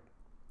spring,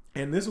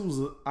 and this was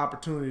an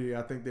opportunity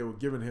I think they were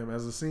giving him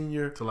as a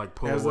senior to like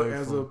pull as away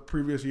as a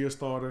previous year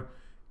starter,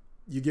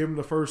 you give him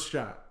the first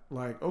shot.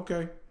 Like,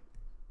 okay,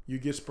 you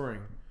get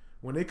spring.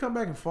 When they come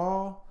back in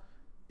fall,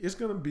 it's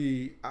gonna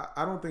be.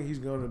 I don't think he's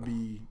gonna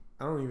be.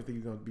 I don't even think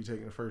he's gonna be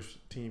taking the first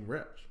team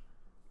reps.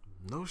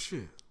 No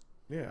shit.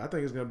 Yeah, I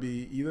think it's gonna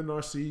be either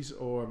Narcisse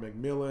or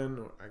McMillan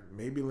or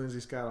maybe Lindsey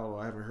Scott. Although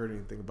I haven't heard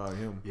anything about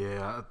him.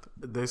 Yeah,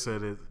 they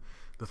said it.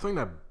 The thing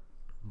that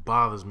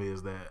bothers me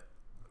is that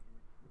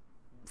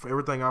for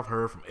everything I've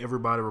heard from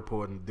everybody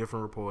reporting,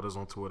 different reporters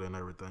on Twitter and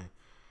everything,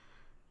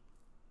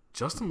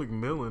 Justin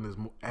McMillan is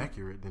more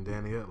accurate than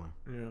Danny Etling.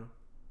 Yeah.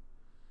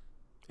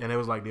 And it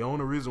was like the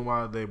only reason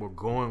why they were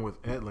going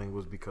with Etling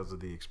was because of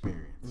the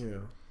experience. Yeah.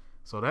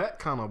 So that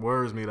kind of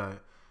worries me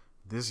that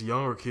this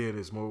younger kid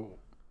is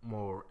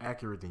more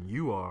accurate than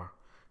you are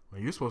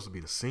when you're supposed to be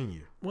the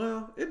senior.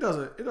 Well, it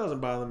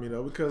doesn't bother me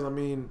though, because I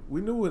mean,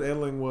 we knew what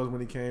Etling was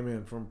when he came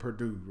in from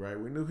Purdue, right?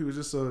 We knew he was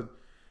just an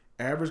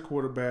average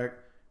quarterback.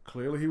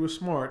 Clearly, he was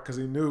smart because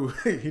he knew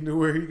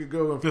where he could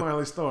go and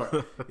finally start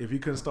if he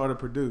couldn't start at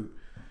Purdue.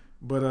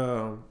 But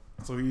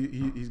so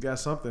he's got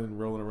something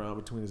rolling around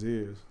between his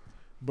ears.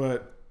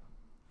 But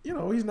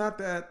he's not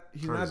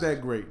that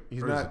great.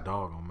 He's not a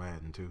dog on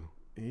Madden too.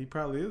 He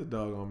probably is a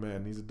dog on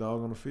Madden. He's a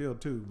dog on the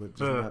field too, but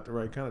just not the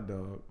right kind of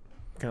dog.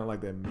 Kind of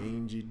like that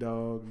mangy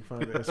dog you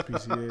find at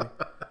SPCA.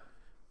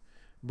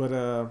 But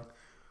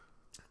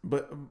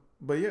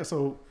yeah,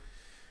 so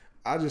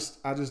I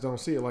just don't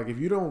see it. Like, if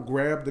you don't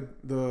grab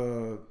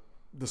the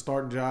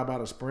starting job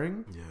out of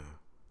spring,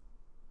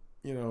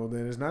 yeah,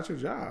 then it's not your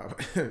job.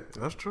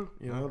 That's true.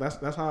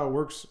 That's how it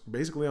works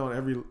basically on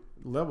every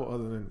level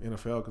other than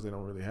NFL because they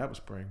don't really have a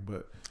spring.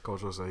 But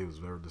Coach will say he was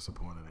very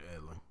disappointed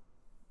in Edley.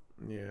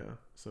 Yeah,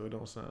 so it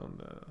don't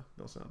sound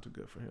too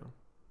good for him.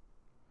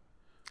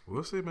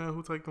 We'll see, man,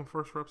 who take them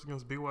first reps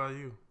against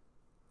BYU.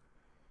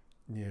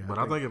 Yeah, but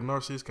I think if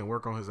Narcisse can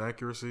work on his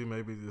accuracy,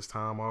 maybe this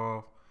time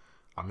off.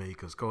 I mean,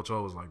 because Coach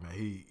O was like, man,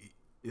 he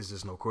is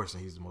just no question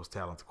he's the most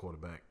talented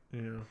quarterback.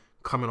 Yeah,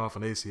 coming off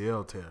an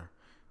ACL tear,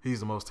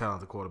 he's the most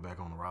talented quarterback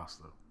on the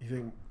roster.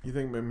 You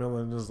think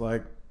McMillan is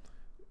like,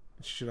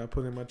 should I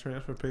put in my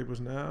transfer papers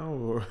now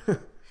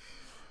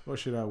or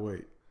should I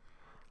wait?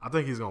 I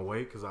think he's gonna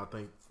wait because I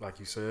think, like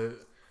you said,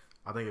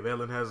 I think if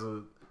Edlin has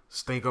a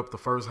stink up the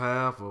first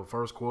half or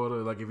first quarter,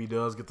 like if he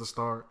does get the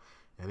start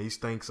and he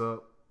stinks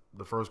up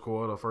the first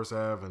quarter or first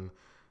half and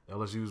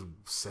LSU's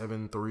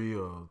 7-3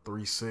 or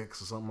 3-6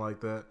 or something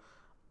like that,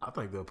 I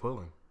think they'll pull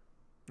him.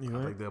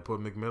 I think they'll put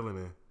McMillan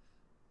in.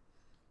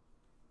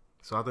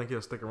 So I think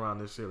he'll stick around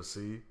this year to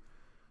see.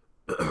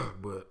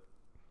 But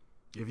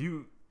if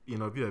you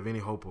have any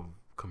hope of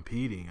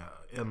competing,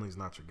 Edley's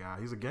not your guy.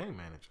 He's a game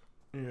manager.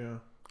 Yeah.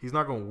 He's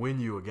not going to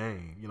win you a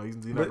game.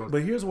 He's not going.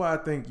 But here's why I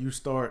think you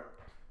start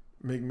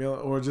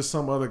McMillan or just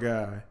some other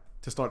guy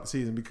to start the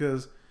season,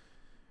 because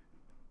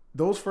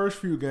those first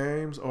few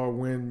games are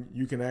when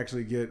you can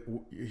actually get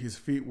his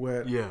feet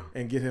wet,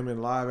 and get him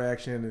in live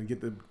action and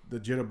get the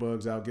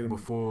jitterbugs out, get him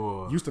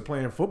used to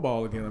playing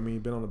football again. I mean,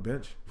 he's been on the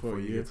bench for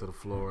a year. You get to the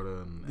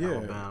Florida and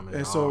Alabama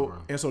and so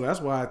Auburn.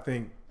 That's why I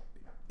think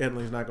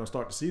Edling's not going to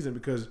start the season,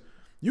 because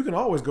you can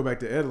always go back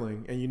to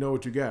Edling and you know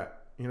what you got.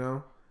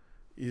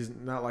 He's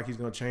not like he's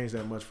going to change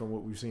that much from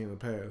what we've seen in the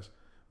past.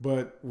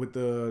 But with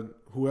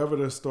whoever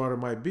the starter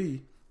might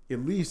be,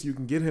 at least you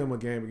can get him a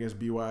game against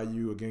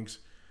BYU, against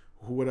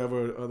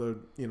whatever other,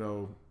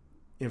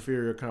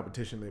 inferior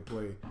competition they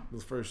play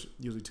those first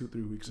usually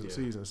 2-3 weeks of the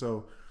season.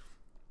 So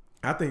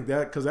I think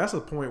because that's a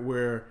point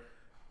where,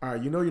 all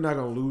right, you're not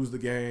going to lose the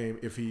game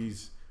if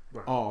he's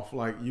off.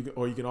 Like you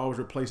can always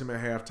replace him at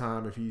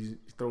halftime if he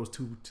throws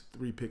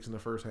 2-3 picks in the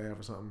first half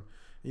or something.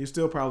 And you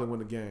still probably win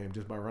the game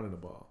just by running the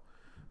ball.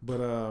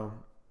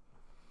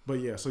 But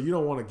yeah, so you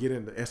don't want to get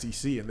into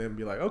SEC and then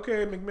be like,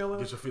 okay, McMillan,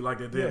 get your feet like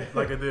they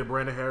did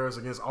Brandon Harris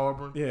against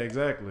Auburn. Yeah,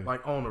 exactly.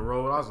 Like on the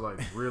road, I was like,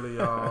 really,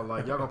 y'all?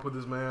 Like y'all gonna put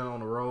this man on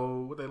the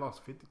road? What, they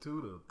lost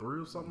 52-3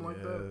 or something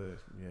like that?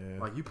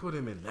 Yeah. Like you put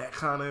him in that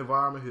kind of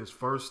environment, his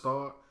first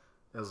start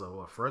as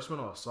a freshman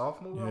or a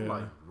sophomore. Yeah. I'm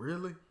like,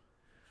 really?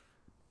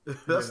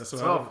 That's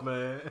tough,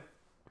 man.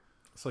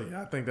 So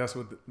yeah, I think that's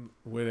the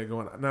way they're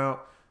going.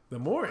 Now, the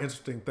more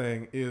interesting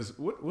thing is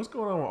what's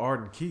going on with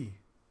Arden Key.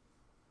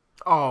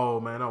 Oh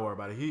man, don't worry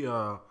about it. He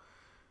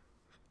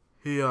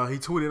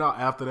tweeted out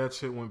after that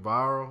shit went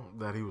viral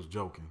that he was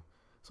joking.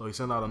 So he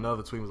sent out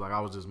another tweet. He was like, I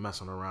was just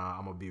messing around.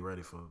 I'm gonna be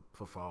ready for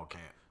fall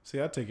camp. See,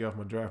 I'd take you off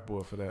my draft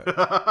board for that.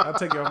 I'd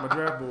take you off my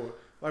draft board.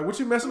 Like, what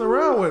you messing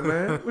around with,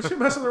 man? What you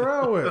messing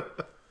around with?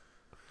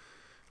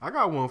 I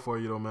got one for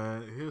you though,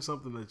 man. Here's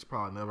something that you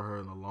probably never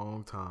heard in a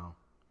long time.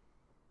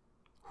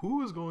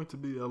 Who is going to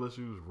be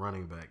LSU's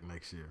running back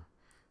next year?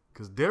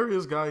 Because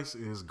Darius Geis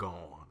is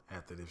gone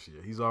after this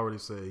year. He's already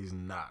said he's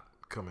not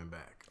coming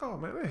back. Oh,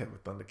 man, they have a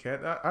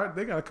Thundercat.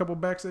 They got a couple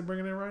backs they're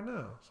bringing in right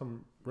now.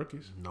 Some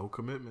rookies. No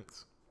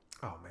commitments.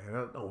 Oh,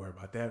 man, don't worry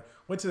about that.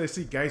 Wait till they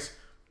see Geis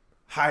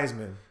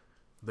Heisman.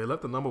 They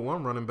let the number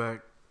one running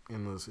back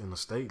in the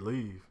state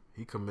leave.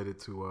 He committed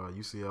to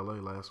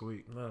UCLA last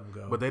week. Let him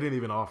go. But they didn't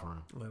even offer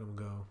him. Let him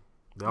go.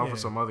 They offered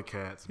some other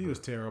cats. He was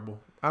terrible.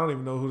 I don't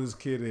even know who this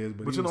kid is,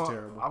 but he was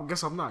terrible. I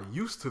guess I'm not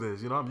used to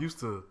this. I'm used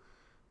to,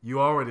 you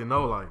already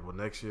know, like, well,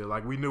 next year,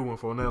 like we knew when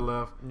Fournette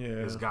left,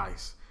 it's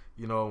Geis.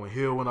 When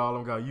Hill went all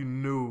them guys, you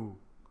knew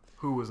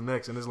who was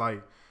next. And it's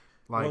like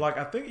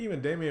I think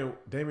even Damian,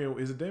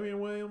 is it Damian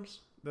Williams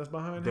that's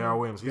behind him? Darrell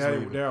Williams.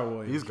 Darrell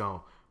Williams. He's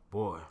gone.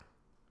 Boy,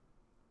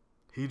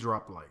 he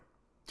dropped like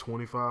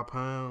 25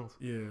 pounds.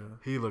 Yeah.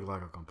 He looked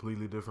like a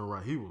completely different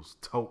runner. He was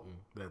toting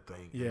that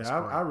thing. Yeah,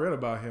 I read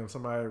about him.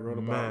 Somebody wrote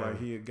about like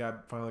he had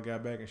finally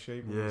got back in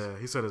shape. Yeah,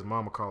 he said his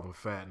mama called him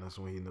fat, and that's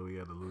when he knew he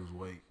had to lose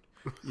weight.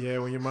 Yeah,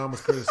 when your mom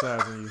was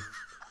criticizing you.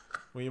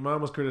 When your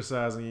mom was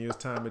criticizing you, it's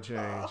time to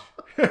change.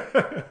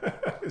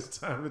 It's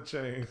time to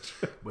change.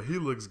 But he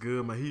looks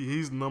good, man.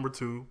 He's number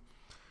 2.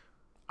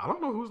 I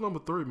don't know who's number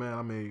 3, man.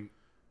 I mean,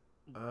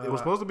 it was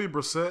supposed to be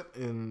Brissett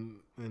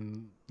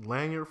and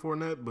Lanyard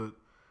Fournette, but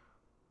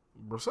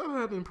Brissett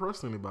hadn't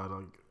impressed anybody.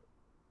 Like,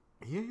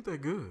 he ain't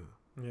that good.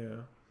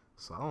 Yeah.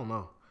 So I don't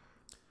know.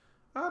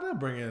 They'll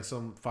bring in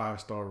some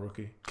 5-star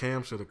rookie.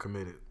 Cam should have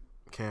committed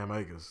Cam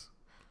Akers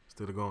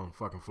instead of going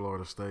fucking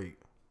Florida State.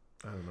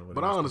 I don't know.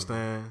 But I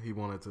understand he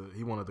wanted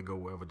to go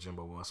wherever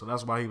Jimbo was. So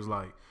that's why he was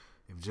like,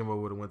 if Jimbo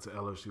would have went to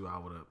LSU, I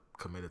would have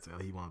committed to.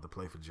 He wanted to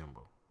play for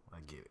Jimbo. I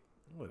get it.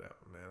 Whatever,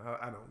 man.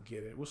 I don't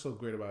get it. What's so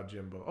great about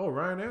Jimbo? Oh,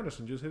 Ryan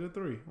Anderson just hit a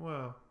 3.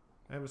 Wow.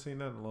 I haven't seen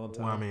that in a long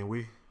time. Well, I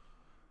mean,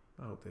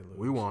 I hope they lose.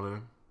 We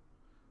wanted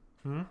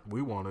him.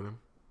 We wanted him.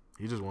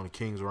 He just wanted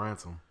King's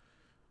ransom.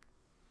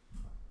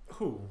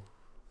 Who?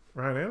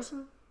 Ryan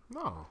Anderson?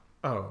 No.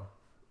 Oh.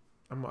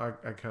 I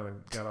kind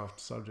of got off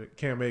the subject.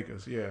 Cam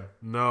Akers, yeah.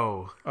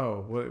 No.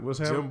 Oh, what's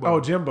happening? Jimbo. Oh,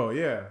 Jimbo,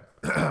 yeah.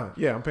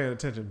 Yeah, I'm paying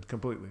attention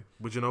completely.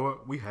 But you know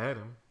what? We had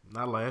him.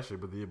 Not last year,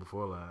 but the year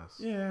before last.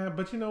 Yeah,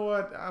 but you know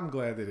what? I'm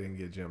glad they didn't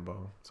get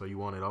Jimbo. So you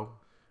want it over?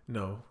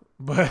 No,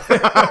 but but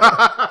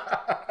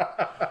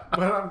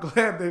I'm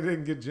glad they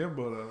didn't get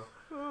Jimbo though.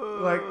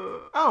 Like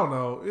I don't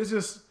know. It's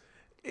just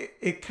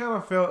it kind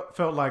of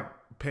felt like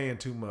paying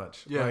too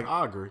much. Yeah, like,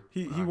 I agree.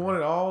 He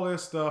wanted all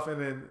this stuff,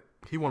 and then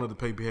he wanted to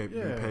be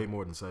paid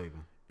more than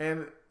saving.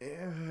 And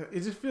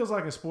it just feels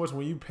like in sports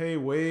when you pay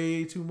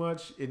way too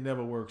much, it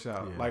never works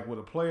out. Yeah. Like with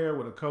a player,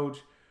 with a coach,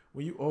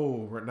 when you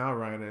now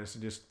Ryan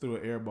Anderson just threw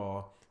an air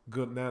ball.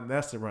 Good, now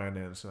that's the Ryan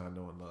Anderson I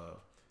know and love.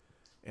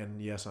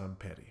 And yes, I'm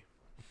petty.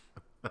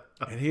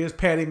 And here's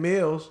Patty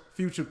Mills,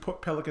 future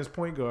Pelicans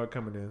point guard,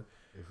 coming in.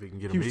 If he can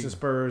get a Houston meeting.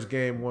 Spurs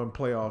game 1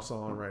 playoff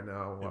song right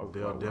now. If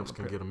Dale Demps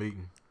can get a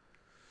meeting.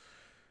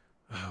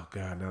 Oh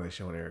God, now they're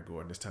showing Eric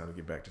Gordon. It's time to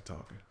get back to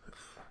talking.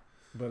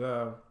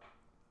 But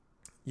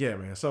yeah,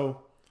 man.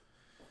 So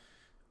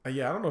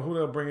yeah, I don't know who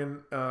they'll bring in.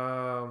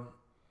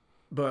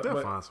 But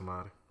they'll find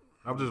somebody.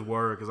 I'm just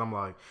worried because I'm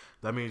like,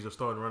 that means your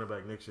starting running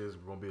back next year is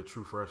going to be a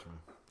true freshman.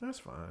 That's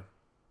fine.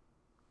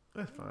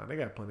 That's fine. They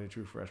got plenty of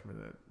true freshmen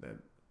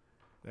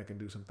that can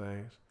do some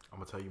things. I'm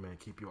going to tell you, man,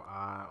 keep your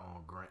eye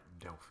on Grant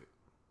Delpit.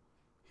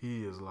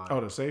 He is like...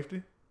 Oh, the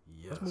safety?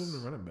 Yes. Let's move him to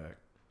running back.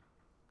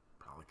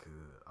 Probably could.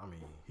 I mean,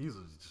 he's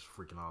just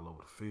freaking all over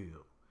the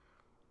field.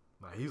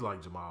 Like, he's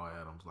like Jamal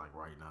Adams, like,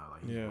 right now.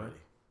 Like, he's ready.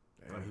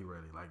 Yeah. Like, he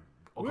ready. Like,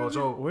 Coach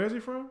O... Where is he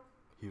from?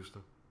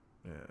 Houston.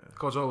 Yeah.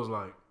 Coach O was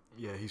like,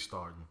 yeah, he's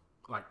starting.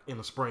 Like, in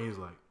the spring, he's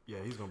like, yeah,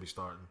 he's going to be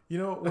starting. You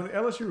know, when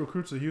LSU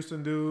recruits a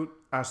Houston dude,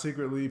 I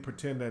secretly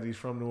pretend that he's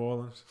from New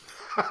Orleans.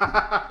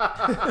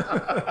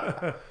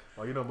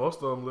 Well, you know,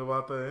 most of them live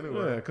out there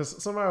anyway. Yeah,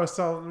 because somebody was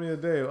telling me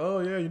today, oh,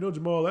 yeah, you know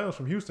Jamal Adams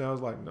from Houston. I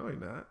was like, no, he's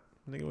not.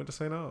 Nigga went to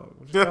St. Aug.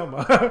 What you talking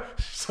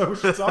about? So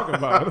what you talking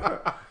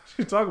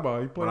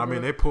about? He But I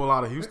mean, they pull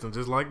out of Houston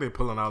just like they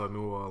pulling out of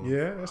New Orleans.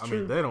 Yeah, that's true. I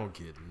mean, they don't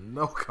get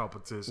no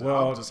competition.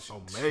 Well, I'm just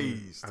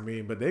amazed. I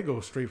mean, but they go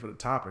straight for the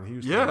top in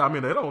Houston. Yeah, I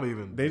mean, they don't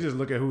even. They just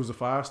look at who's a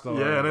 5-star.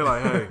 Yeah, and they're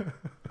like, hey,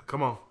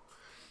 come on.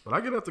 But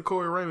I get up to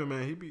Corey Raymond,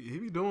 man. He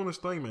be doing this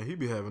thing, man. He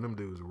be having them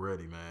dudes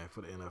ready, man,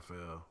 for the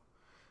NFL.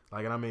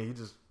 Like, and I mean, he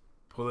just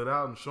pull it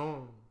out and show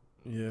them.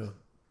 Yeah.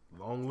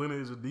 Long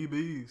lineage of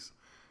DBs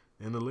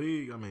in the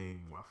league. I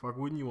mean, why fuck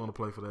wouldn't you want to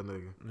play for that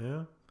nigga?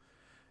 Yeah.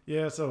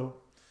 Yeah, so,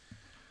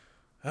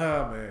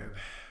 oh, man.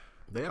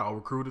 They all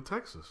recruited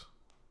Texas.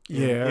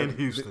 Yeah. In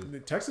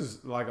Houston. Texas,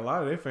 like, a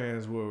lot of their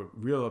fans were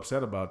real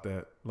upset about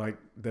that. Like,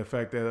 the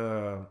fact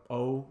that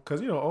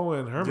because, you know, O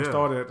and Herman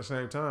started at the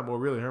same time. Well,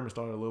 really, Herman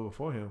started a little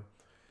before him.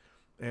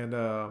 And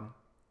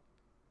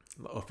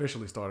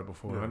officially started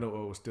before him. I know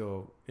O was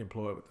still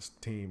employed with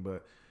the team,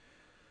 But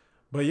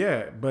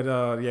yeah,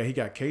 he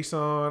got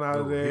Kason out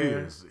of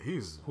there.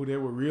 He's who they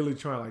were really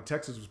trying. Like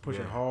Texas was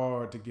pushing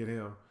hard to get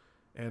him,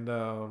 and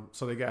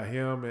so they got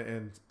him.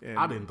 And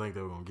I didn't think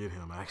they were gonna get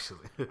him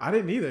actually. I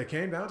didn't either. It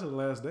came down to the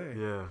last day.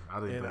 Yeah, I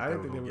didn't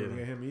think they were gonna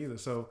get him either.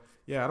 So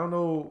yeah, I don't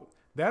know.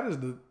 That is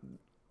the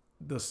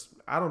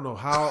I don't know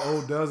how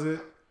O does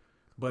it,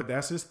 but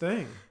that's his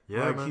thing.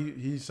 Yeah, like man.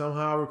 he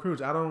somehow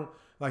recruits. I don't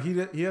like he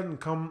hasn't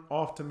come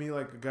off to me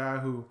like a guy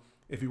who,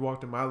 if he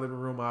walked in my living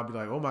room, I'd be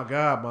like, oh my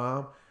God,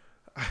 Mom.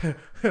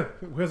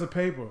 Where's the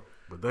paper?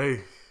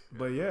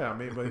 But yeah, I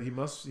mean, but he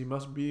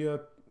must be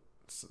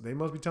they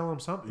must be telling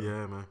him something.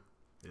 Yeah, man.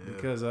 Yeah.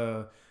 Because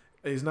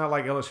it's not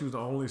like LSU's the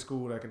only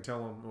school that can tell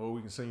him, well, we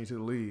can send you to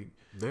the league.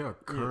 They are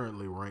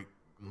currently ranked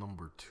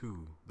number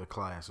 2. The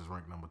class is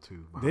ranked number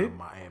 2 behind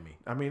Miami.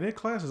 I mean, their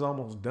class is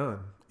almost done.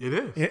 It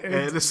is.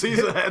 And the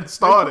season hadn't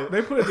started.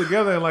 They put it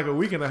together in like a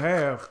week and a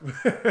half.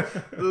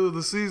 Dude,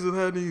 the season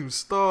hadn't even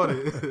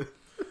started.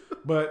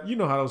 But you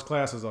know how those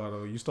classes are,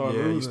 though. You start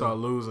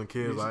losing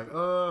kids like,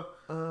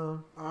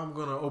 I'm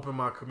going to open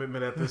my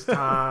commitment at this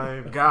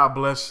time. God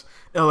bless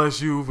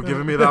LSU for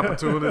giving me the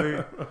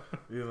opportunity.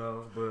 You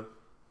know, but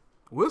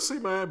we'll see,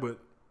 man. But,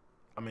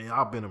 I mean,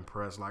 I've been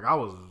impressed. Like, I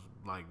was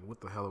like,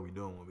 what the hell are we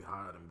doing when we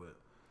hired him? But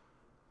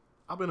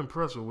I've been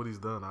impressed with what he's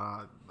done.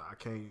 I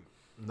can't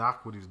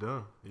knock what he's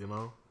done, you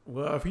know?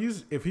 Well,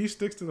 if he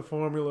sticks to the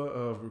formula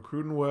of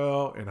recruiting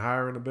well and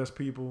hiring the best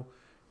people,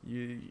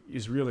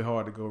 it's really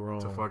hard to go wrong.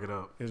 To fuck it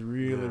up. It's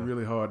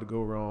really hard to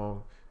go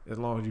wrong as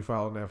long as you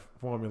follow that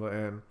formula.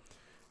 And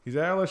he's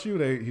at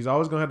LSU. He's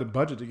always going to have the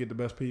budget to get the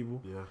best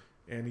people. Yeah.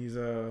 And he's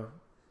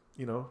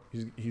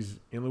he's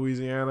in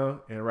Louisiana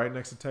and right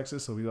next to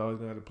Texas, so he's always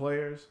going to have the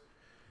players.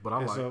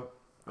 But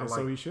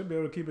so he should be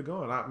able to keep it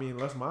going. I mean,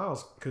 Les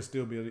Miles could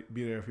still be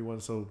there if he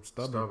wasn't so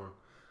stubborn.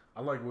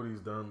 I like what he's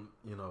done,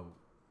 you know,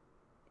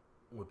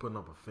 with putting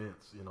up a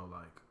fence, you know,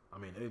 like, I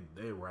mean,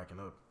 they're racking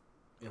up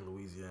in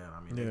Louisiana.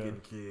 I mean, they're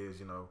getting kids,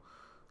 you know,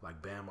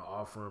 like Bama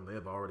offer them.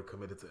 They've already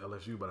committed to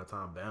LSU by the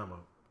time Bama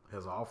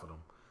has offered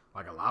them.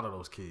 Like a lot of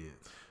those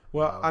kids.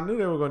 Well, I knew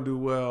they were going to do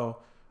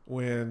well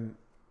when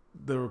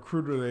the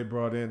recruiter they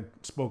brought in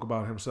spoke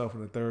about himself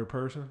in the third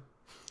person.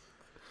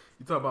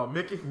 You talking about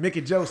Mickey?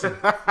 Mickey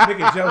Joseph.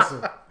 Mickey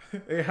Joseph.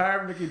 They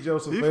hired Mickey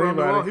Joseph. He from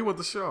New Orleans. He went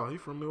to Shaw. He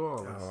from New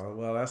Orleans. Oh,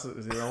 well, that's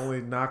the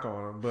only knock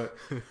on him.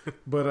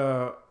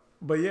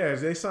 But yeah,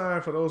 they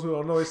signed, for those who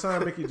don't know, they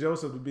signed Mickey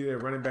Joseph to be their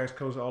running backs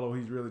coach, although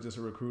he's really just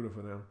a recruiter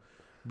for them.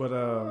 But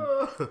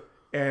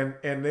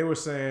and they were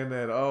saying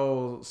that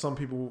some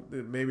people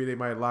maybe they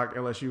might lock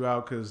LSU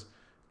out because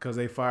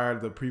they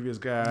fired the previous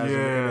guys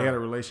and they had a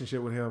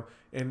relationship with him.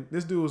 And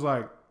this dude was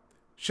like,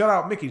 "Shut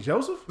out Mickey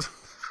Joseph."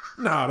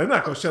 No, they're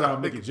not gonna shut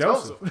out Mickey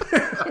Joseph.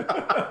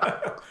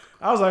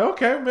 I was like,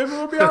 okay, maybe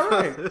we'll be all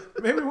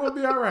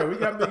right. We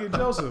got Mickey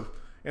Joseph,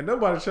 and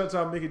nobody shuts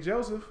out Mickey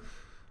Joseph.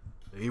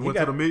 He went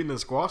to the meeting and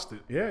squashed it.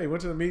 Yeah, he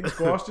went to the meeting and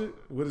squashed it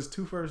with his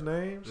 2 first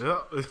names.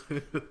 Yeah.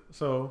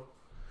 So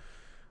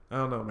I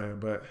don't know, man,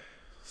 but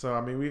so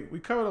I mean, we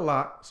covered a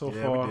lot so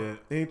far. We did.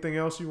 Anything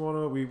else you want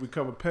to? We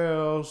covered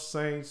Pels,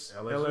 Saints,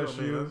 LSU.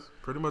 I mean, that's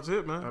pretty much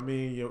it, man. I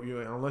mean, you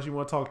unless you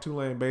want to talk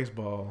Tulane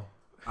baseball.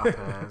 I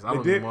pass. I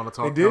don't even want to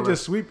talk. They did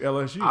just sweep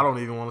LSU. I don't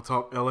even want to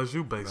talk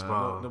LSU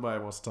baseball.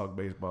 Nobody wants to talk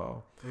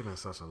baseball. They've been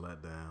such a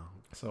letdown.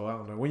 So I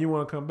don't know. When you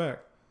want to come back?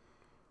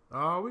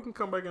 We can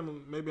come back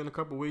maybe in a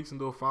couple of weeks and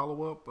do a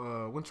follow up.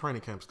 When training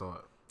camp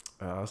start?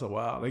 That's a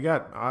while. They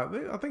got.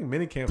 I think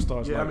mini camp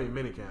starts. Yeah,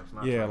 mini camps.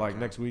 Not camp.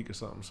 Next week or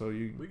something. So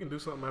we can do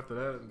something after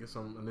that and get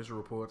some initial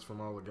reports from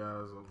all the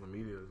guys of the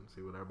media and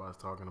see what everybody's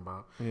talking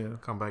about. Yeah.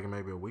 Come back in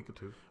maybe a week or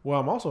two. Well,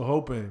 I'm also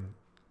hoping,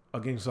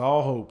 against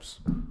all hopes,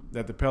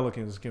 that the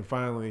Pelicans can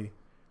finally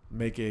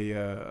make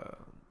a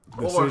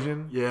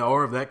decision.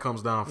 Or if that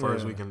comes down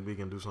first, we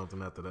can do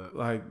something after that.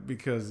 Like,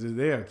 because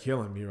they are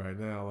killing me right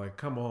now. Like,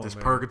 come on, this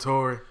man.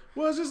 Purgatory.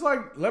 Well, it's just like,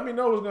 let me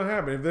know what's gonna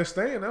happen. If they're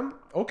staying, I'm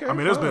okay. I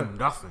mean, there's been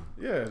nothing.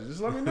 Yeah,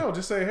 just let me know.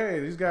 Just say, hey,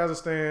 these guys are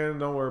staying.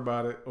 Don't worry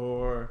about it.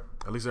 Or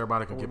at least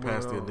everybody can get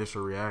past the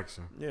initial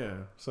reaction. Yeah.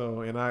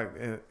 So and I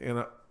can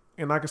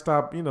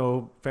stop,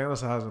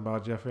 fantasizing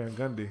about Jeff Van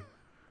Gundy.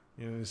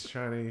 His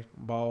shiny,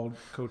 bald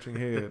coaching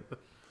head.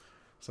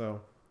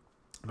 So,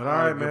 but all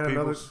right,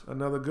 man,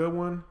 another good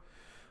one.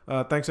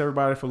 Thanks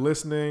everybody for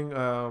listening.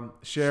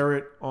 Share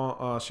it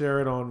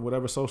on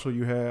whatever social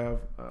you have.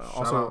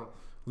 Also,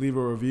 leave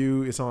a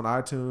review. It's on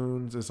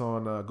iTunes. It's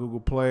on Google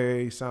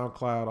Play,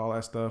 SoundCloud, all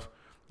that stuff.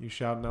 You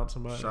shouting out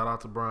somebody? Shout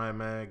out to Bryan,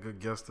 man. Good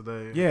guest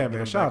today. Yeah,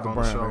 man. Shout out to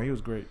Bryan, man. He was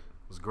great. It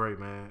was great,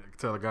 man. I can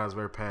tell the guy's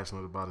very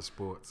passionate about his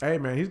sports. Hey,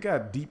 man, he's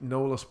got deep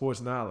NOLA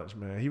sports knowledge,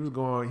 man. He was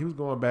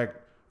going back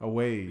a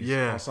ways.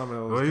 Yeah. On some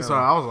of those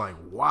I was like,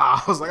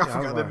 wow. I was like, I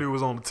forgot that dude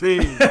was on the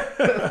team.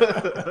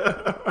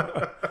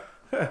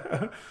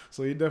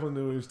 So he definitely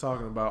knew what he was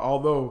talking about.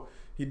 Although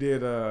he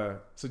did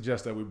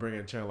suggest that we bring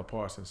in Chandler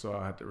Parsons, so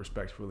I have to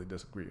respectfully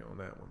disagree on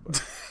that one.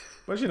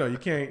 But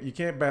you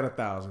can't bat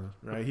 1,000,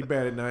 right? He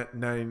batted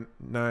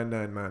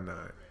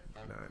 999.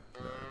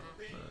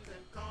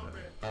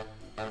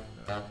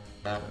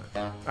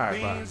 All right,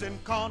 Beans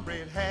and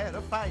cornbread had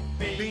a fight.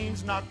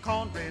 Beans knocked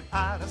cornbread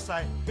out of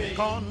sight.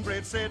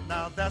 Cornbread said,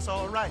 now that's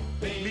all right.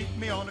 Meet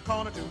me on the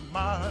corner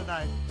tomorrow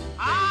night.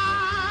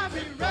 I'll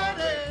be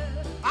ready.